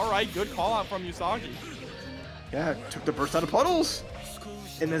blitz. All right, good call out from Yousagi. Yeah, took the burst out of Puddles.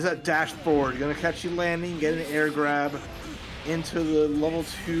 And there's that dash forward. Gonna catch you landing, get an air grab into the level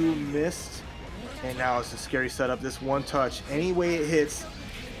 2 mist. And now it's a scary setup. This one touch, any way it hits,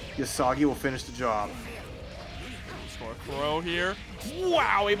 Yousagi will finish the job. Score a throw here.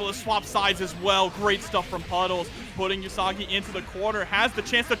 Wow, able to swap sides as well. Great stuff from Puddles. Putting Yousagi into the corner. Has the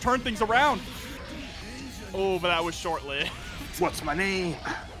chance to turn things around. Oh, but that was short-lived. What's my name?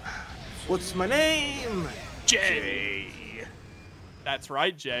 What's my name? Jay. That's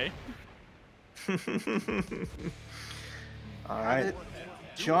right, Jay. All right.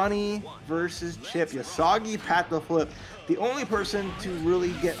 Johnny versus Chipp. Yousagi, Pattheflip. The only person to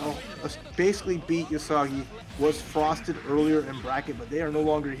really get basically beat Yousagi was Frosted earlier in bracket, but they are no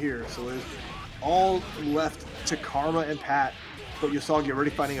longer here. So it's all left to Karma and Pat. But Yousagi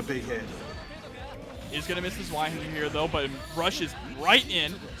already finding a big hit. Is going to miss his Y here, though, but rushes right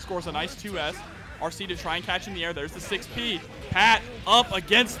in. Scores a nice 2S. RC to try and catch in the air. There's the 6P. Pat up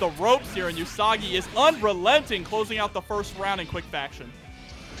against the ropes here, and Yousagi is unrelenting, closing out the first round in quick faction.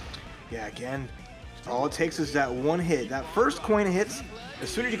 Yeah, again, all it takes is that one hit. That first coin hits. As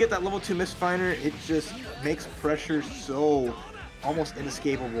soon as you get that level 2 misfinder, it just makes pressure so almost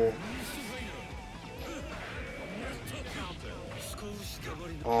inescapable.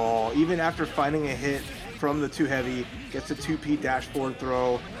 Oh, even after finding a hit from the 2 heavy, gets a 2P dash forward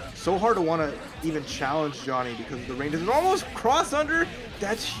throw. So hard to want to even challenge Johnny because the range is almost cross under.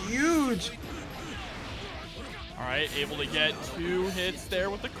 That's huge. All right, able to get 2 hits there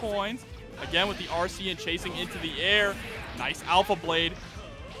with the coins. Again with the RC and chasing into the air. Nice Alpha Blade.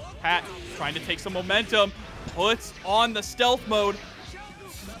 Pat trying to take some momentum. Puts on the stealth mode.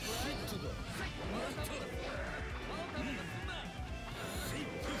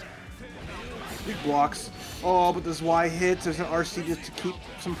 Big blocks. Oh, but the Zwei hits. There's an RC just to keep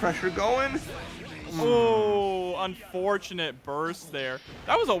some pressure going. Oh, unfortunate burst there.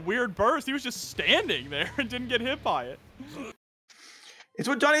 That was a weird burst. He was just standing there and didn't get hit by it. It's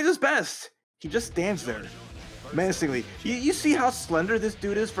what Johnny does best. He just stands there, menacingly. You see how slender this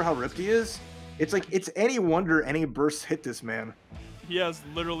dude is for how ripped he is? It's like, it's any wonder any bursts hit this man. He has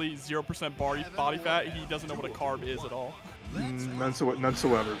literally 0% body fat. He doesn't know what a carb is at all. None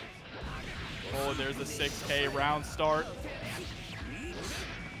soever. Oh, there's a 6K round start.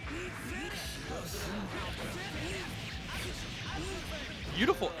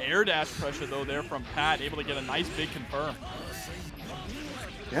 Beautiful air dash pressure though there from Pat, able to get a nice big confirm.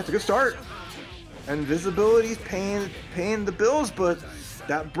 Yeah, it's a good start. And visibility's paying the bills, but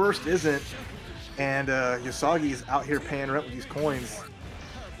that burst isn't. And Yousagi's out here paying rent with these coins.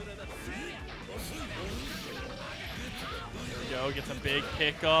 There we go, gets a big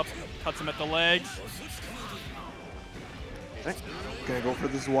pickup, cuts him at the legs. Okay. Gonna go for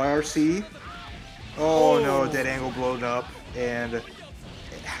this YRC. Oh no, dead angle blown up. And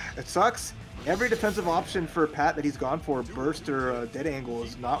it sucks. Every defensive option for Pat that he's gone for, burst or dead angle,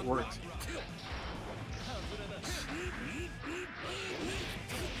 has not worked.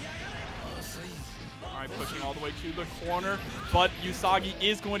 All right, pushing all the way to the corner, but Yousagi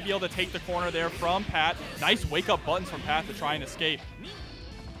is going to be able to take the corner there from Pat. Nice wake-up buttons from Pat to try and escape.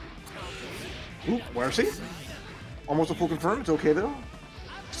 Ooh, YRC. Almost a full confirm. It's okay though.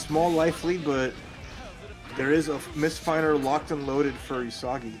 Small life lead, but there is a misfire locked and loaded for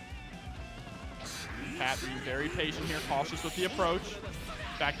Yousagi. Pat being very patient here, cautious with the approach.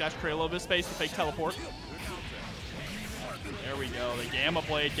 Backdash, create a little bit of space to fake teleport. There we go. The Gamma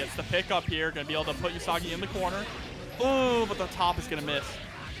Blade gets the pickup here. Going to be able to put Yousagi in the corner. Oh, but the top is going to miss.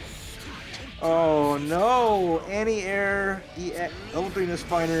 Oh no! Anti-air, level 3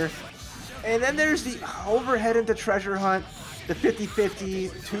 misfire. And then there's the overhead into treasure hunt. The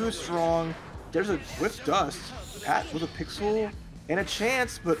 50-50, too strong. There's a Whiff Dust. Pat with a pixel and a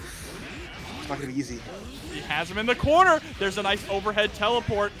chance, but it's not gonna be easy. He has him in the corner. There's a nice overhead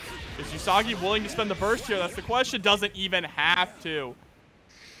teleport. Is Yousagi willing to spend the burst here? That's the question. Doesn't even have to.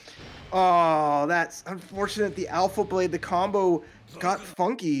 Oh, that's unfortunate. The Alpha Blade, the combo got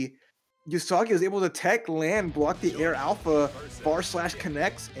funky. Yousagi is able to tech, land, block the air Alpha, bar slash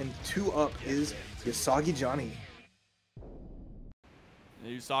connects, and 2 up is Yousagi Johnny.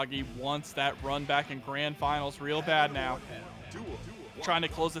 Yousagi wants that run back in Grand Finals real bad now. Trying to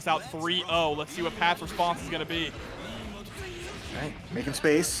close this out 3-0. Let's see what Pat's response is going to be. Okay, making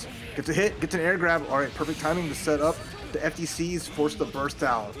space. Gets a hit, gets an air grab. All right, perfect timing to set up the FDCs, force the burst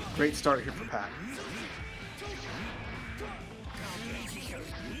out. Great start here for Pat.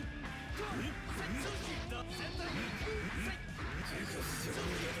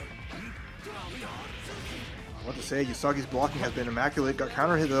 What to say, Yusagi's blocking has been immaculate. Got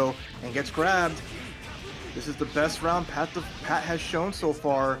counter hit though, and gets grabbed. This is the best round Pat has shown so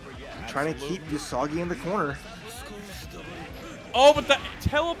far. Trying to keep Yousagi in the corner. Oh, but the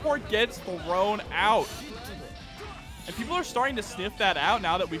teleport gets thrown out. And people are starting to sniff that out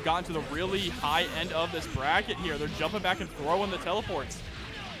now that we've gotten to the really high end of this bracket here. They're jumping back and throwing the teleports.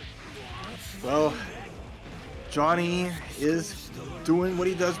 Well, Johnny is doing what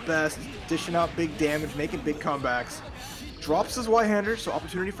he does best, dishing out big damage, making big comebacks. Drops his Y-hander, so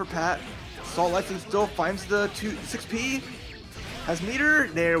opportunity for Pat. Salt Lightning still finds the 6P. Has meter.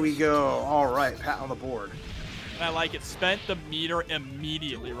 There we go. All right, Pat on the board. And I like it. Spent the meter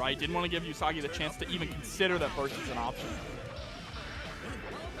immediately, right? Didn't want to give Yousagi the chance to even consider that burst as an option.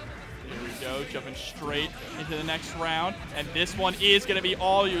 Here we go, jumping straight into the next round. And this one is going to be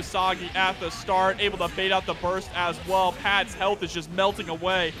all Yousagi at the start. Able to bait out the burst as well. Pat's health is just melting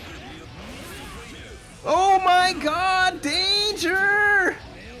away. Oh my god, danger!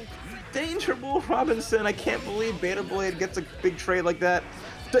 Danger Bull Robinson. I can't believe Beta Blade gets a big trade like that.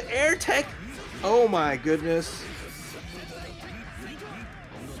 The air tech. Oh my goodness.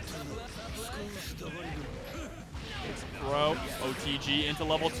 It's Pro. OTG into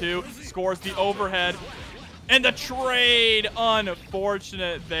level 2. Scores the overhead. And the trade.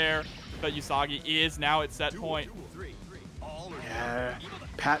 Unfortunate there. But Yousagi is now at set point.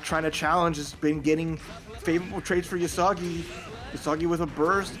 Pat trying to challenge has been getting favorable trades for Yousagi. Yousagi with a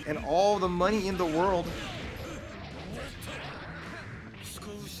burst and all the money in the world.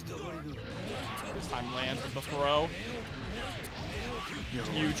 This time lands with the throw.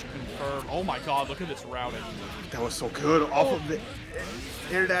 Huge confirm. Oh my god, look at this routing. That was so good. Off of the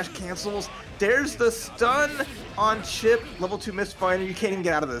air dash cancels. There's the stun on Chipp. Level 2 misfire. You can't even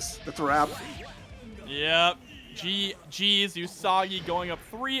get out of this. That's a wrap. Yep. GG's. Yousagi going up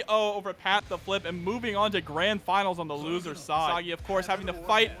 3-0 over Pattheflip and moving on to grand finals on the loser side. Yousagi, of course, having to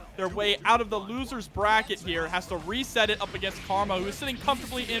fight their way out of the loser's bracket here. Has to reset it up against Karma, who is sitting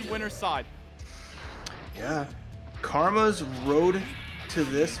comfortably in winner's side. Yeah. Karma's road to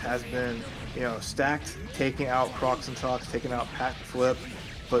this has been, you know, stacked, taking out Crocs N Socks, taking out Pattheflip,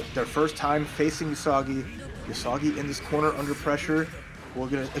 but their first time facing Yousagi. Yousagi in this corner under pressure. We're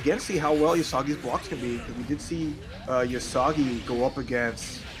gonna again see how well Yusagi's blocks can be, because we did see Yousagi go up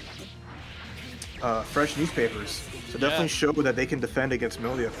against FreshNewspapers, so definitely show that they can defend against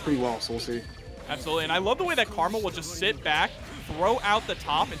Millia pretty well. So we'll see. Absolutely, and I love the way that Karma will just sit back, throw out the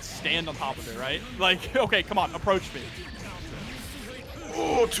top, and stand on top of it, right? Like, okay, come on, approach me.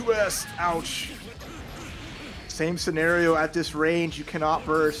 Oh, 2S, ouch. Same scenario at this range. You cannot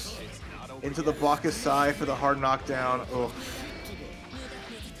burst into the Bacchus side for the hard knockdown. Oh.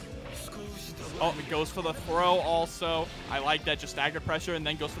 Oh, it goes for the throw also. I like that, just stagger pressure, and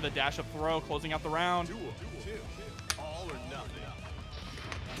then goes for the dash up throw, closing out the round.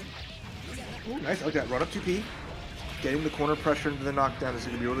 Ooh, nice, I like that. Run up 2P. Getting the corner pressure into the knockdown is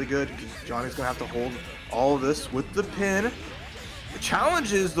going to be really good, because Johnny's going to have to hold all of this with the pin. The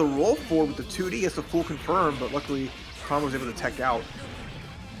challenge is the roll forward with the 2D. It's a full confirm, but luckily Karma was able to tech out.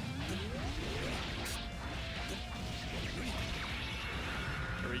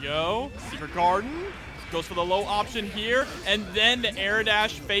 Here we go. Secret Garden. Goes for the low option here, and then the air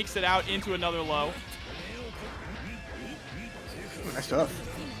dash fakes it out into another low. Nice stuff.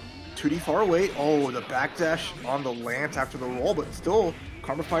 2D far away. Oh, the backdash on the lance after the roll, but still,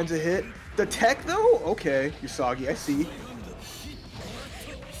 Karma finds a hit. The tech, though? Okay, Yousagi, I see.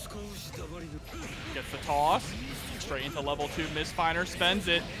 Gets the toss. Straight into level 2. Misfiner spends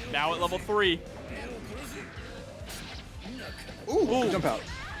it. Now at level 3. Ooh, good jump out.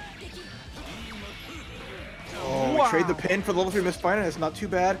 Oh, we trade the pin for the level 3 misfire. It's not too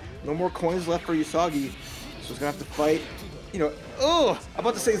bad. No more coins left for Yousagi. So he's going to have to fight. You know, I'm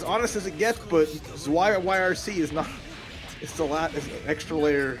about to say as honest as it gets, but Zwei YRC is not. It's an extra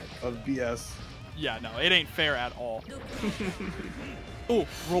layer of BS. Yeah, no, it ain't fair at all. Oh,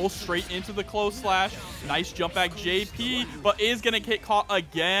 rolls straight into the close slash. Nice jump back JP, but is going to get caught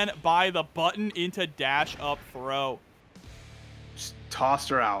again by the button into dash up throw. Just tossed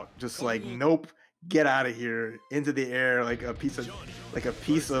her out. Just like, nope, get out of here. Into the air like a piece of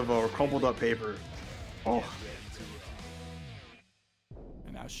crumpled up paper. Oh.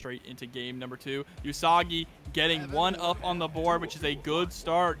 And now straight into game number 2. Yousagi getting 1 up on the board, which is a good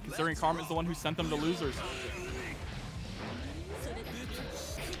start considering Karma is the one who sent them to losers.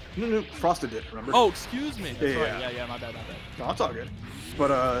 No, Frosted did, remember? Oh, excuse me. Yeah, my bad. No, it's all good.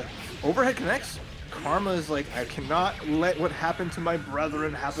 But overhead connects. Karma is like, I cannot let what happened to my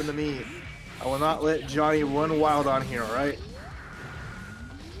brethren happen to me. I will not let Johnny run wild on here, alright?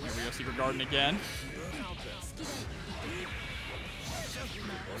 Here we go, Secret Garden again.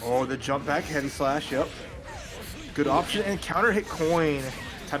 Oh, the jump back, heavy slash, yep. Good option, and counter hit coin.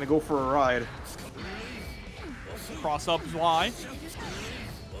 Time to go for a ride. Cross up Zwei.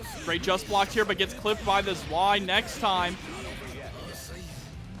 Great just blocked here, but gets clipped by the Zwei next time.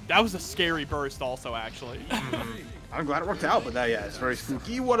 That was a scary burst also, actually. I'm glad it worked out, but yeah, it's very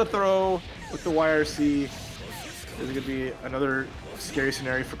spooky. What a throw with the YRC. There's going to be another scary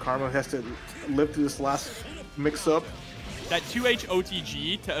scenario for Karma, who has to live through this last mix-up. That 2H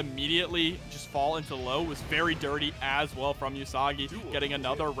OTG to immediately just fall into low was very dirty as well from Yousagi, getting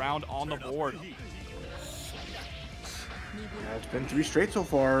another round on the board. Yeah, it's been 3 straight so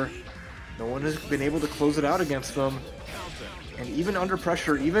far. No one has been able to close it out against them. And even under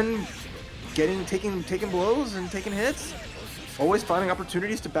pressure, even taking blows and taking hits, always finding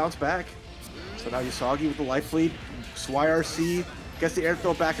opportunities to bounce back. So now Yousagi with the life lead. Zwei RC gets the air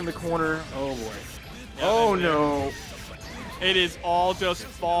throw back in the corner. Oh boy. Yeah, oh no. It is all just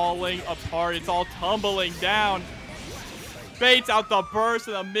falling apart. It's all tumbling down. Baits out the burst,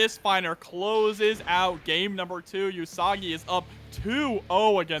 and the Misfiner closes out game number 2. Yousagi is up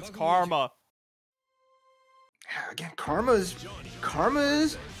 2-0 against Karma. Again, Karma's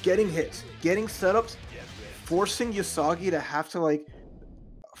getting hits, getting setups, forcing Yousagi to have to like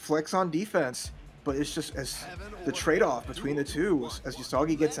flex on defense. but it's just as the trade-off between the two as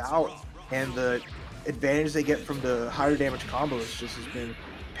Yousagi gets out and the advantage they get from the higher damage combos just has been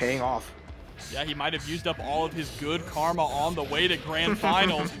paying off. Yeah, he might have used up all of his good karma on the way to Grand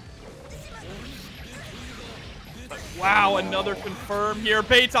Finals. But wow, another confirm here.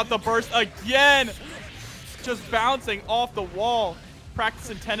 Baits out the burst again. Just bouncing off the wall.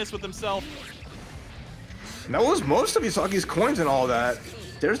 Practicing tennis with himself. And that was most of Yusagi's coins and all that.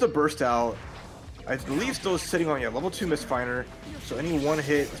 There's the burst out. I believe still sitting on level 2 Mistfinder. So any one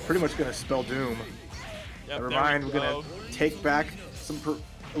hit is pretty much going to spell doom. Yep, Never mind, we're going to take back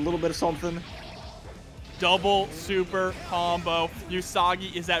a little bit of something. Double super combo.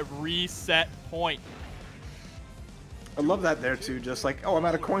 Yousagi is at reset point. I love that there too. Just like, oh, I'm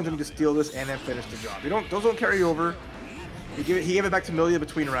out of coins, let me just steal this and then finish the job. Those don't carry over. He gave it back to Millia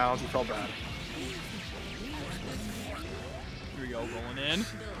between rounds. He felt bad. Here we go, rolling in.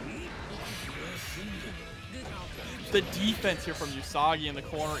 The defense here from Yousagi in the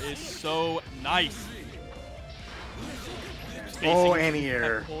corner is so nice. Oh,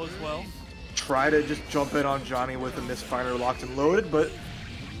 anti-air. As well. Try to just jump in on Johnny with a Mistfinder locked and loaded, but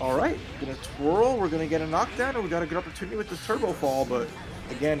all right, gonna twirl. We're gonna get a knockdown, and we got a good opportunity with this turbo fall. But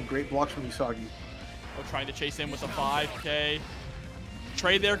again, great blocks from Yousagi. Oh, trying to chase in with a 5K.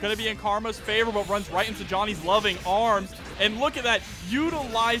 Trade there, gonna be in Karma's favor, but runs right into Johnny's loving arms. And look at that,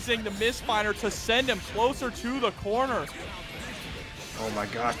 utilizing the Mistfinder to send him closer to the corner. Oh my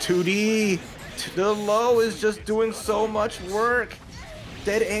God, 2D. The low is just doing so much work.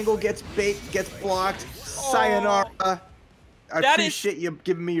 Dead angle gets bait, gets blocked. Sayonara. I appreciate you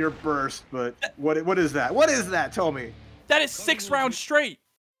giving me your burst, but what is that? What is that? Tell me. That is 6 rounds straight.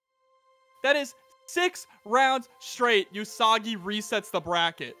 That is 6 rounds straight. Yousagi resets the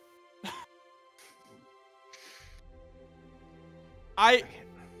bracket. I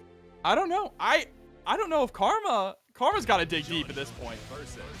don't know. I don't know if Karma's got to dig deep at this point.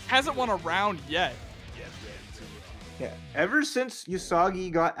 Hasn't won a round yet. Yeah, ever since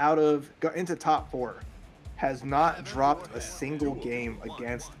Yousagi got into top 4, has not dropped a single game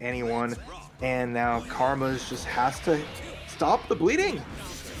against anyone, and now Karma's just has to stop the bleeding.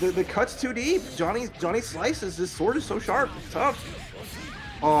 The cut's too deep. Johnny slices. His sword is so sharp. It's tough.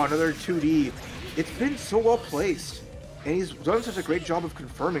 Oh, another 2D. It's been so well placed, and he's done such a great job of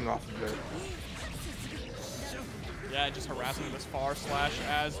confirming off of it. Yeah, and just harassing him as far slash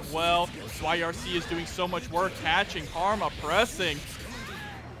as well. Zwei RC is doing so much work, catching Karma, pressing.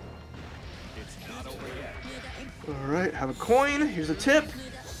 It's not over yet. All right, have a coin. Here's a tip.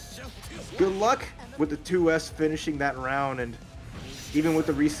 Good luck with the 2S finishing that round, and even with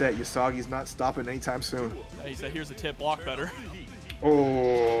the reset, Yusagi's not stopping anytime soon. Yeah, he said, here's a tip, block better.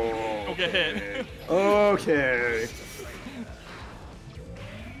 Oh. Go get hit. Okay.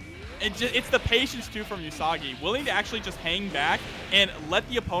 It's the patience, too, from Yousagi. Willing to actually just hang back and let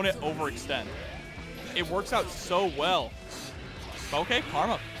the opponent overextend. It works out so well. But okay,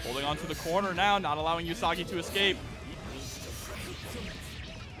 Karma holding on to the corner now, not allowing Yousagi to escape.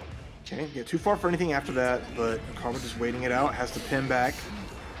 Can't get too far for anything after that, but Karma just waiting it out. Has to pin back.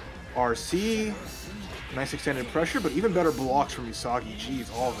 RC. Nice extended pressure, but even better blocks from Yousagi.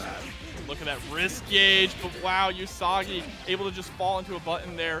 Jeez, all that. Look at that wrist gauge, but wow, Yousagi able to just fall into a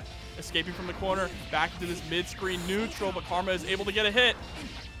button there. Escaping from the corner, back into this mid-screen neutral, but Karma is able to get a hit.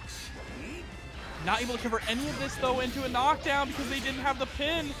 Not able to convert any of this, though, into a knockdown because they didn't have the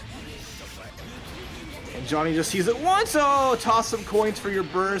pin. And Johnny just sees it once. Oh, toss some coins for your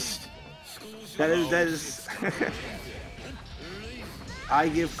burst. That is. I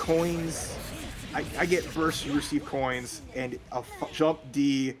give coins. I get burst, you receive coins, and a jump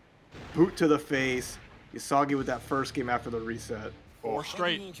D, boot to the face. Yousagi with that first game after the reset. 4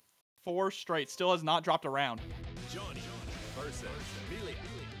 straight. 4 straight. Still has not dropped a round.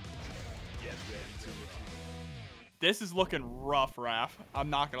 This is looking rough, Raph. I'm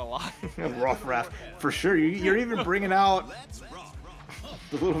not going to lie. Rough, Raph. For sure. You're even bringing out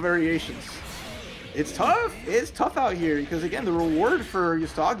the little variations. It's tough. It's tough out here because, again, the reward for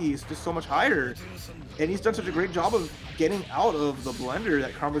Yousagi is just so much higher. And he's done such a great job of getting out of the blender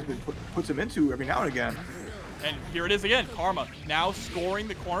that Karma's been puts him into every now and again. And here it is again. Karma now scoring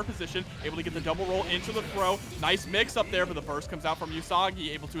the corner position, able to get the double roll into the throw. Nice mix up there, but the burst comes out from Yousagi,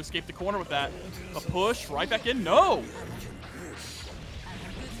 able to escape the corner with that. A push right back in. No!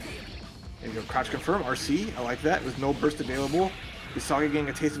 There you go. Crouch confirm. RC. I like that. With no burst available. Yousagi getting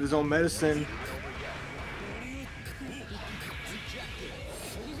a taste of his own medicine.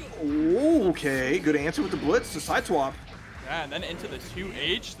 Okay. Good answer with the blitz. The side swap. Yeah, and then into the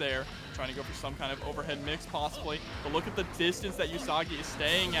 2H there. Trying to go for some kind of overhead mix possibly. But look at the distance that Yousagi is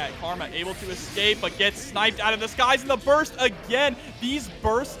staying at. Karma able to escape, but gets sniped out of the skies in the burst again. These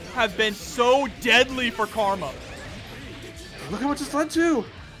bursts have been so deadly for Karma. Look how much it's led to.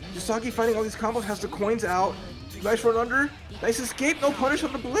 Yousagi finding all these combos, has the coins out. Nice run under. Nice escape. No punish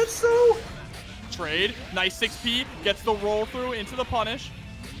on the blitz though. Trade. Nice 6P. Gets the roll through into the punish.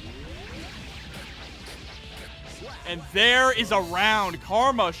 And there is a round.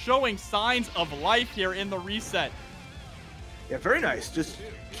 Karma showing signs of life here in the reset. Yeah, very nice. Just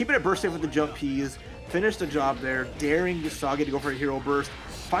keeping it burst safe with the jump Ps. Finish the job there. Daring Yousagi to go for a hero burst.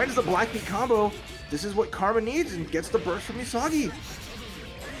 Finds the black beat combo. This is what Karma needs and gets the burst from Yousagi.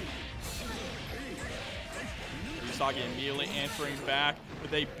 Yousagi immediately answering back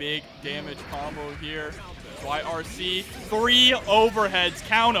with a big damage combo here. Zwei RC. 3 overheads.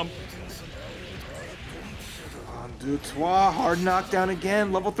 Count them. Zwei, hard knockdown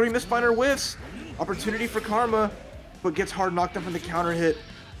again. Level 3 misfinder whiffs. Opportunity for Karma, but gets hard knockdown from the counter hit.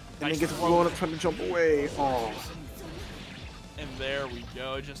 And then gets blown up trying to jump away. Oh. And there we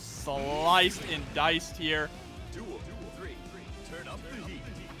go. Just sliced and diced here.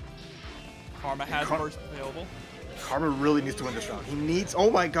 Karma has burst available. Karma really needs to win this round. He needs,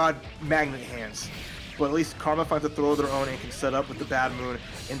 oh my god, magnet hands. But at least Karma finds a throw of their own and can set up with the bad moon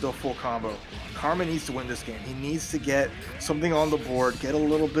into a full combo. Karma needs to win this game. He needs to get something on the board, get a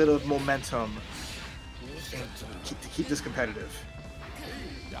little bit of momentum, and to keep this competitive.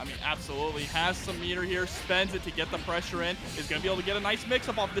 I mean, absolutely. Has some meter here, spends it to get the pressure in. Is going to be able to get a nice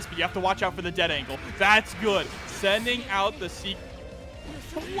mix-up off of this, but you have to watch out for the dead angle. That's good. Sending out the secret.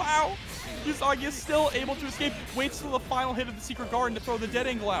 Wow. Yousagi is still able to escape. Waits till the final hit of the secret garden to throw the dead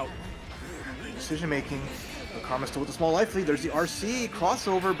angle out. Decision making. Karma still with a small life lead. There's the RC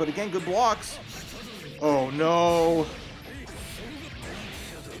crossover, but again, good blocks. Oh no.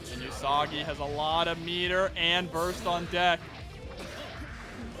 And Yousagi has a lot of meter and burst on deck.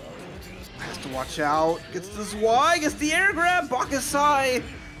 Has to watch out. Gets the Zwei, gets the air grab. Bakasai.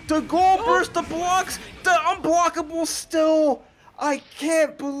 The goal burst, the blocks, the unblockable still. I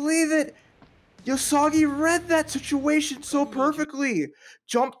can't believe it. Yousagi read that situation so perfectly.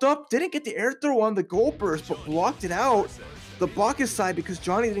 Jumped up, didn't get the air throw on the goal burst, but blocked it out. The Bakasai, because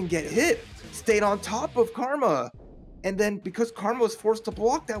Johnny didn't get hit, stayed on top of Karma. And then because Karma was forced to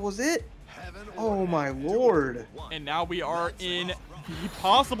block, that was it. Oh my lord. And now we are in the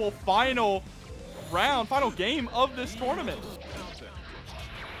possible final round, final game of this tournament.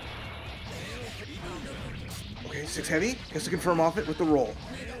 Okay, 6 heavy. Gets to confirm off it with the roll.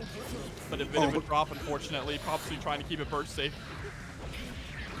 But a bit of a drop, unfortunately. Probably trying to keep it burst safe.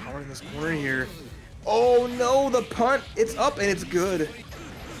 Karma in this corner here. Oh no, the punt. It's up and it's good.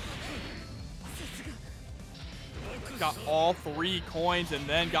 Got all 3 coins and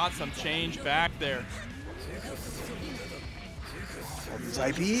then got some change back there. All these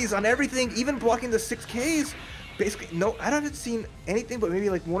IPs on everything, even blocking the 6Ks. Basically, no, I haven't seen anything but maybe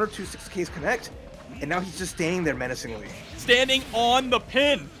like 1 or 2 6Ks connect. And now he's just standing there menacingly. Standing on the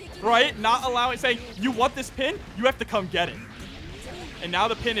pin, right? Not allowing, saying, you want this pin? You have to come get it. And now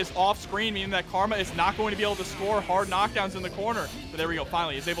the pin is off screen, meaning that Karma is not going to be able to score hard knockdowns in the corner. But there we go,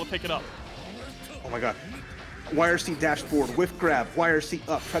 finally, he's able to pick it up. Oh my god. YRC dashboard, whiff grab, YRC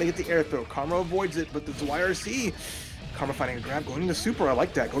up, try to get the air throw. Karma avoids it, but the YRC. Karma finding a grab, going into super, I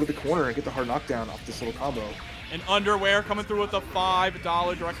like that. Go to the corner and get the hard knockdown off this little combo. And Underwear coming through with a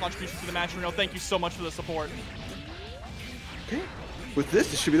 $5 direct contribution to the match reel. Thank you so much for the support. Okay, with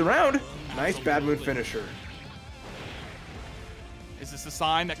this should be the round. Nice bad moon finisher. Is this a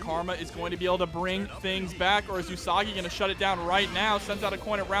sign that Karma is going to be able to bring things back, or is Yousagi going to shut it down right now? Sends out a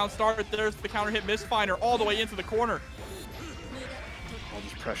coin at round start. There's the counter hit misfinder all the way into the corner. All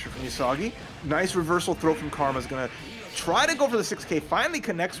this pressure from Yousagi. Nice reversal throw from Karma. Is going to try to go for the 6K. Finally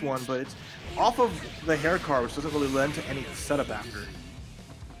connects one, but it's off of the hair card, which doesn't really lend to any setup after.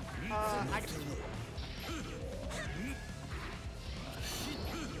 I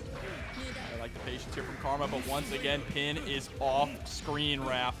like the patience here from Karma, but once again, pin is off screen,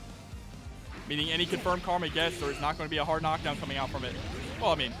 Raph. Meaning any confirmed Karma gets, there is not going to be a hard knockdown coming out from it.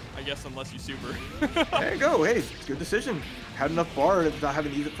 Well, I mean, I guess unless you super. There you go. Hey, good decision. Had enough bar without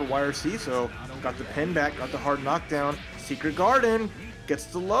having to use it for YRC, so got the pin back, got the hard knockdown. Secret Garden. Gets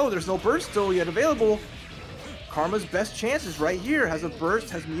the low. There's no burst still yet available. Karma's best chance is right here. Has a burst,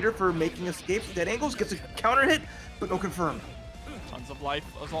 has meter for making escapes, dead angles, gets a counter hit, but no confirm. Tons of life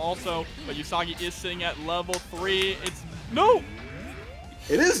also, but Yousagi is sitting at level 3. It's no!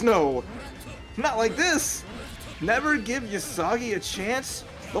 It is no! Not like this! Never give Yousagi a chance.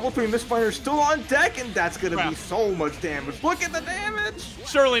 Level 3 Misfire still on deck, and that's going to be so much damage. Look at the damage!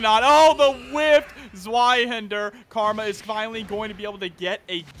 Surely not. Oh, the whiffed Zweihender. Karma is finally going to be able to get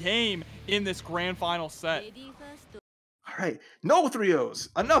a game in this grand final set. All right, no 3-0s.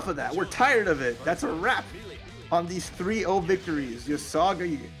 Enough of that. We're tired of it. That's a wrap on these 3-0 victories.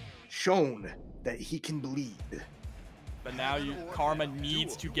 Yousagi shown that he can bleed. But now Karma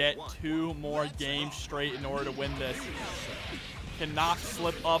needs to get 2 more games straight in order to win this. Cannot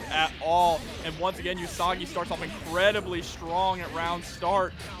slip up at all. And once again, Yousagi starts off incredibly strong at round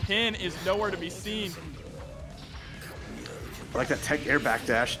start. Pin is nowhere to be seen. I like that tech air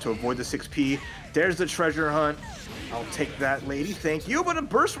backdash to avoid the 6P. There's the treasure hunt. I'll take that, lady. Thank you. But a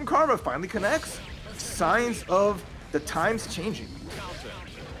burst from Karma finally connects. Signs of the times changing.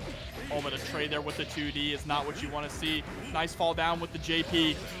 Oh, but a trade there with the 2D is not what you want to see. Nice fall down with the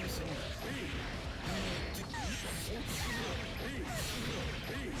JP.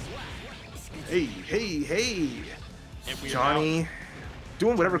 Hey, hey, hey. And Johnny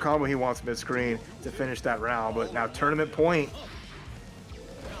doing whatever combo he wants mid-screen to finish that round, but now tournament point.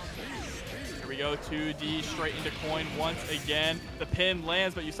 Here we go, 2D straight into coin once again. The pin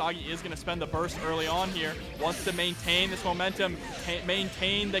lands, but Yousagi is going to spend the burst early on here. Wants to maintain this momentum,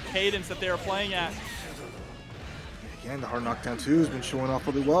 maintain the cadence that they are playing at. Again, the hard knockdown 2 has been showing off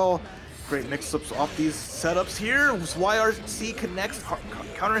really well. Great mix-ups off these setups here. YRC connects,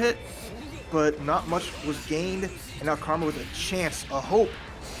 counter hit, but not much was gained. And now Karma with a chance, a hope.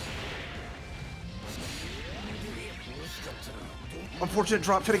 Unfortunate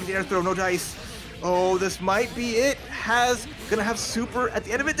drop, trying to get the air throw, no dice. Oh, this might be it. Gonna have super at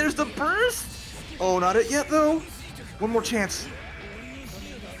the end of it. There's the burst. Oh, not it yet though. One more chance.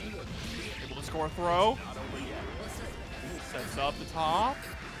 Able to score a throw. Sets up the top.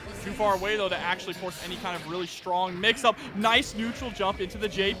 Too far away though to actually force any kind of really strong mix up. Nice neutral jump into the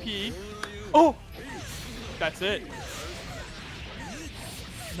JP. Oh, that's it.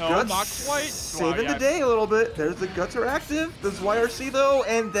 No, Guts not quite. Saving the day a little bit. There's the guts are active. There's YRC though,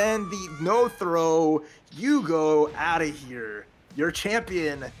 and then the no throw. You go out of here. Your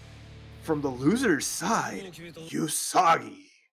champion from the loser's side, Yousagi.